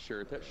seen that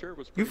shirt. That shirt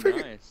was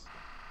pretty nice.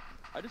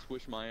 I just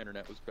wish my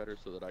internet was better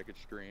so that I could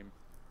stream.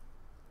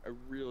 I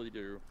really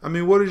do. I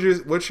mean, what's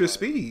your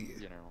speed?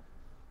 You know,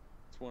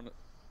 it's one.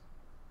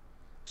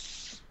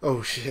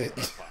 Oh shit.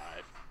 5.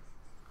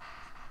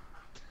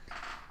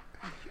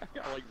 I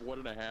got like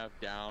 1.5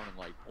 down and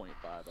like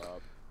 0.5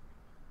 up.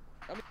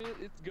 I mean,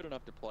 it's good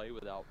enough to play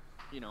without,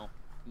 you know,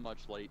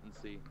 much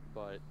latency,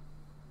 but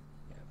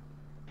yeah.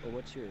 Well,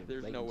 what's your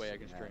there's no way I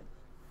can stream.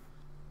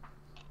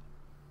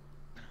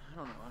 I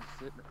don't know.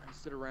 I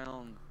sit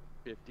around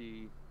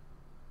 50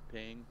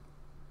 ping.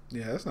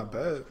 Yeah, that's not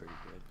bad. That's pretty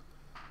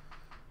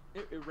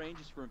good. It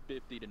ranges from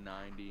 50 to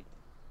 90,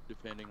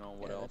 depending on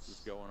what else is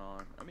going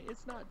on. I mean,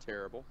 it's not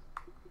terrible.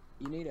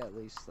 You need at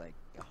least like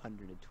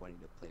 120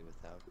 to play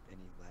without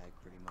any lag,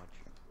 pretty much.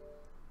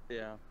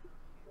 Yeah.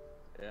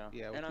 Yeah.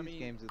 Yeah, with and these I mean,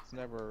 games, it's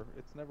never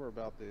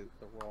about the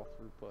raw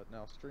throughput.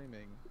 Now,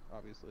 streaming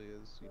obviously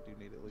you do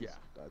need at least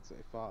I'd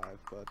say 5,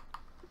 but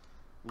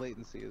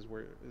latency is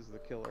the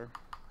killer.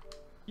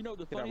 You know,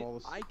 you can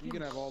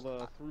have all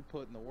the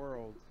throughput in the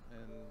world,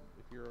 and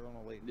if you're on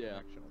a late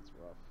connection, it's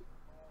rough.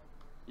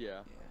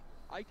 Yeah.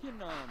 I can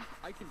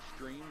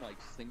stream like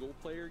single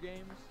player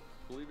games.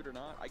 Believe it or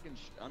not,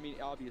 I mean,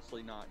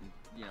 obviously not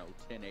in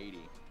 1080.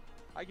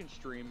 I can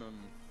stream them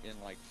in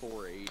like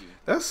 480.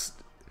 That's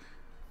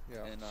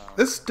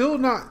and, still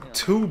not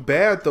too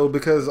bad though,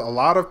 because a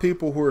lot of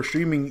people who are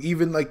streaming,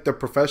 even like the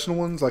professional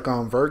ones, like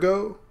on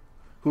Virgo,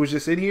 who was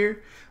just in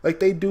here, like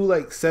they do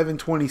like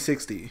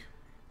 720/60.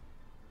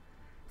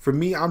 For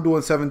me, I'm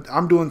doing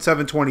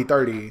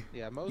 720/30.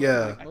 Yeah,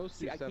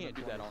 see, I can't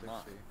do that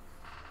online.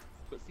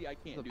 But see, I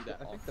can't do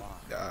that online.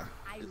 Yeah.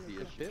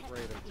 The bit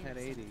rate of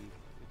 1080,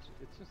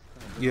 it's just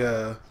kind of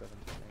 720/60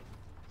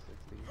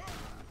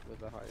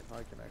 with a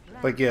high connection.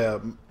 Like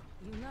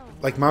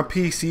like my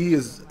PC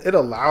it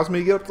allows me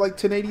to get up to like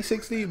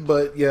 1080/60,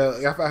 but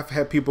yeah, I've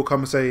had people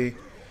come and say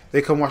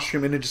they come watch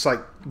stream and it just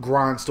like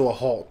grinds to a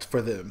halt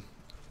for them.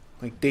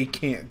 Like they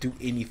can't do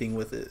anything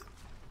with it.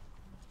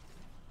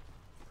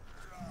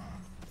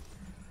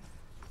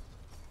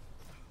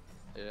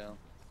 Yeah.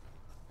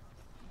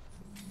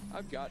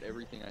 I've got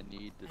everything I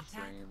need to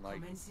stream.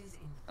 Like,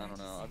 I don't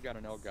know. I've got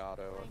an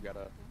Elgato. I've got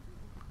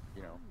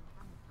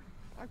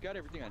I've got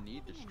everything I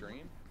need to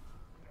stream.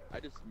 I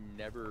just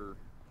never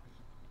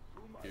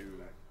do,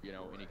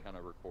 any kind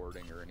of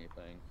recording or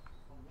anything.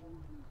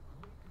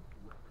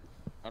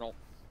 I don't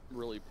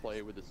really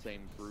play with the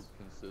same group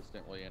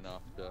consistently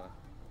enough to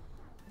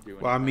do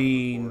any Well, I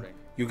mean, recording.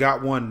 you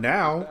got one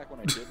now. Back when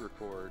I did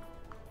record.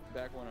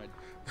 Back when I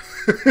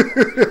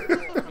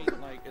mean,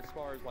 like, as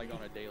far as, like,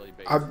 on a daily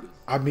basis.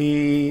 I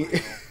mean...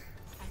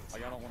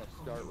 like, I don't want to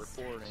start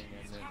recording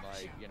and then,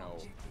 like,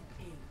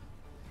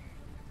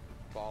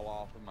 fall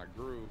off of my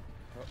groove.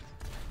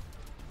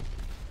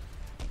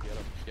 Get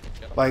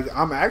up. Like,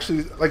 I'm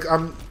actually... Like,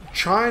 I'm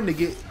trying to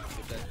get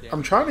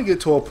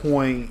to a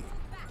point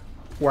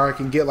where I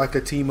can get, like,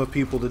 a team of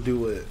people to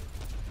do it.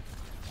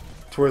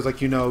 Towards,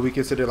 like, we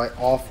consider, like,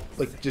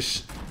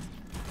 just...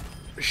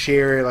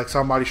 share it, like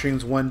somebody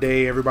streams one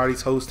day,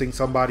 everybody's hosting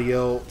somebody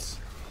else.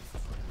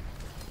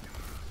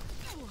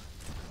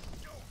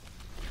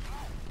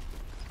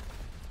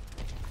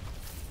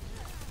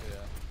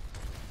 Yeah.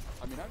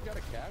 I mean, I've got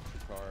a capture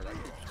card. I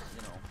can,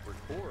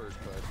 record,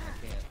 but I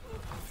can't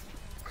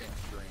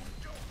stream.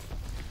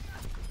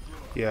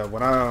 Yeah,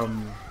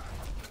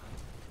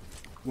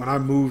 when I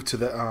moved to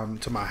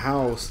to my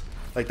house,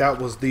 like that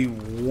was the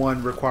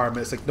one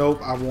requirement. It's like,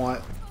 nope, I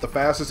want the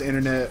fastest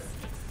internet.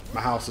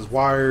 My house is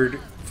wired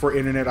for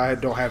internet. I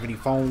don't have any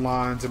phone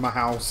lines in my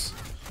house.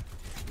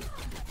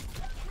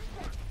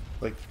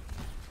 Like,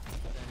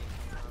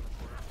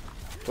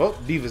 well,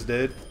 Diva's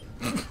dead.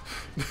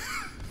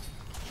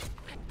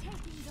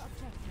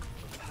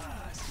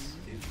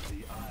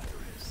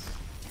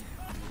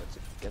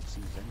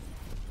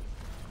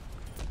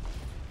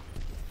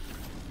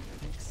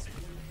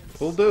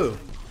 Will do.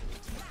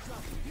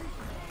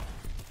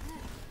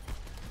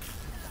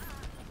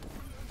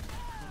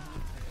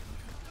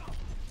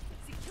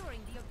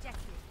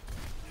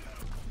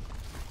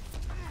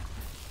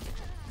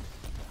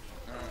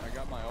 I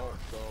got my ult,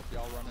 so if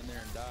y'all run in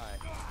there and die.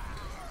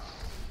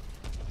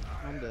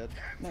 I'm dead.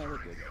 No, we're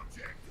good.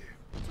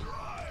 I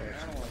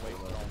don't want to wait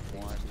till I'm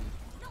one.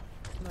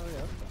 No, yeah,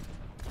 that's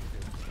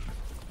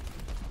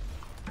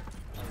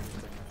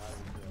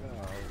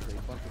fine.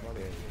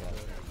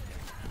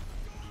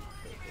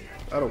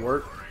 That'll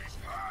work.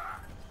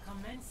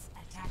 Commence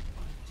attack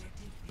on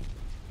objective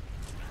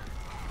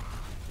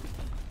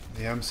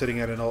B. Yeah, I'm sitting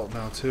at an ult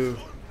now too.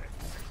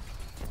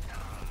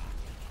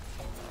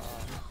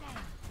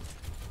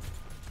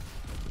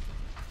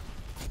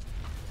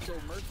 So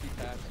Mercy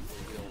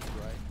passively heals,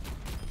 right?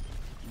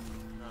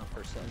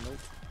 Percent. Nope.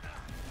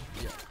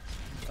 Yeah.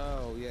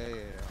 Oh, yeah.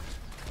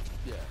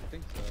 Yeah. I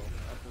think so.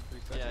 After 3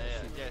 seconds.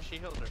 Yeah, she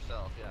heals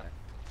herself, yeah.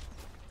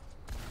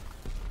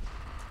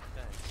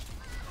 Okay.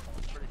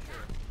 Pretty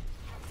sure.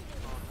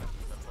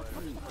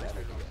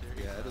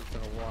 Yeah, it has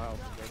been a while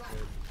since I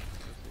played.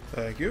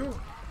 Thank you. Yeah,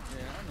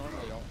 I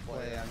normally don't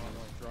play. I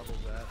normally struggle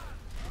with that.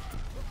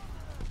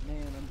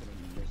 Man, I'm gonna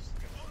miss.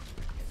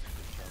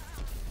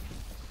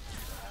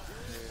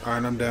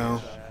 Alright, I'm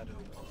down.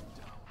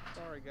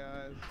 Sorry,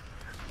 guys.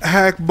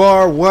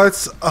 Hackbar,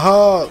 what's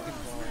up?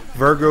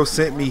 Virgo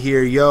sent me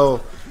here,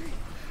 yo.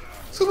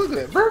 So look at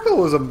that.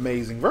 Virgo is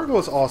amazing. Virgo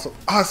is awesome.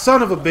 Ah,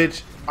 son of a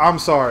bitch. I'm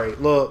sorry.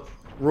 Look,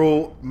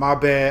 Rule, my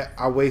bad.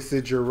 I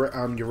wasted your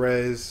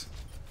res.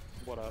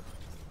 What up?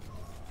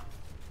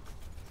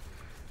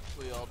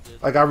 We all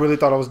did. Like I really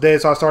thought I was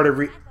dead, so I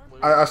started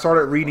I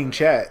started reading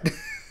chat.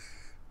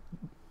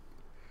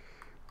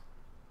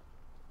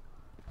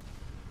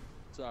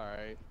 It's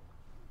alright.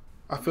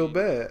 I feel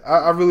bad.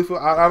 I really feel.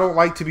 I don't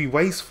like to be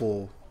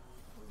wasteful.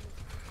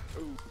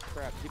 Ooh,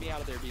 crap. Get me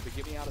out of there, Diva.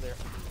 Get me out of there.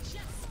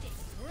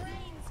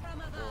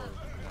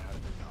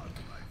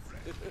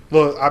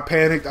 Look, I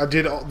panicked. I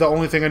did the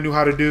only thing I knew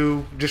how to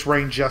do. Just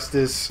rain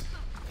justice.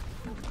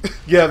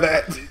 Yeah,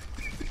 that.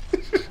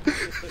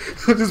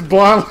 Just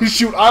blindly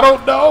shoot. I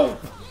don't know.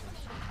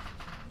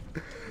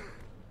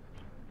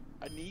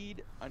 I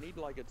need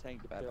like a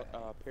tank to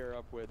pair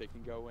up with that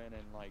can go in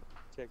and like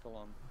tickle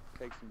them,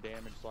 take some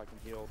damage so I can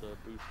heal to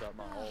boost up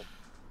my ult.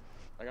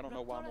 Like I don't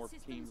know why more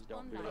teams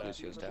don't do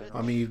that.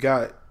 I mean, you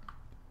got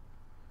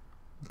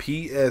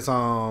Pete as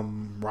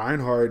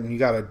Reinhardt, and you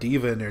got a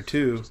diva in there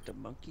too. Just a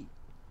monkey.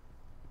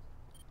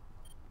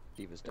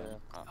 Diva's done.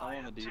 Yeah, I'm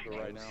on a diva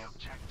right now.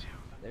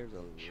 There's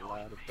a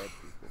lot of dead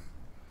people.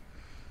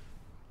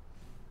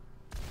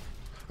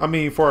 I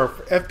mean, for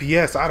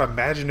FPS, I'd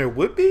imagine there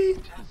would be.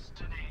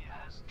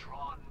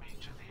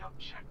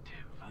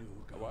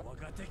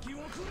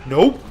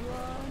 Nope.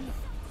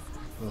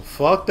 Well,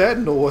 fuck that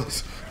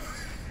noise.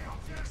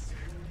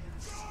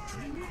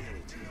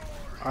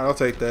 Alright, I'll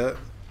take that.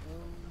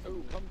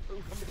 Come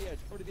to the edge.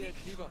 Come to the edge,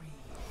 Diva.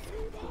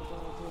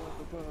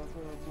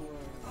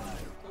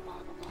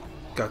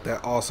 Got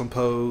that awesome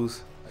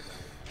pose.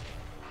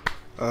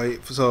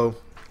 So,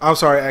 I'm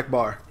sorry,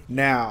 Akbar.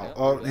 Now,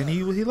 and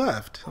he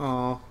left.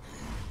 Aw.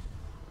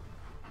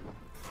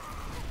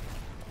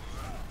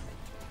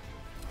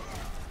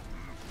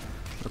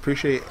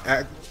 Appreciate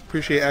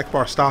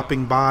Akbar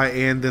stopping by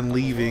and then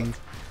leaving.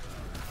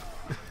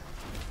 Okay.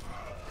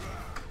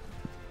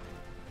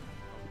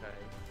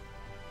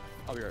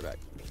 I'll be right back.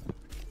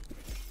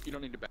 You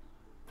don't need to back.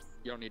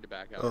 You don't need to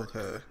back out.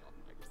 Okay.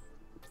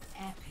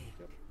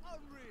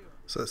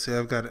 So let's see,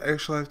 I've got an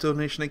extra life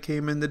donation that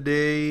came in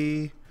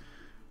today.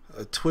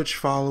 A Twitch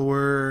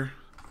follower.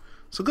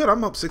 So good,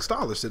 I'm up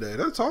 $6 today.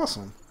 That's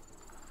awesome.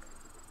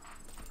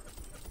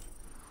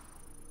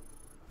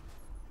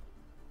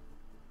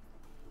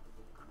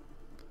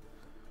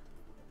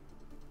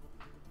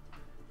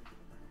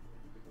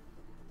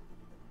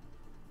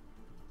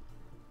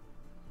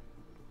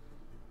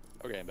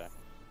 Okay, I'm back.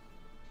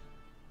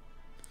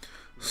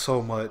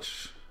 So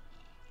much.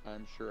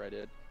 I'm sure I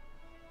did.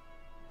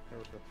 There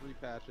were the 3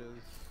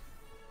 patches.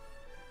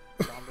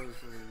 Sombra's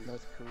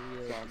North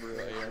Korea. Sombra,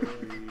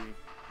 ARG,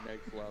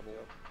 next level.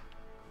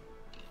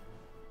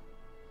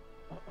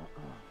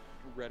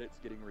 Reddit's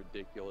getting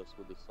ridiculous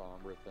with the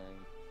Sombra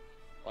thing.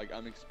 Like,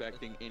 I'm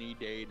expecting any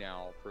day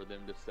now for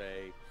them to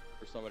say,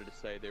 for somebody to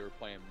say they were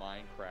playing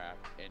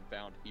Minecraft and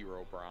found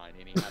Hero Brian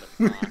and he had a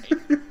sign.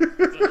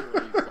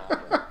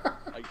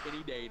 Like,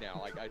 any day now,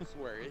 like, I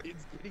swear,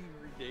 it's getting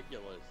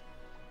ridiculous.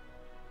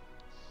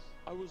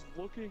 I was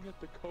looking at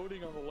the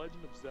coding on The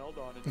Legend of Zelda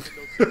on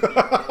Nintendo 64,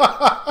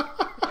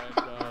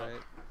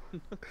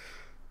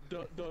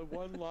 and the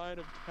one line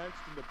of text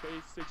in the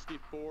base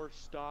 64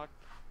 stock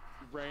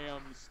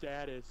RAM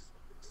status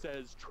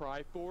says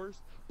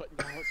Triforce, but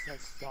now it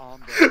says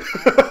Sombra.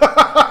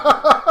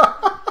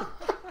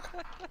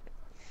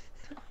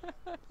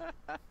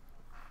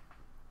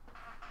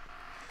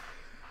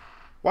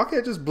 Why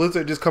can't just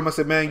Blizzard just come and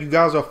say, man, you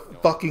guys are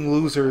fucking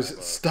losers.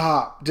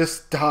 Stop.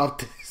 Just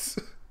stop this.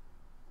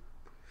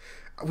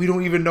 We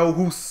don't even know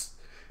who's...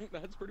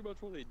 That's pretty much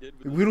what they did.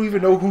 With we don't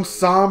even know who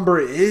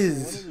Sombra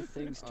is. One of the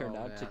things turned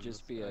out to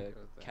just be a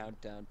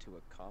countdown to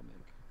a comic.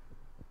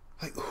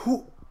 Like,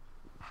 who?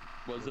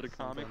 Was it a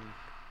comic?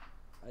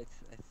 I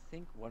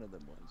think one of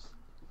them was.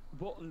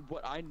 Well,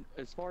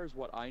 as far as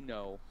what I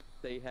know,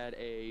 they had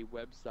a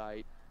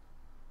website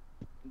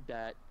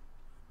that,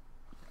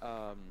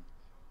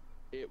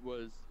 it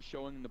was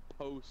showing the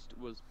post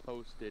was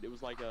posted. It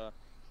was like a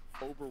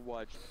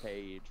Overwatch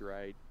page,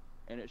 right?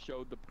 And it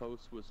showed the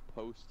post was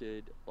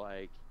posted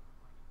like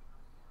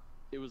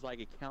it was like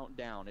a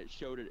countdown. It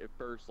showed it at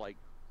first like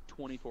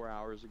 24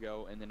 hours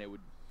ago, and then it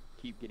would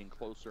keep getting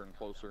closer and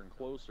closer and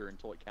closer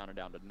until it counted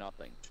down to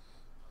nothing.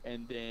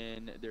 And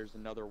then there's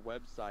another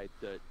website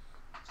that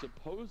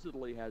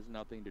supposedly has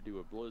nothing to do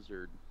with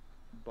Blizzard,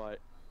 but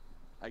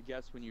I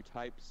guess when you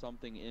type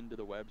something into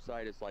the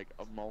website, it's like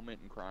a moment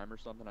in crime or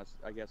something.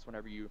 I guess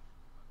whenever you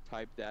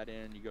type that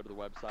in, you go to the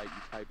website,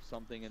 you type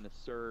something in the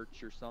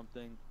search or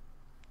something,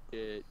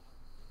 it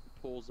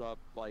pulls up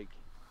like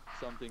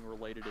something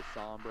related to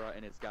Sombra,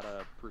 and it's got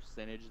a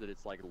percentage that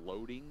it's like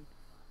loading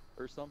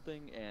or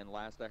something. And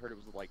last I heard it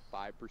was like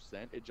 5%.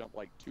 It jumped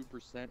like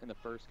 2% in the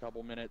first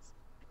couple minutes,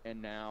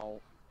 and now,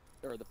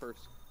 or the first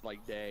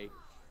like day,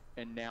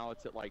 and now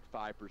it's at like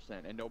 5%,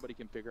 and nobody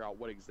can figure out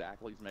what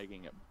exactly is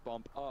making it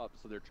bump up,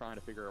 so they're trying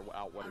to figure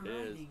out what it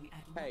is.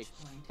 Hey,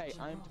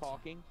 I'm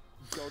talking.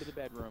 Go to the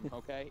bedroom,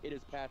 okay? It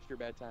is past your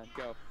bedtime.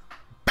 Go.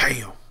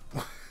 Bam!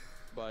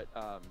 But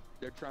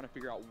they're trying to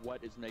figure out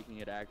what is making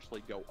it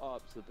actually go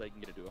up so that they can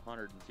get it to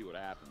 100 and see what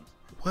happens.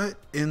 What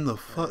in the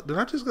fuck? Did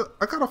I just go?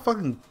 I got a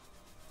fucking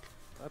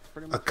That's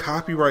pretty much a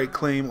copyright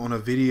claim on a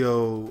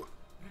video.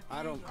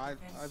 I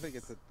think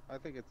it's an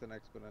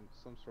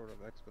some sort of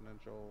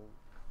exponential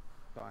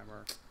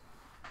timer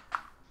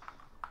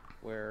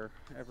where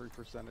every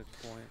percentage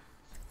point.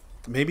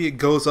 Maybe it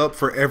goes up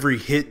for every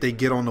hit they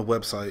get on the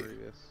website.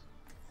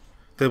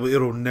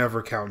 It'll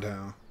never count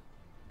down.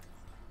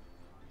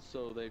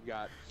 So they've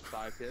got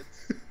 5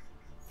 hits?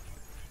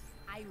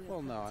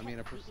 Well, no, I mean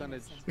a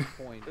percentage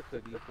point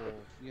could equal,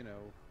 you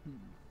know,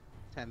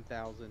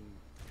 10,000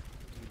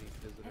 unique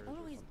visitors or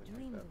something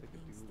like that. They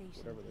could do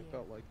whatever they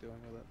felt like doing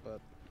with it,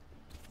 but...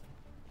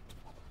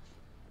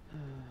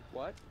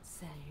 What?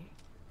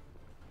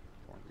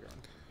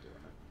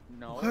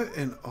 No. What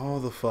in all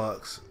the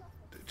fucks?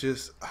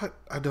 Just,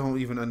 I don't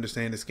even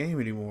understand this game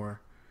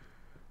anymore.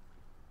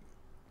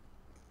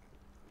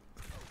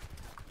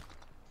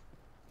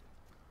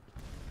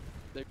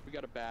 We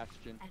got a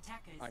Bastion.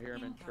 I hear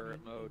him in turret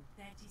mode.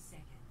 30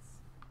 seconds.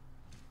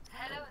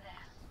 Hello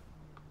there.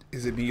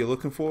 Is it me you're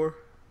looking for?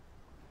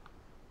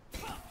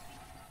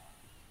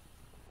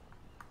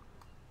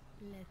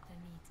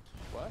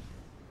 What?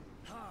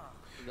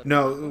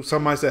 No,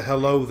 somebody said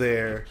hello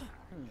there.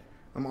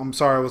 I'm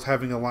sorry, I was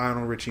having a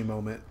Lionel Richie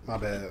moment. My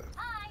bad.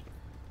 Hi.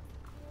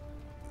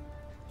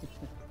 5,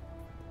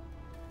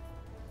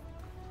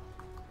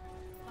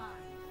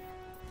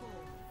 4,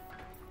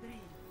 3,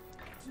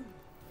 2,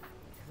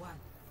 1.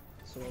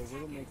 So are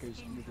Widowmakers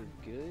either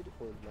good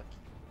or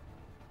lucky?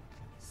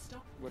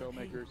 Stop.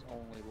 Widowmaker's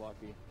only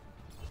lucky.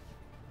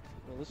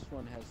 Well, this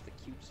one has the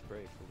cute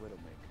spray for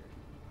Widowmaker.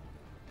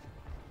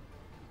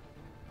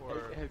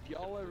 Hey,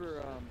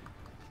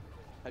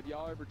 have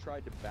y'all ever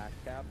tried to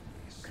backcap?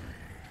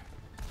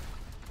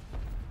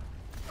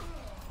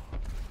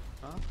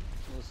 Huh?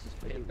 Well, this is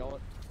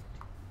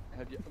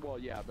Have you? Well,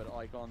 yeah, but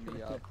like on the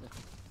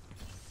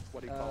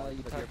what do you call it?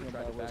 You Have you ever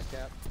tried to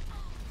backcap?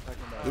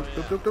 Talking about Doop,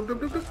 doop, doop, doop,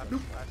 doop, doop,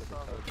 doop. I saw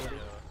the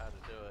video how to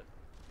do it.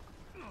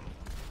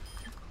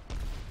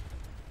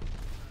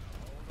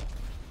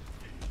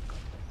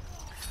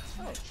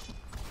 No,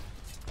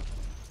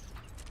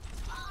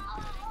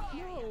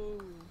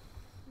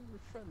 we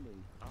were friendly.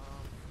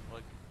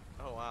 Like,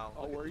 oh wow.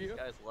 Oh, look at were these you?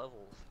 guys'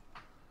 levels.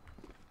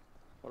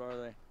 What are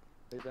they?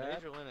 They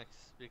bad? Major Linux,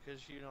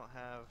 because you don't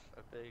have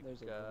a big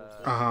There's a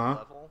level.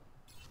 level.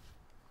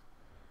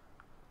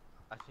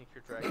 I think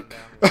you're dragging down.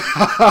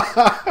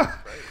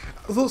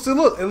 So, see,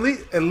 look,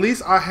 at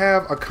least I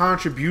have a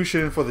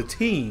contribution for the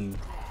team.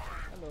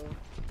 Hello.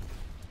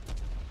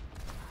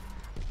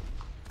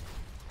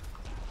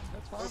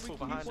 That's fine. People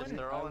behind us,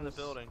 they're all in the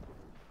building.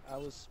 I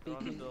was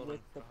speaking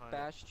with the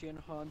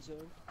Bastion Hanzo.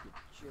 You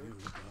jerk.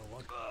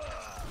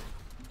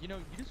 You know,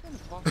 you just want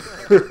to talk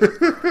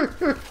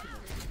about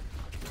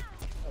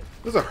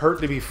It doesn't hurt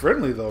to be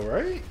friendly, though,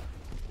 right?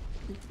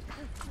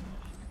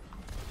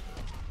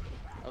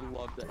 I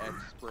love the X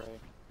spray.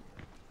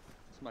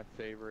 It's my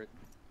favorite.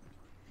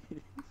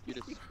 You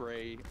just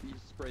spray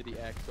the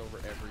X over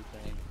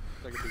everything.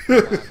 It's like a big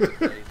slap in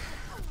the face.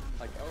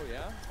 Like, oh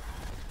yeah?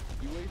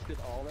 You wasted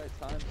all that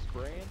time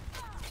spraying?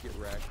 Get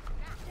wrecked.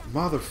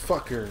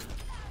 Motherfucker.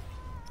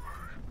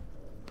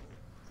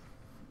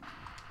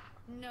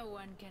 No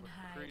one can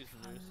hide Freeze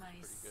from Moose is my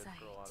pretty good sight.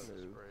 for a lot of the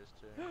sprays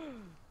too.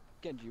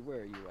 Genji, where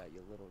are you at,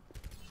 you little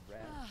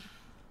rat?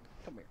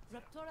 Come here.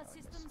 Raptora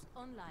systems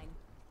online.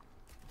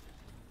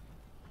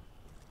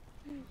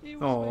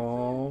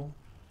 Aww.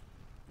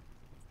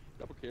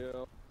 Double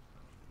kill.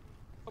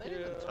 They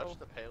didn't even touch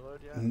the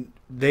payload yet.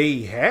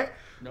 They had.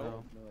 No.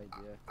 No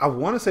idea. I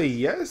want to say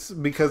yes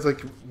because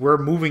like we're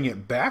moving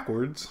it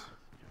backwards.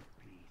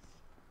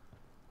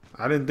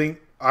 I didn't think.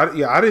 I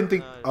didn't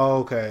think. Oh,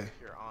 okay.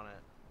 If you're on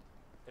it,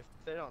 if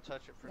they don't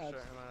touch it for a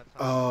certain amount of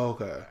time. Oh,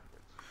 okay.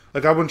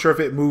 Like I wasn't sure if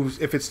it moves,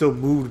 if it still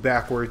moved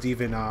backwards,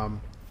 even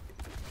Don't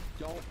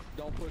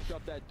push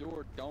up that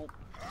door. Don't.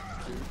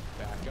 Dude,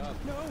 back up.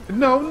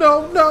 No,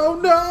 no, no,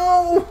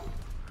 no!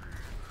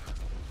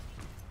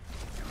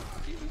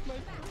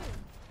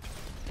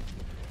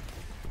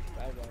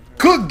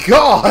 Good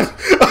God!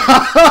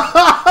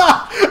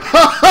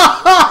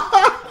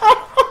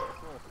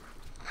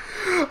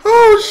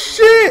 Oh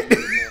shit!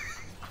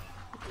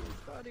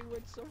 thought he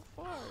went so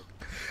far.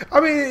 I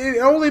mean, it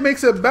only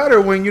makes it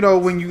better when you know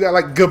when you got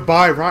like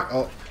goodbye, right?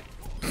 Oh,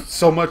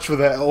 so much for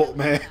that old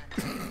man.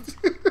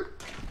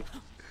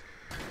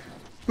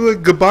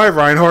 Look, goodbye,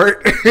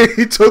 Reinhardt.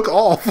 He took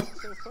off.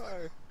 So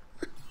far.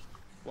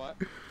 What?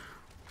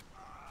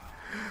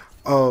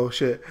 Oh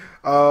shit.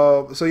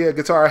 So yeah,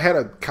 Guitar, I had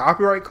a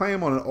copyright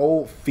claim on an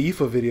old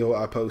FIFA video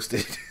I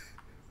posted.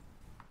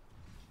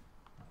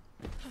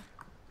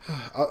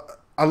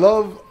 I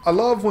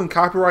love when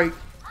copyright.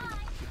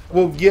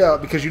 Well, yeah,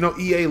 because you know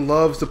EA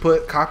loves to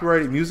put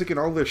copyrighted music in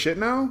all their shit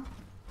now.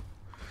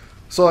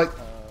 So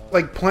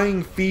like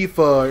playing FIFA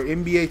or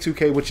NBA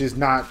 2K, which is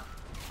not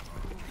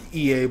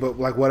EA, but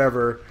like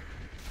whatever.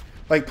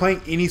 Like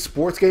playing any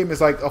sports game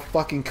is like a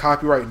fucking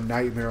copyright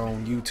nightmare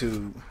on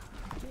YouTube.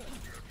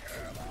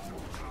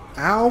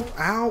 Ow,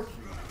 ow.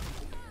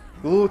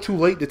 A little too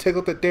late to take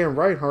out that damn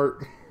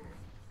Reinhardt.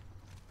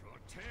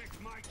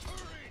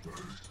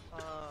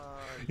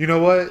 You know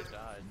what?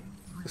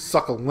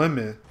 Suck a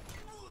lemon.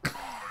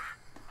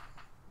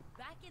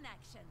 Back in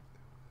action.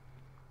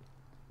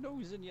 No,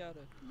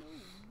 Zenyatta. No.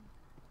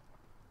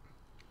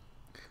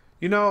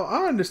 You know,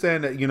 I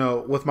understand that, you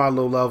know, with my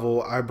low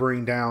level, I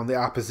bring down the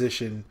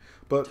opposition.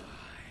 But,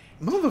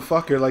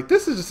 motherfucker, like,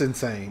 this is just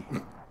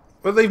insane.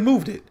 Well, they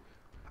moved it.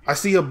 I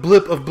see a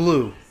blip of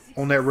blue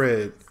on that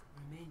red.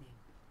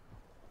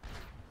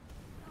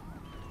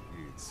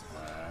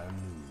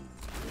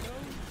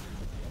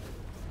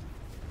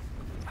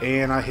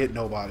 And I hit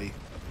nobody.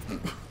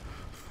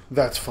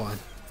 That's fun.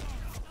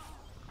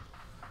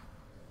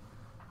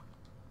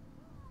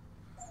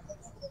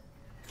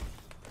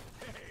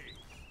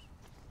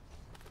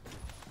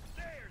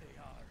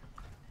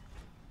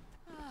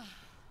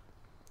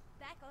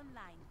 Back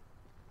online.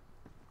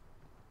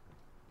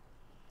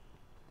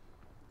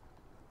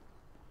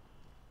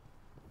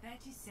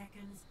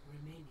 Seconds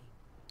remaining.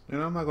 You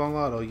know, I'm not gonna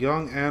lie though,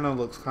 young Anna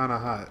looks kind of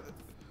hot.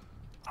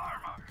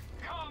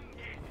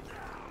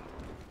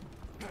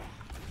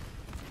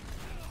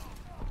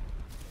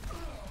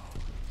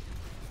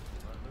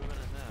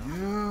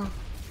 Yeah.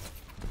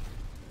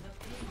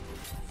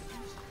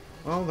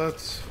 Oh,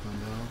 that's fun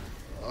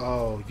now.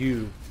 Oh,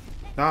 you.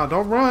 Nah,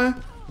 don't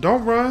run.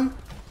 Don't run.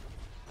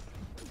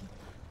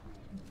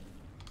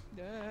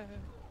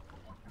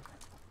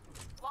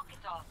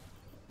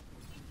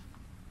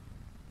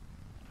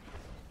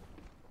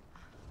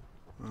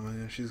 Oh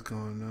yeah, she's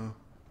gone now.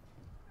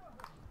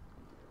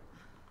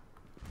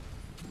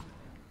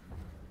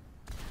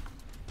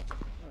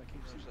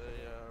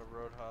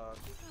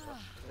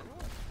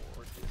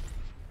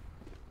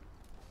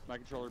 My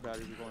controller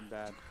batteries are going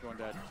bad. Going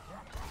dead.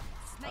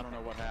 I don't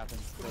know what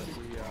happened, but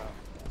we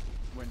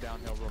went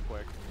downhill real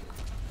quick.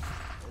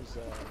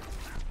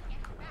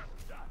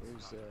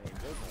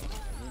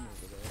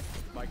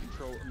 My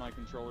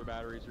controller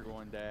batteries are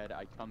going dead.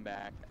 I come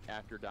back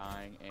after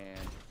dying,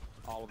 and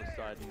all of a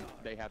sudden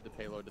they have the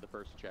payload to the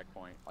first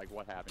checkpoint. Like,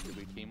 what happened? Did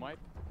we team wipe?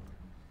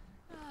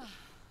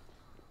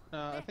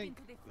 I think,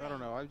 I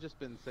don't know, I've just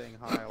been saying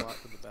hi a lot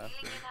to the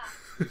Bastion.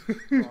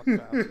 Crossed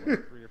paths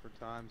like 3 different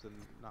times and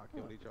not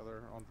killed each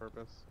other on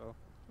purpose, so.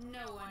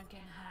 No one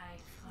can hide.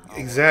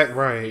 Exact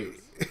right.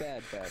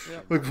 Bad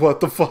Bastion. Like, what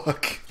the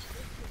fuck?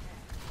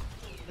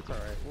 It's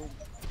alright, we'll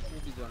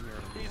be done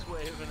here. He's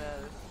waving at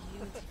us.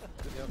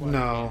 Yep.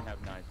 No.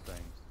 Have nice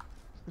things.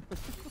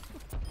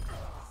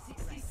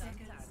 60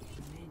 seconds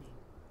remaining.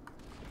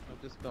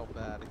 I just felt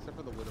bad, except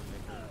for the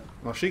Widowmaker.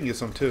 Well, she can get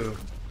some too.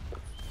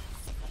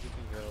 She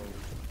can go.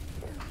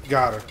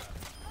 Got her.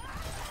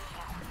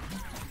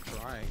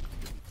 Trying.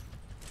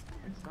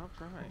 Stop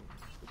trying.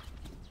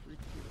 It's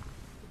freaky.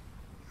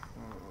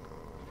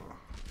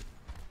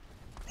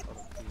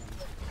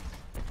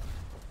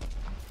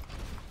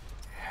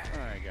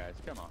 Alright guys,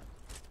 come on.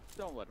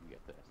 Don't let him get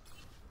this.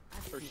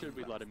 Or should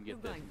we let him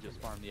get this and just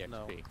farm the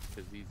XP?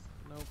 Because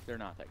they're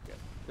not that good.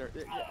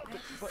 Yeah,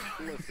 but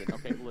listen,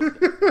 okay,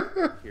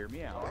 listen. Hear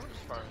me out. I'm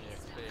just farming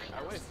the XP.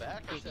 I waved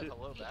back, I said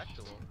hello back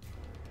to him.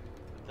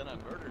 But then I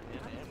murdered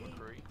him and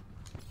McCree.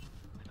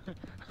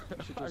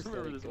 I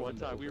remember this one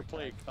time, we were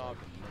playing comp.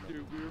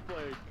 Dude, we were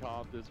playing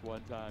comp this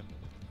one time.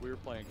 We were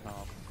playing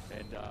comp,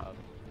 and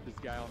this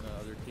guy on the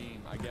other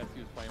team, I guess he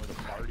was playing with a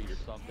party or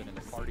something, and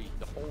the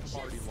whole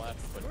party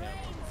left but him.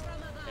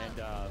 And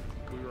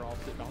we were all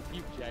sitting on the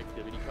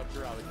objective, and he comes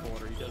around the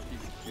corner, he doesn't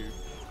even shoot.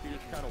 He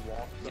just kind of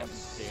walks up and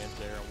stands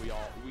there, and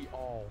we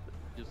all,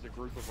 just a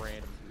group of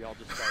randoms, we all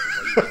just start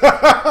waiting.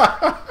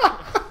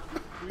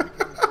 We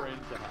become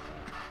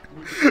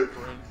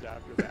friends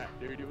after that,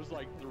 dude. It was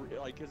like,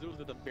 because it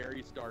was at the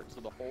very start, so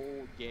the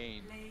whole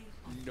game,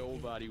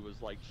 nobody was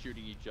like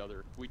shooting each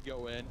other. We'd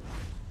go in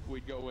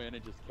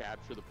and just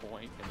capture the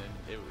point, and then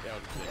that was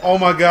it. Oh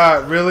my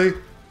god, really?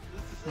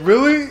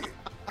 Really?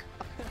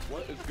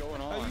 What is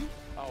going on?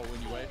 Oh,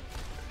 when you wait?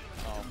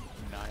 Oh,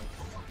 nice.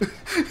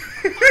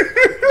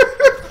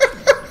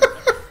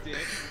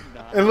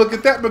 And look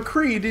at that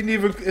McCree didn't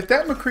even. If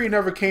that McCree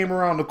never came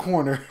around the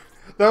corner,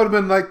 that would have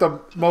been like the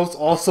most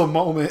awesome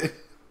moment.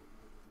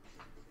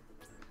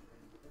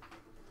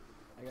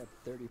 I got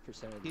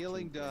 30% of the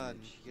Healing team done.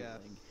 damage Yes.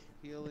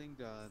 healing. Healing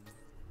done.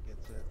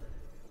 Gets it.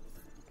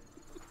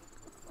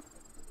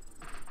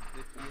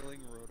 The healing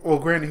road. Well,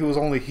 granted, he was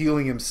only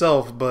healing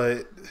himself,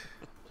 but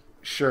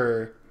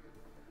sure.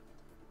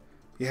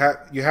 You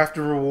have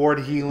to reward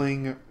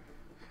healing.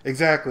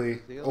 Exactly.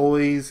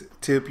 Always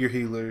tip your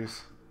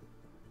healers.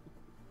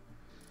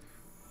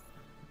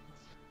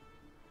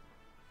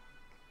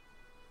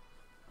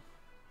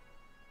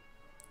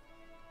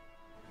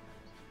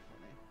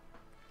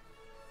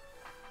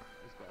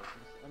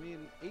 I mean,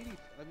 80.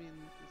 I mean,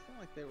 it's not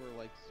like they were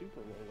like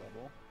super low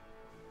level.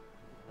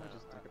 No, I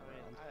just took it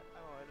around.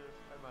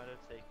 I might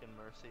have taken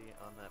Mercy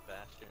on that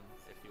Bastion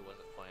if he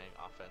wasn't playing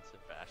offensive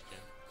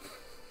Bastion.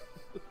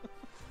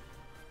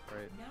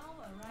 Right.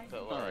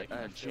 But Alright, like,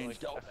 I I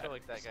changed all feel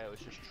like that guy was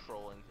just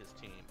trolling his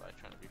team by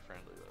trying to be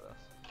friendly with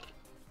us.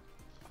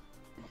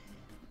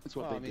 That's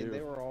what Well, they I mean, do.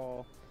 they were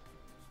all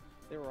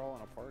in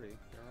a party.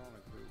 They were all in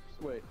a group.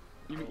 So. Wait,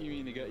 you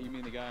mean the guy? You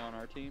mean the guy on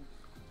our team?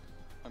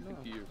 I'm No.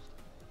 confused.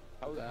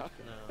 How No.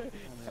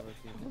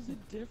 is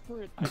it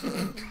different? I don't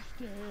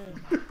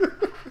understand.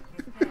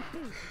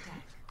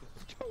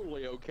 It's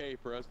totally okay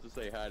for us to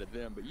say hi to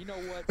them, but you know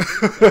what?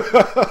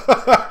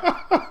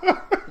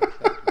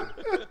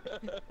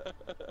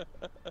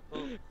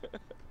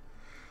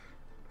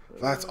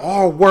 That's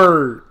our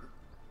word.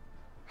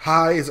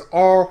 Hi is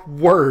our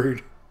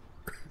word.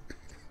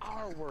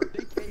 Our word.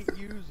 They can't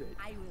use it.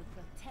 I will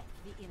protect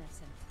the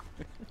innocent.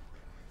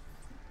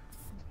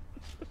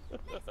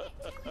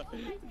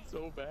 It's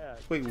so bad.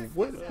 Wait,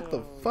 what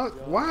the fuck?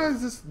 Why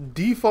is this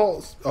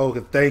default? Oh,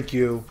 okay, thank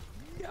you.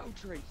 Yo,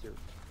 Tracer.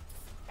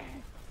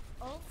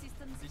 All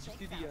systems Did you checked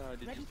see out.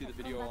 the Ready for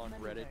video combat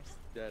on Reddit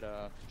maneuvers. that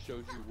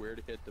shows you where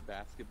to hit the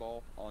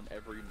basketball on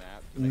every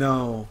map?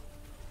 No.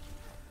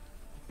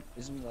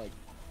 Isn't like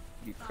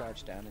you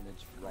crouch down and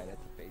it's right at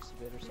the base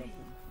of it or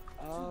something?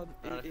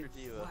 Not if you're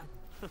Diva.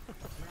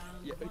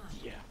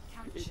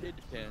 It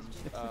depends.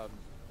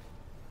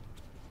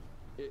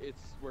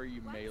 It's where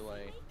you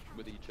melee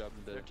with each other.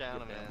 They're down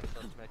a man, so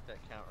let's make that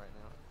count right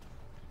now.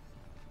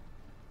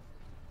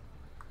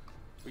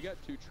 We got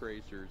 2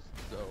 tracers,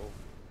 so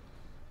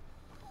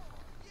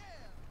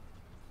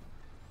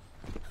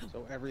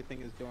So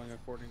everything is going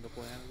according to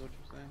plan, is what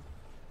you're saying?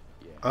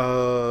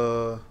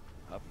 yeah.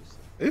 Obviously.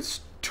 It's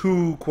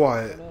too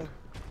quiet. You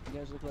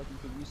guys look like you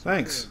could use some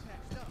Thanks. healing.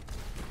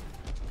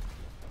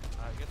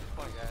 Get this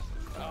point, guys.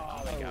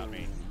 Oh, they got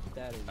me.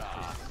 That is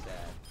just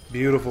sad.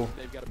 Beautiful.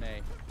 They've got a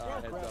May.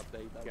 Heads up,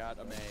 they got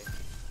a May.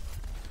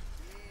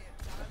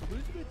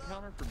 Who's a good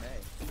counter for May?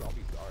 Ooh, I'll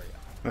be sorry.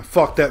 Man,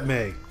 fuck that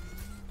May.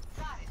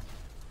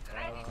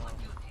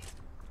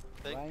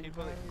 Think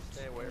people that can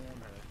stay away from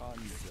her.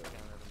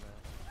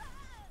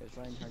 Because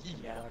Reinhardt can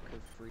block her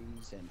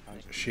freeze and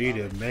punch. She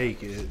didn't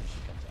make it.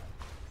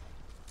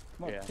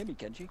 Come on, Yeah. hit me,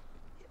 Kenji. Hit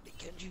me,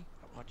 Kenji.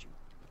 I want you.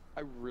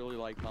 I really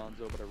like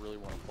Hanzo, but I really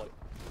want to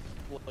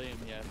play him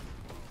yet.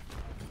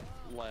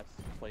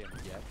 Play him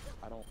yet.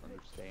 I don't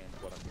understand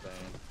what I'm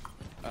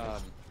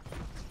saying.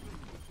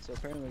 So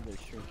apparently they're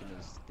shrinking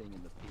his thing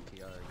in the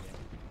PTR again.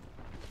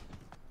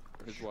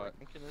 Is what?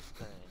 Shrinking this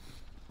thing.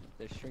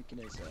 They're shrinking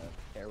his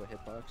arrow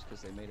hitbox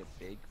because they made it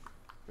big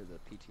for the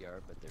PTR,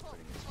 but they're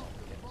putting it small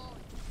again.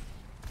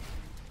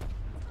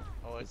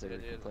 Oh, I Because they were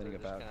did. complaining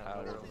about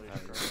how They're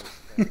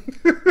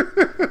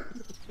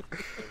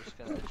just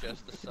gonna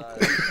adjust the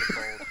size of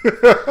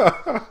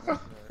the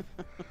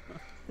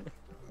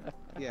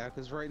Yeah,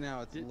 because right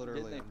now it's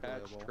literally Didn't they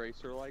patch unplayable.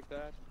 Tracer like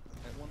that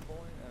at one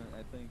point? And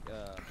I think,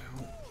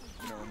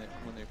 you know,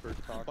 when they first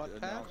talked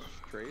announced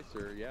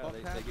Tracer, yeah,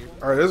 they gave.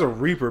 All right, there's a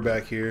Reaper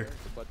back here.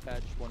 But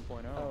patch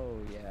 1.0. Oh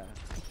yeah.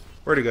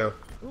 Where'd he go?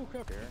 Oh,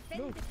 crap.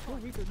 No, no,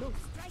 Reaper, no.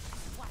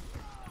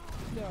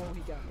 No,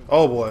 he got me.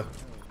 Oh boy.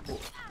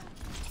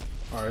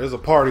 All right, there's a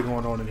party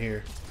going on in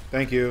here.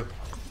 Thank you.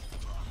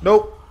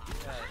 Nope.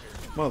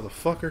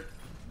 Motherfucker.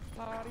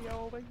 Party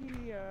over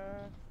here.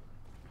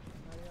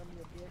 I am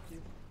your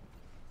objective.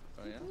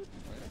 Oh yeah?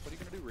 What are you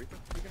gonna do, Reaper?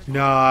 What are you gonna do?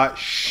 Nah,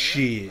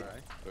 shit.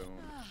 Alright,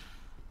 boom.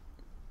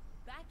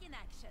 Back in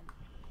action.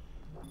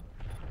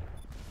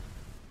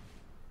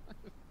 I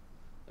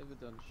haven't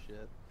done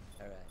shit.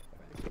 Alright.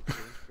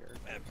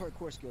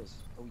 Parkour skills.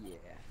 Oh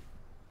yeah.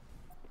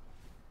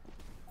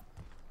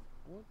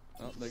 What?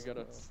 Oh, they've got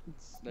a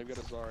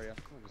Zarya.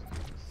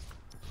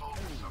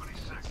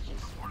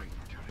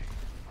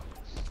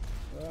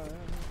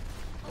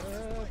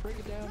 Break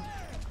it down.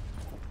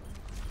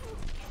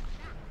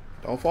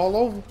 Don't fall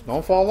over.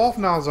 Don't fall off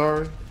now,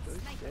 Zari.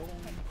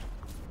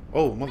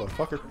 Oh,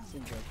 motherfucker.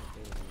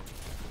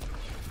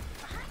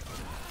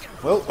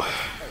 Well.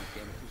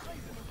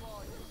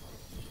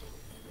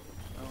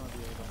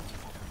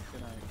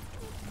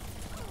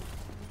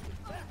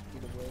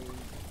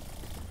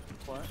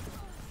 What?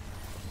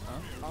 Huh?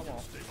 I'm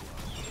off.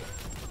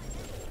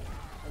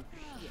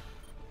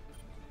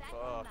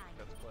 Fuck,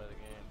 let's play the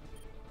game.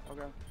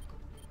 Okay.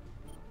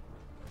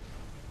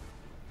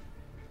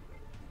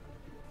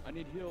 I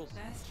need heals.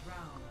 Best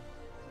round.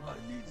 I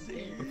need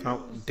these.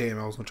 Oh, damn,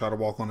 I was gonna try to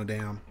walk on the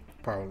damn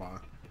power line.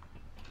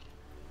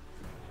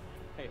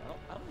 Hey,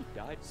 I only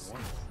died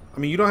once. I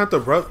mean, you don't have to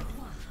rub.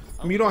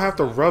 I mean, you don't have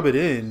to rub it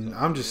in.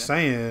 I'm just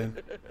saying.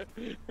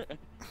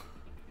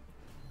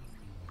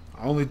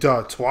 I only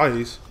died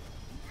twice.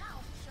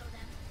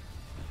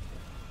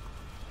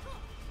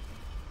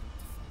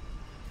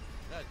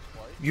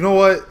 You know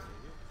what?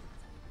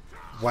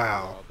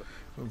 Wow.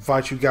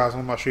 Invite you guys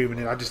on my stream and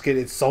then I just get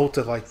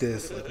insulted like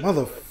this. Like,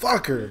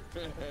 motherfucker.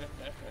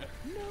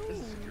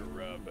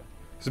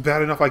 It's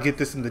bad enough I get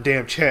this in the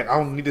damn chat. I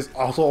don't need this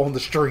also on the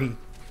stream.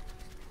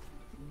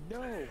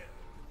 No.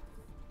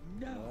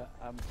 No.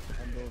 I'm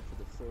going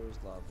for the floor's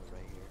lava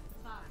right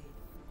here.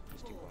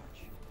 Just you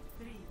watch.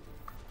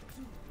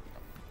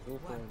 Go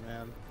for it,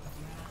 man.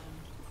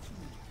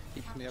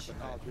 Keeps me up at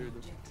night. Oh, dude,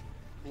 the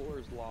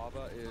floor's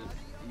lava is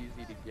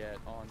easy to get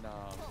on,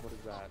 what is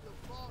that?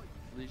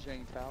 Li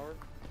Shang Tower?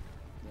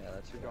 Yeah,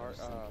 that's your what I dark,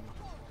 was thinking.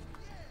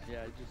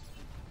 yeah, you just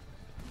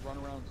run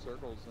around in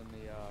circles in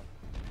the,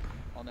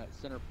 on that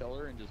center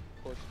pillar and just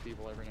push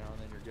people every now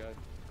and then, you're good.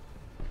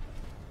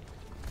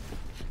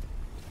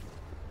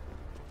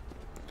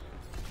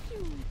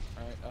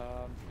 Alright,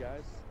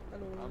 guys,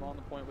 hello. I'm on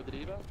the point with the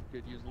diva.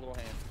 Could use a little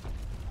hand.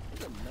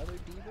 There's another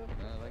diva?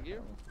 Thank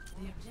you.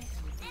 The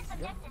objective is This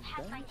objective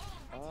has my name.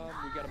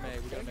 We got a May,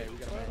 we got a May. I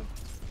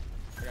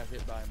got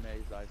hit by a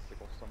May's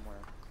icicle somewhere.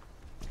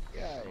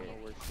 Yeah, I don't know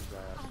where she's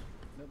at.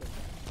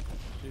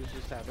 Dude,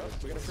 just have Oh,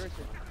 we got a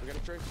Tracer. We got a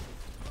Tracer.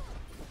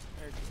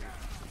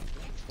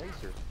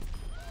 Tracer.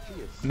 She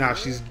is Nah,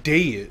 she's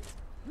dead.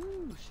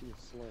 Woo, she is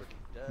slow.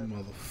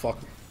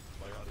 Motherfucker.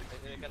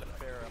 They got a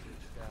fair up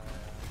this guy.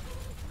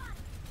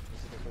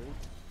 Is it a bird?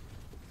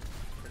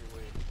 Pretty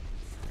weak.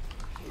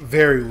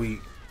 Very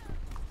weak.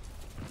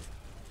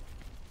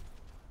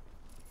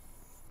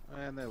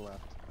 And they left.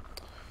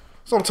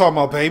 That's what I'm talking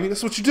about, baby.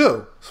 That's what you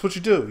do. That's what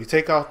you do. You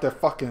take out that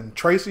fucking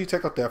Tracer, you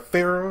take out that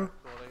Pharaoh.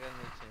 Well, they got a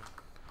new team.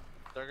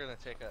 They're gonna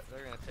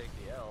take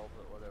the L,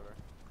 but whatever.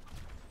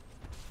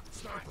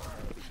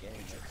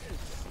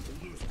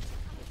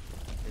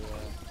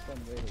 Fun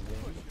way to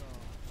win.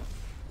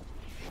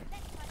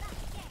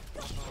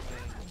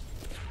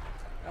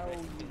 Oh, you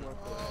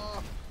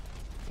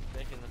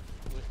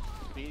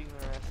Beating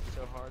their asses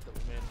so hard that we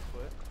made them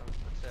quit.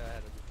 I'd say I had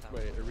a good time.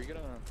 Wait, are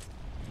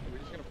we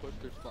just gonna push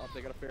their spot?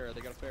 They got a Pharah,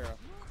 they got a Pharah.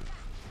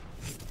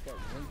 got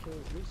one kill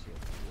with Lucio.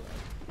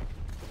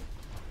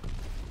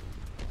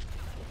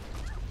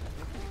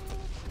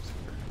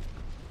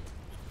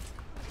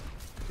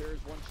 There's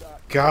one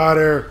shot. Got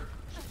her.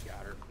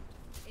 Got her.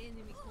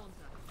 Enemy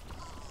contact.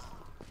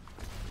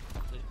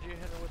 Did you hit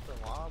her with the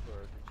lob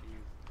or did you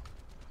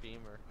beam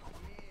her?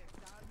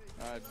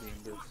 I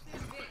beamed her.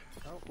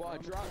 Well, I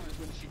dropped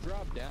when she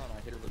dropped down. I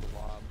hit her with a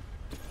lob,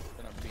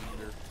 then I beamed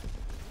her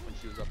when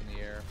she was up in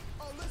the air.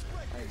 I am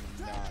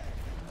not.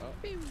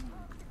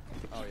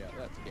 Oh yeah,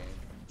 that's game.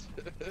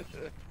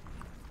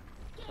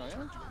 Oh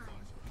yeah.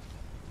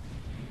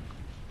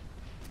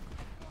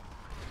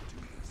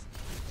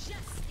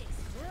 Justice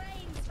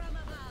reigns from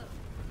above.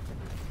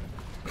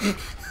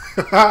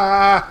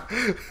 Yeah,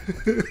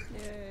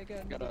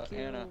 Got a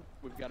Anna.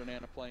 We've got an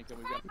Anna flank and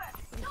we've got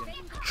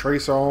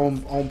Tracer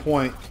on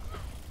point.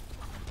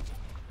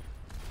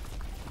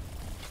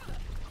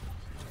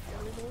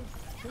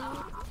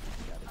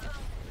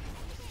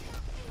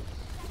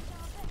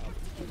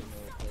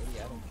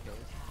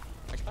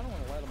 I kind of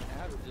want to let them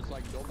have it, just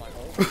like build my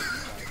ult.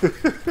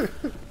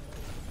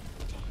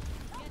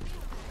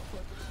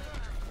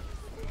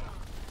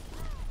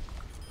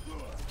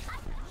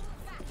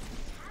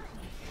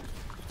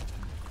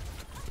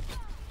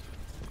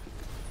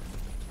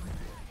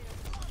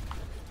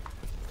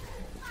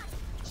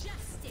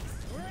 Justice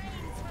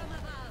reigns from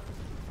above.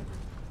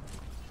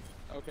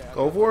 Okay.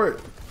 Go for it.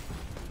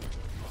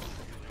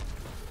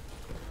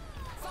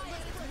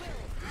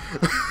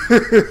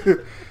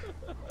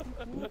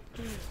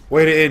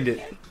 Way to end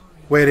it.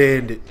 Way to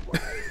end it. You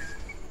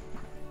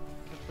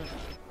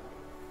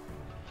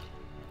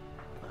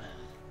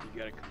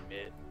gotta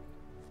commit.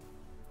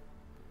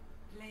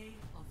 play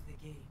of the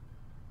game.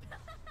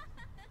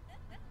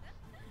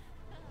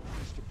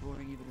 Mr.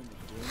 Boring even in the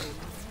game.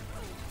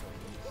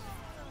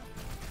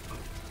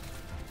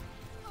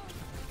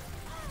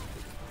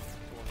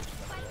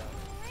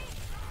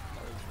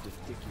 That was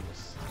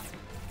ridiculous.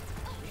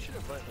 We should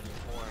have let them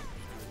form.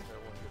 They're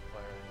one good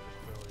player and just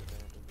barely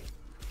abandoned it.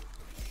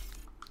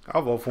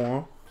 I'll vote for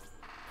him.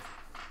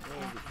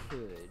 Well, we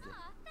could.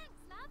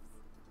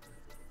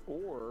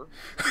 Or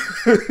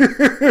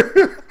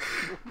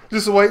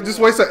Just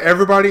wait so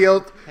everybody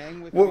else.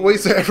 Hang with Wait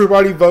so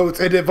everybody votes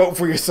and then vote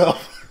for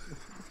yourself.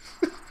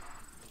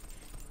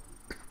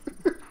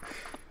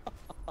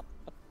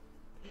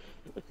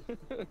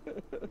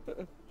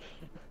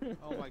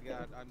 Oh my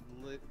god, I'm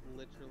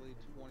literally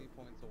 20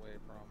 points away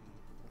from us.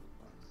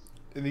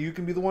 And then you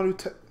can be the one who.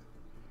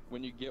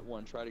 when you get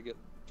one, try to do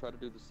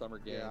the summer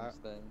games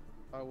thing.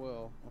 I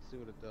will. I'll see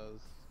what it does.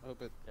 I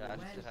hope it. Yeah,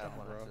 I should have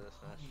one bro. after this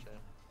match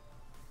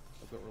too.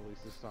 Look what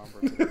releases Somber.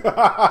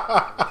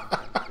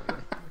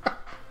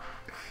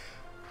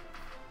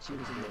 She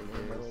was in the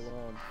room all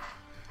along.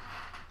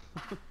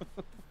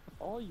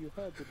 All you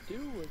had to do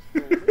was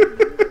go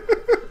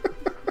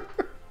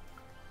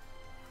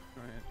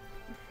Alright.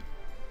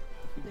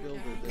 Who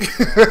builded this?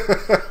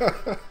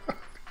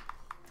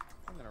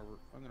 I'm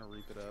gonna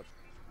reap it up.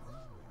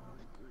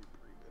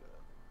 Reap it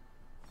up.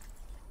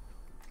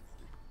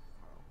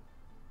 Wow.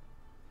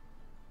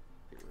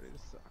 Get ready to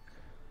suck.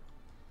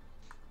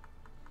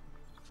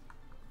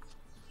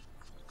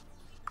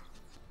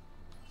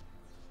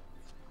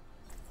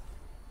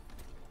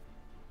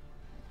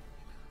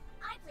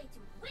 I play to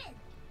win.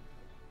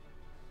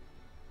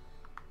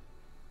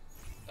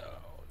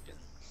 Oh, yes.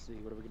 Let's see,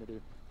 what are we gonna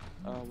do?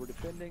 We're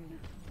defending.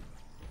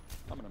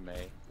 I'm gonna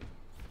May.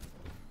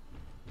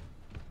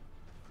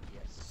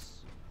 Yes.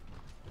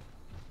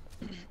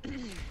 Actually,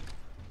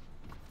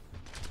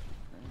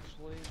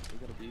 we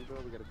got a Diva,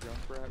 we got a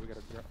Junkrat, we got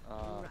a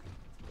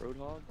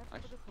Roadhog.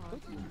 Actually, I'm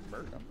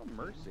gonna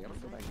Mercy. I'm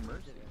gonna go back to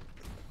Mercy.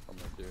 I'm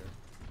gonna do.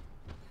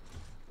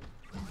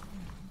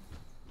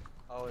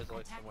 I always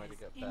like some way to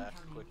get back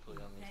quickly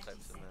on these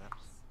types of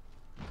maps.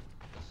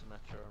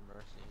 Symmetra or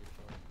Mercy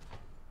usually.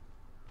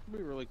 It'd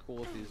be really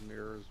cool if these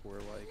mirrors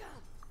were like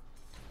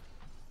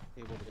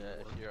able to. Yeah,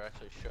 if you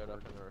actually showed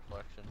up in the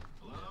reflection.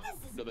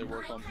 Do they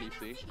work on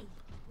PC?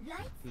 No.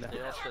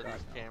 Yeah, so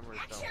these cameras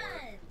don't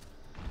work.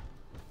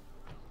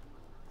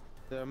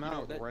 The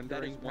amount of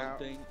rendering power.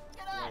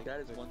 That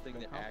is one thing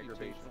that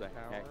aggravates the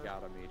heck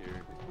out of me,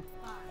 dude.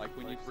 Like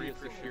when you see a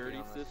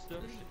security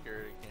system.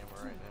 Security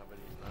camera right now, but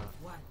he's not.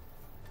 1.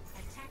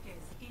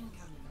 Attackers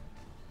incoming.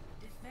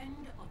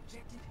 Defend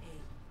objective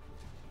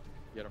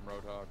A. Get him,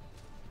 Roadhog.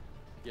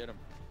 Get him.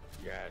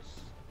 Yes.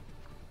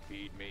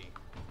 Feed me.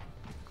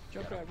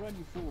 Junkrat, run,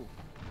 you fool.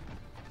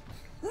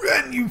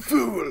 Run, you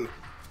fool!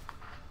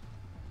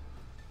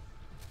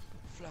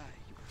 Fly,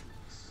 you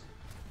fools.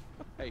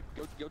 Hey,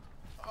 go.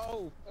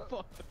 Oh,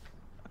 fuck.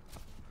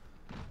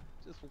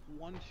 Just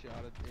one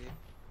shot at me.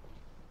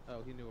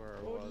 Oh, he knew where I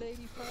Old was.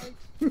 lady fight.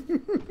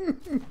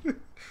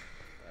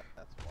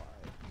 That's why.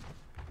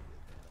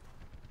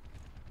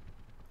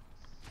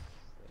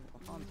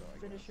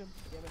 Finish him.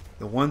 Get him.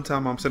 The one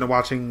time I'm sitting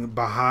watching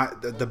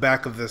behind the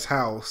back of this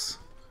house.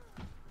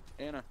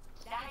 Anna.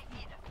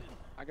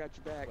 I got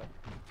your back.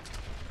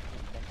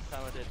 Next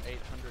time I did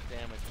 800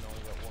 damage and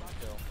only got 1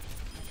 kill.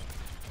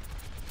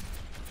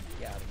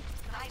 Got him.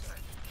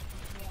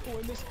 Oh,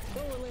 I missed. Oh,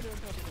 I landed on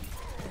top of him.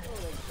 Oh,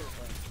 that was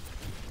terrifying.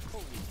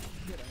 Holy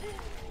shit.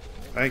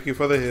 Thank you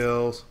for the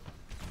hills.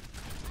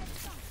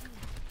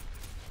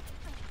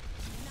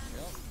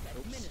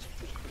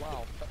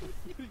 Wow.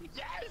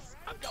 Yes!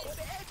 I'm going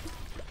in!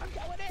 I'm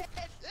going in!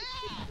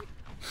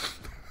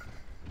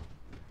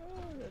 Oh,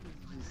 that is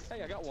just Hey,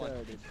 I got one.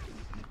 retarded.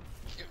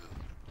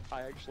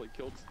 I actually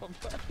killed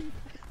somebody.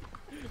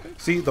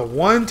 See, the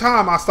one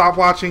time I stop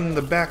watching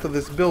the back of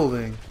this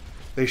building,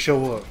 they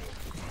show up.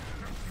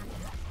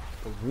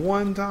 The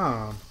one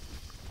time.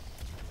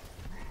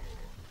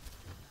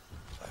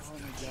 Oh my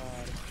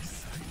god.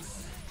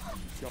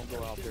 Don't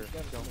go out there.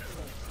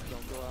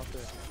 Don't go out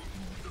there.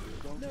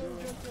 Don't No, do it.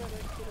 Junkrat,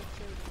 I could have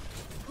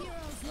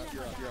saved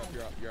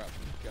You're up.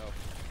 Go.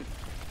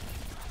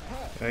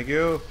 Thank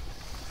you.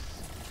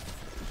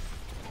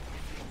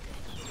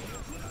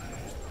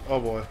 Oh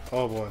boy,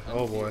 oh boy,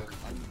 oh boy.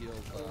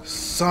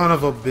 Son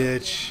of a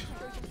bitch.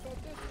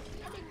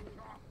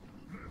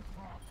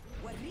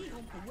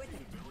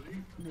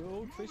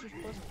 No, Tracer's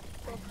plus.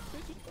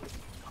 Tracer's plus.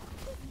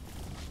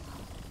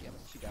 Yeah,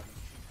 she got me.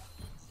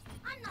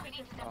 I'm not ready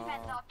to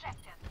defend the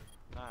objective.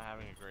 Not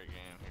having a great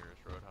game here is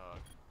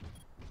Roadhog.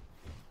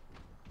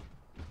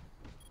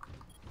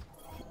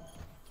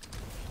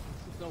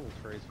 It's a double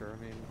tracer. I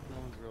mean, no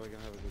one's really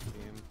gonna have a good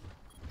team.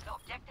 The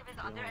objective is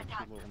You under don't have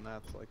attack. two little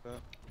gnats like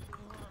that.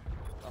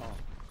 Oh.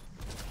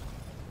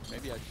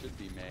 Maybe I should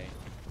be May.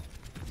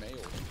 May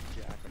will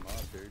jack him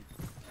up, dude.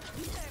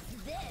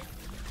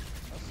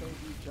 I'll save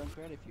you,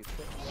 Junkrat, if you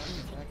quit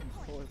running back and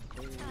forth.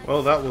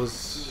 Well, that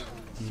was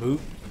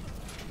moot.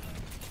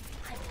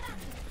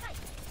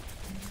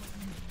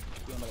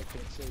 Damn it, I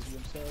can't save you,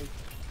 I'm sorry.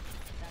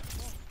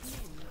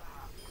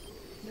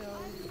 No.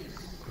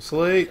 I'm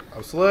slate.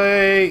 I'm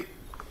slate.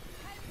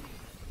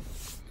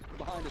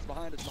 Behind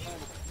us.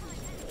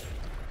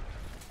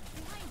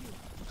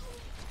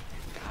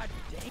 God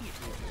dang it,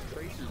 dude.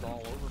 Tracer's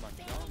all over my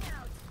gun.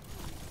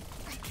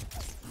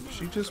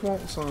 She just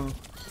wants some.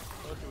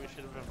 Look, we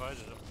should have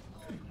invited him.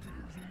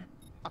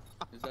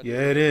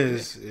 Yeah, it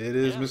is. It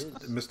is, Yeah,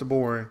 Mr.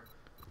 Boring.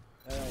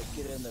 Alright,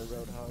 get in there,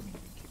 Roadhog.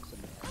 Kick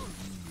some ass.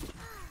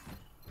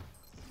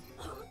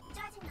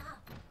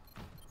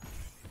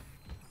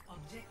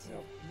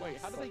 Objective. Wait,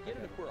 how do they get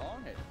it if we're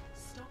on it?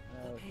 Stop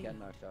No, the he payload.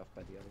 got knocked off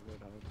by the other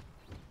Roadhog.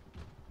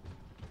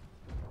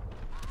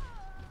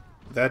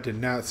 That did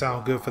not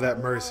sound good for that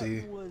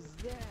Mercy. What was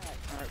that?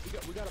 Alright,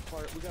 we got a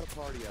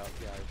party out,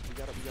 guys. We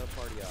got a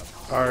party out.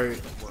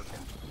 Alright.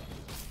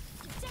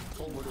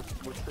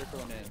 We're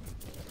trickling in.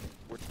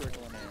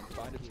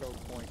 Find a choke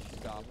point,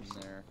 stop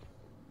them there.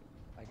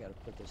 I gotta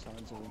put this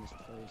Hanzo in his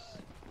place.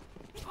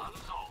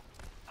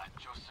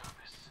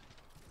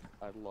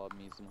 I love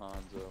me some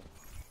Hanzo.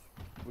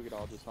 We could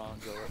all just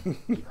Hanzo it.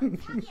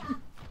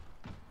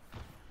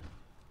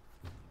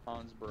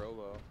 Hans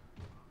Brovo.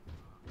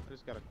 I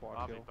just got a quad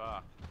Bobby kill.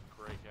 Bach.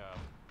 Great job.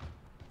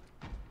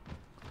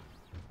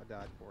 I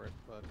died for it,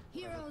 but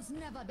Heroes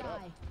never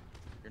die.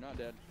 You're not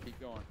dead. Keep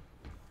going.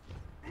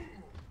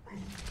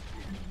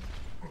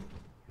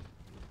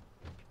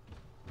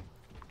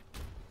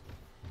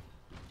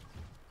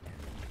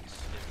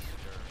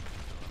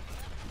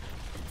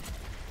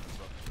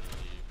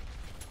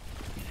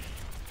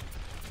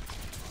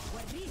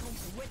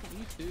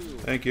 Me too.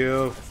 Thank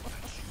you.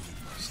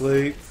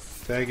 Sleep.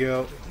 Thank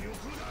you.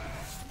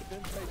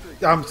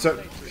 I'm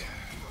so.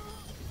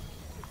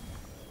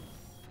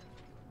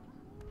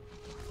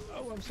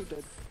 Oh, I'm so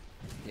dead.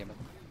 Damn it.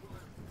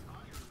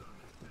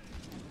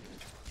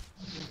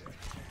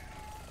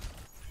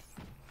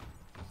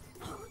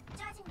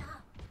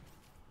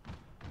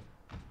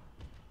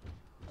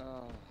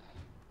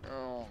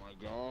 Oh my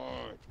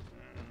god.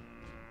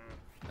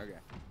 Okay.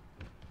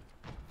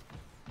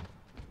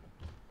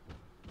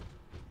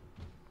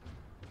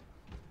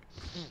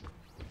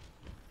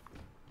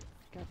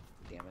 God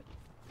damn it.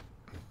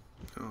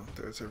 Oh,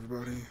 there's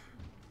everybody.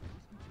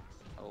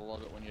 I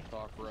love it when you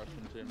talk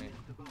Russian to me.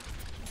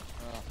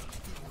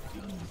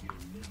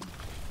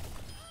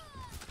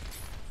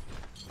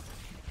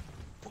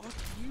 Fuck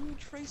you,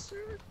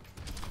 Tracer.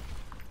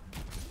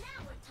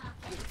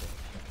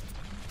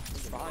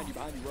 Behind you,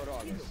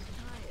 Roadhog.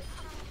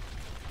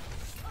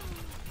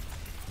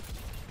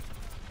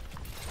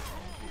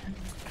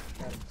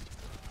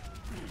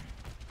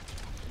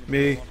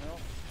 Me.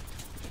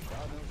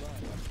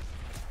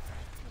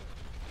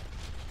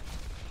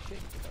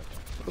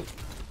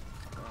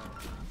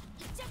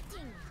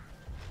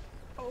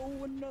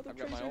 Oh, another I've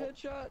got Tracer my ult.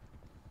 headshot.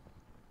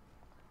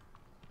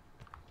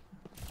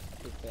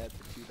 It's bad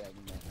for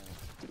teabagging that now.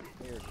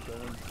 They are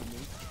going for me.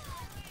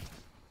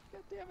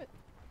 God damn it.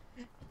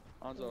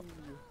 Hanzo.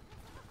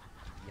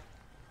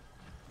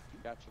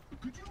 Gotcha.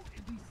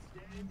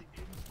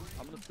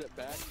 I'm gonna sit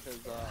back because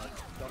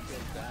stuff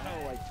goes down.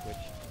 Oh, I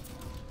twitched.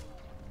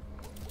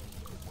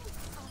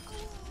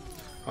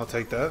 I'll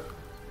take that.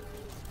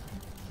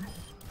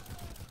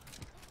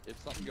 If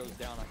something goes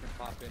down, I can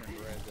pop in and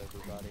res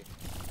everybody.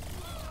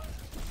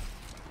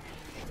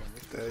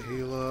 That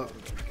heal up.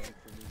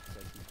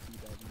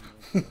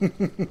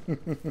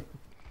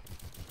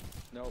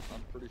 Nope,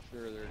 I'm pretty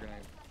sure they're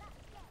gonna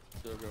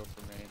still go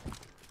for me.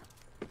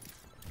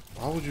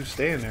 Why would you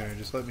stand there and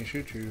just let me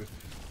shoot you?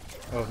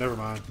 Oh, never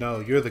mind. No,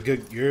 you're the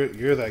good.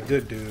 You're that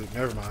good dude.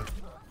 Never mind.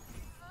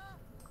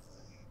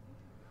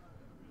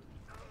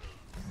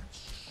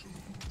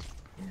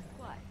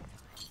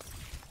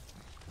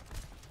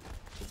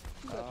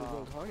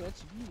 What?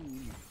 That's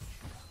you.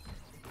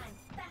 I'm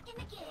back in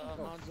the game.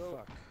 Hanzo.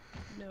 Fuck.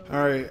 No.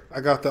 All right, I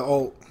got the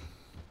ult.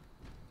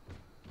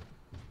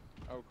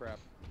 Oh crap.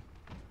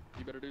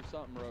 You better do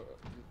something,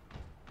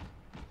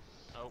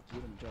 Oh.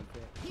 Get him,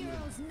 Junkrat.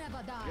 Heroes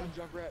never die. Get him,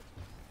 Junkrat.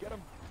 Get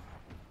him.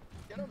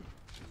 Get him.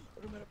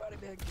 Put him in a body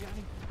bag,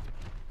 Johnny.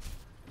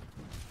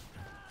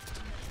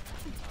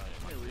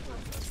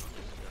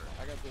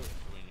 I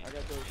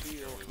got those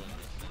heal.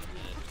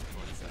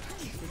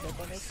 Sneak up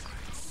on us?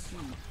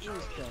 He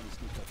is trying to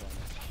sneak up on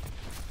us.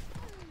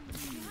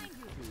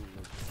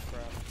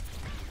 Crap.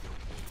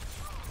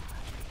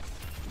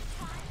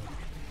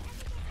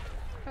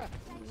 Ha!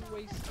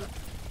 Wasted.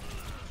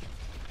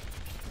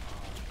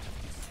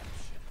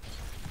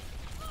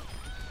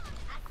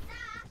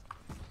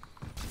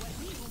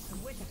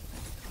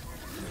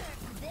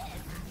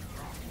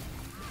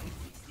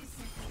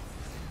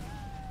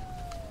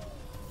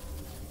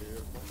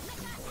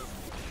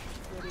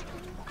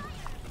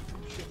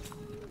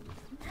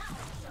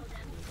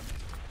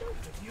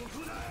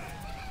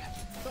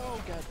 Oh,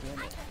 god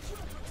damn it.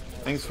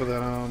 Thanks for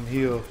that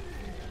heal.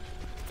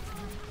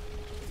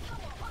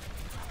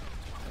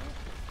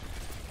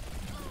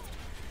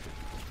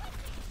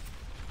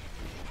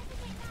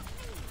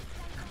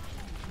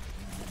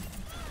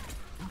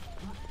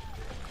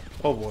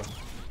 Oh boy. I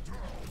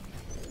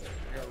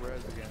got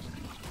res again.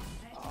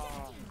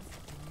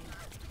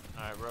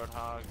 Alright,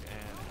 Roadhog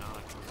and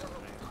Alex is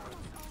coming.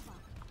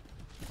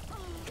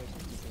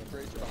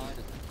 Tracer behind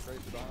us.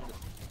 Tracer behind us.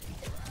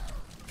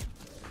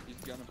 He's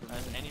gunning for me.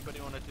 Does anybody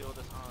want to deal with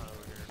this on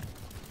over here?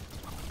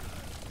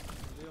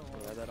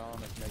 Yeah, that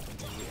on is making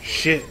me weak.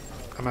 Shit.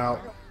 I'm out.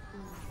 Damn.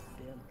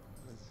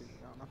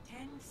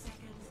 10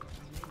 seconds.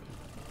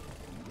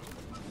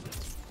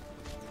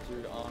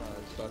 Dude, Ana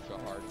is such a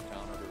hard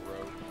counter to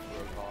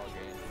Roadhog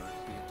and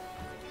Mercy.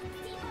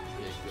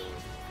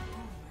 Ridiculous.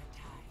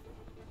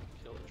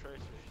 Kill the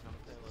Tracer. She's on the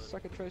payload.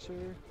 Suck it,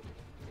 Tracer.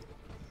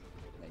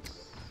 Nice.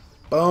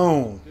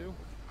 Boom.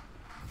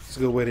 That's a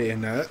good way to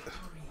end that.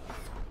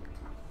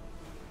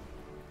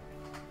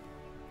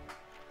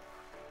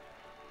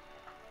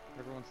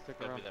 everyone stick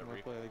That'd around be that and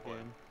we'll play the recoil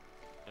game.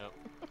 Yep.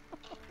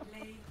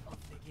 Play of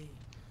the game.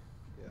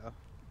 Yeah.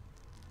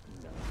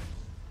 No.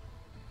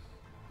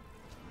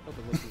 Hope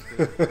it looks as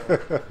good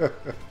as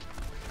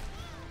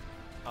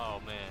Oh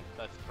man,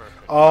 that's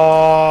perfect.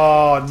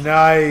 Oh,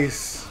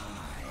 nice.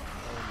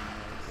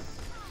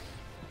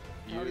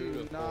 How do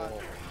you not?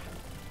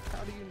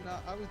 How do you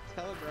not? I was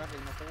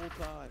telegraphing the whole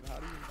time. How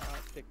do you not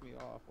pick me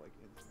off like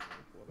instantly?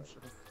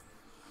 Whatever.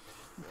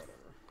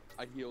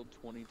 I healed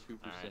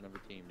 22% of a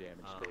team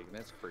damage taken.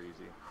 That's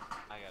crazy.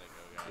 I gotta go,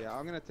 guys. Yeah,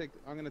 I'm gonna take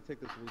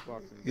this loot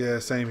box. And Yeah,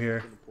 same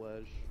here.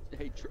 Pledge.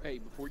 Hey,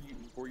 before you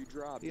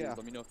drop, yeah. Dude,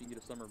 let me know if you can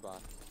get a summer buy.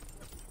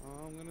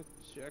 I'm gonna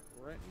check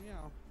right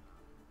now.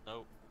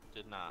 Nope,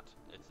 did not.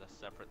 It's a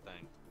separate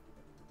thing.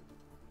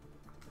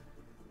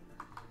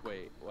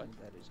 Wait, what?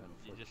 That is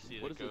unfortunate. You just see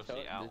the What does it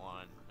ghostly tell-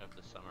 outline of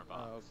the summer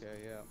box. Oh, okay,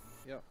 yeah.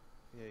 Yep.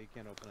 Yeah, you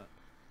can't open it.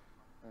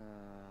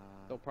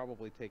 They'll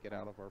probably take it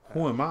out of our pack.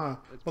 Who am I?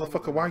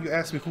 Motherfucker, why you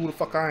asking me who the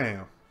fuck I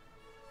am?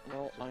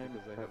 Well, I am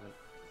because they haven't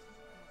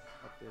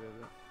updated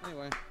it.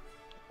 Anyway.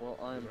 Well,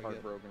 I am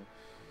heartbroken.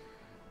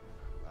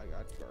 I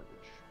got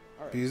garbage.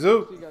 Alright. Peace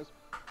out. See you guys.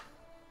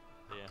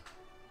 Yeah.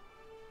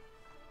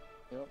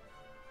 Yep.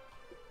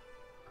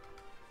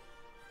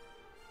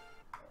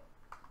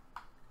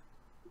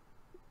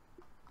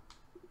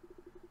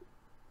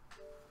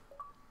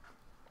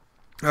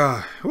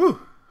 Whew.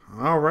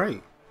 All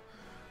right.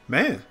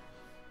 Man.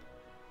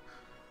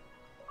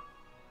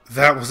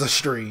 That was a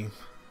stream.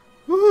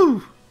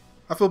 Woo.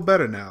 I feel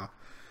better now.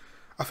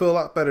 I feel a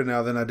lot better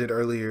now than I did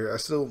earlier. I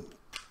still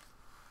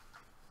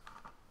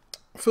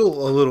feel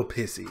a little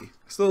pissy.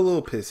 Still a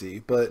little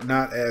pissy, but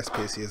not as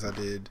pissy as I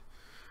did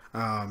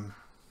at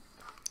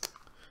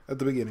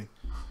the beginning.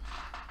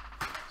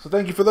 So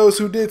thank you for those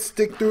who did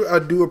stick through. I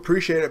do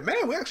appreciate it.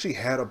 Man, we actually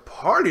had a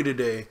party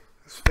today.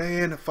 It's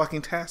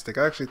fan-fucking-tastic.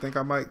 I actually think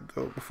I might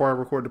go, before I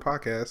record the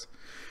podcast,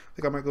 I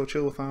think I might go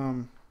chill with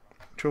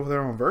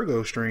there on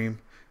Virgo stream.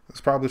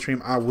 It's probably the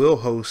stream I will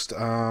host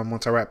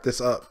once I wrap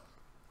this up.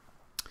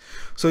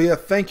 So yeah,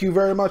 thank you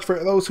very much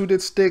for those who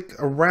did stick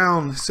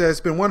around. It says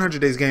it's been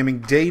 100 days gaming,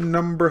 day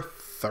number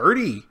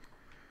 30.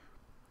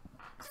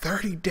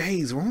 30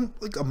 days. We're on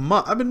like a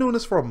month. I've been doing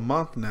this for a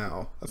month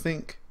now. I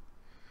think.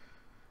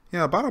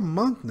 Yeah, about a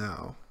month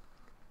now.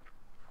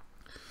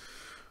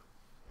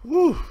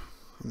 Whew.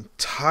 I'm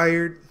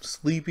tired,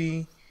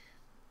 sleepy,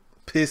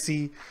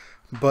 pissy,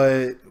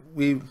 but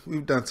we've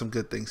done some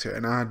good things here,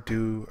 and I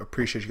do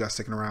appreciate you guys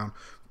sticking around.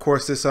 Of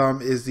course, this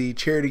is the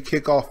charity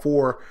kickoff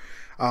for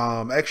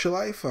Extra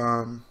Life,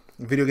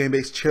 video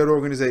game-based charity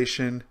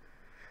organization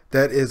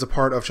that is a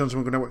part of Children's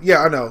Miracle Network.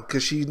 Yeah, I know,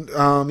 because she,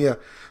 yeah.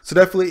 So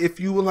definitely, if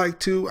you would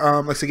like to,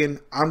 like again,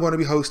 I'm going to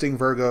be hosting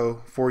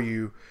Virgo for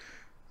you.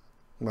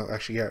 Well,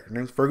 actually, yeah, her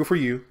name's Virgo for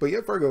you, but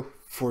yeah, Virgo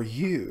for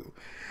you.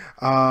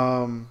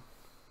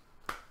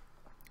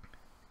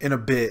 In a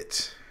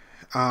bit.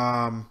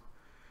 And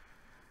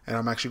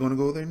I'm actually going to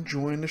go there and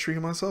join the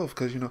stream myself,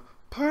 because, you know,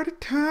 party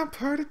time,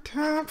 party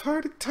time,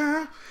 party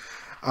time.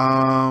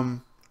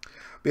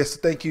 Yes,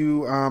 thank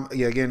you.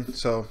 Yeah, again,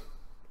 so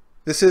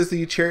this is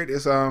the charity,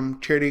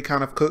 charity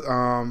kind of a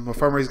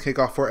fundraising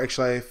kickoff for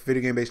Extra Life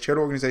video game-based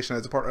charity organization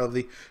as a part of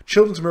the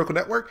Children's Miracle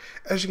Network.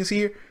 As you can see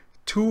here,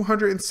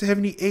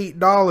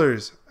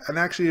 $278, and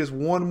actually there's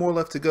one more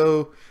left to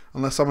go,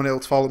 unless someone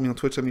else followed me on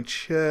Twitch. Let me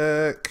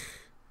check.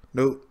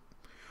 Nope.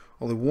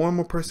 Only one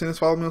more person has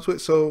followed me on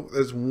Twitch, so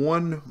there's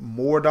one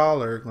more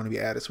dollar going to be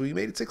added. So we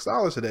made it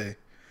 $6 today.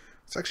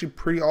 It's actually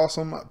pretty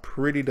awesome,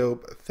 pretty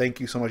dope. Thank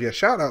you so much. Yeah,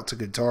 shout out to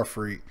Guitar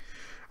Freak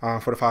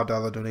for the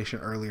 $5 donation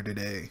earlier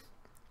today.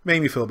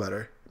 Made me feel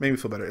better. Made me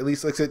feel better. At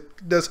least, like I said,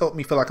 it does help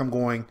me feel like I'm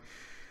going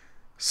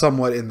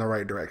somewhat in the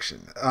right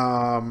direction.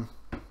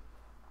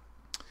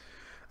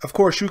 Of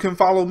course, you can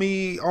follow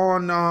me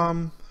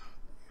on.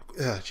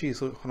 Geez,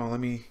 hold on. Let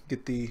me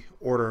get the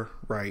order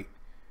right.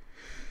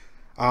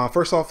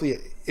 First off,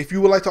 if you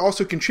would like to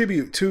also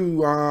contribute to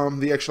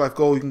the Extra Life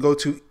goal, you can go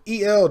to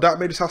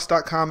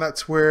el.MajorsHouse.com.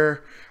 That's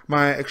where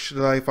my Extra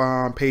Life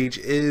page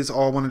is.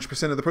 All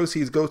 100% of the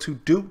proceeds go to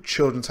Duke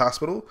Children's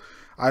Hospital.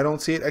 I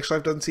don't see it. Extra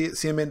Life doesn't see it.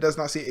 CMN does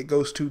not see it. It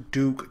goes to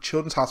Duke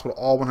Children's Hospital,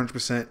 all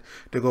 100%,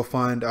 to go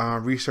fund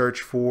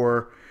research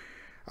for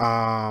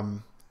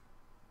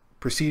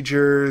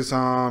procedures,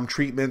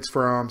 treatments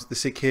for the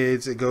sick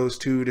kids. It goes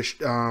to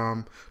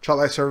the Child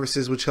Life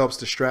Services, which helps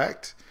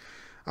distract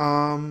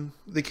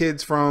the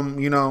kids from,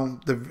 you know,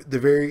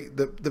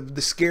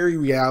 the scary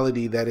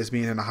reality that is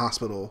being in a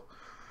hospital.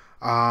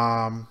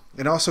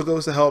 It also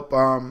goes to help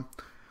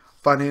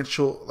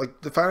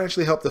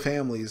financially help the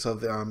families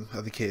of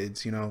the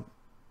kids. You know,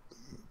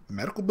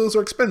 medical bills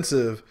are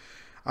expensive,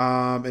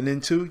 and then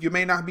too, you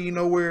may not be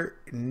nowhere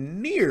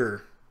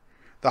near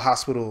the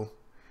hospital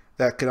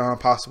that could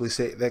possibly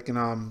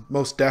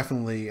most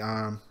definitely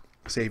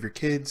save your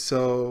kids.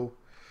 So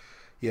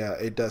yeah,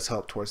 it does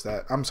help towards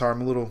that. I'm sorry,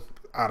 I'm a little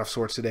out of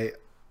sorts today,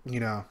 you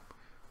know, a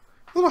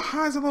little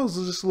highs and lows,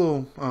 just a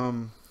little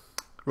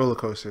roller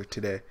coaster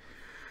today.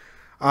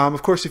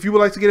 Of course, if you would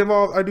like to get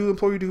involved, I do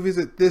implore you to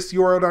visit this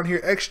URL down here,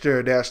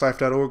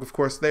 extra-life.org. Of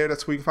course,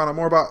 that's where you can find out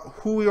more about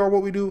who we are,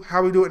 what we do,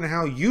 how we do it, and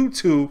how you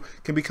too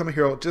can become a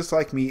hero just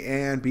like me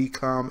and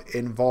become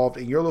involved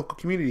in your local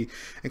community,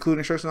 including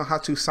instructions on how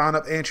to sign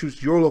up and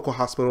choose your local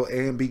hospital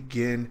and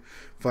begin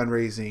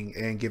fundraising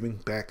and giving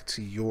back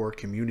to your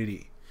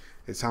community.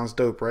 It sounds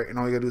dope, right? And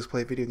all you gotta do is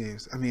play video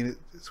games. I mean,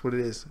 it's what it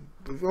is.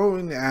 We're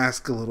going to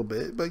ask a little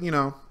bit, but you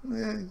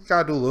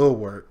gotta do a little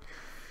work.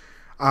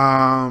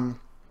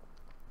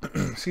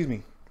 Excuse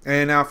me.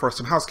 And now for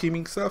some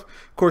housekeeping stuff.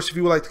 Of course, if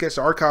you would like to catch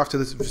the archive to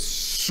this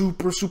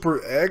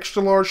super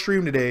extra large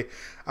stream today,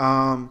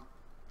 I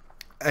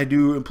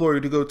do implore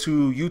you to go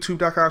to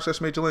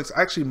youtube.com/MajorLinks.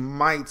 I actually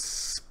might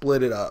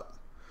split it up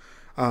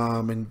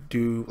and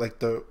do like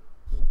the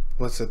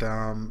what's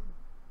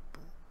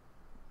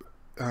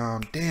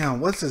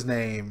his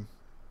name?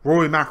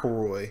 Rory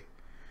McIlroy.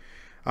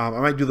 I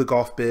might do the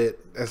golf bit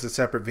as a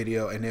separate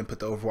video and then put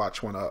the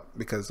Overwatch one up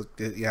because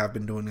I've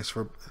been doing this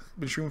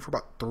been streaming for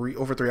about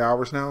over 3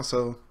 hours now,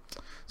 so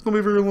it's gonna be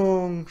a very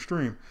long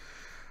stream.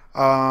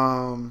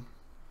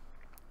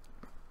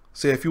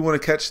 So yeah, if you want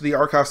to catch the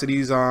archives to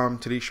these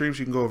streams,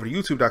 you can go over to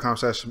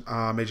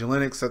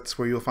youtube.com/MajorLinux. That's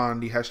where you'll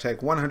find the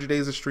hashtag 100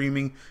 days of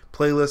streaming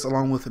playlist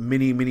along with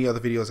many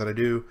other videos that I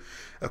do.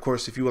 Of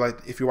course, if you're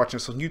watching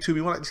this on YouTube,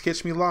 you want to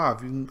catch me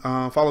live, you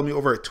can follow me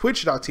over at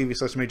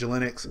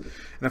twitch.tv/MajorLinux. And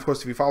of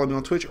course, if you follow me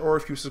on Twitch or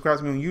if you subscribe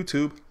to me on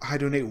YouTube, I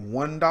donate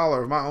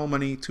 $1 of my own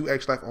money to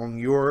Extra Life on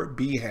your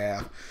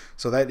behalf.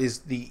 So that is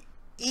the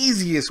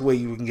easiest way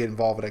you can get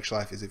involved with Extra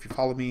Life, is if you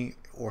follow me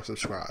or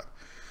subscribe.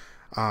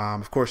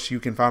 Of course, you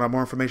can find out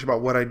more information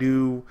about what I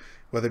do,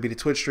 whether it be the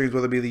Twitch streams,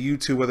 whether it be the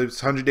YouTube, whether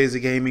it's 100 Days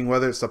of Gaming,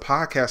 whether it's the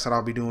podcast that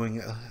I'll be doing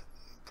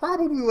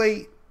probably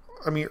late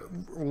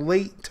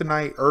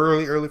tonight,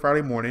 early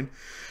Friday morning,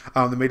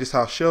 the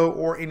MajorsHouse show,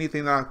 or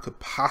anything that I could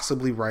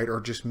possibly write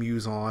or just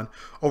muse on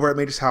over at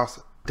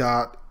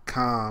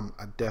MajorsHouse.com.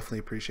 I definitely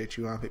appreciate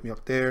you. Hit me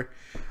up there.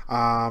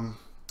 So,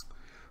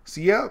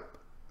 yep.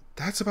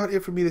 That's about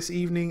it for me this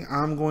evening.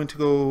 I'm going to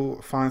go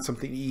find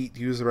something to eat,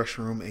 use the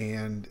restroom,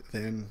 and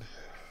then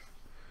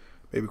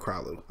maybe cry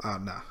a little.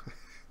 Nah.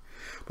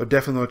 But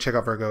definitely go check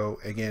out Virgo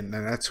again.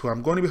 And that's who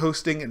I'm going to be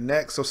hosting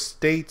next. So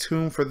stay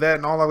tuned for that.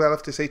 And all I've got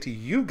left to say to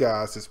you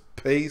guys is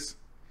peace.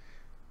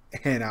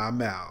 And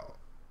I'm out.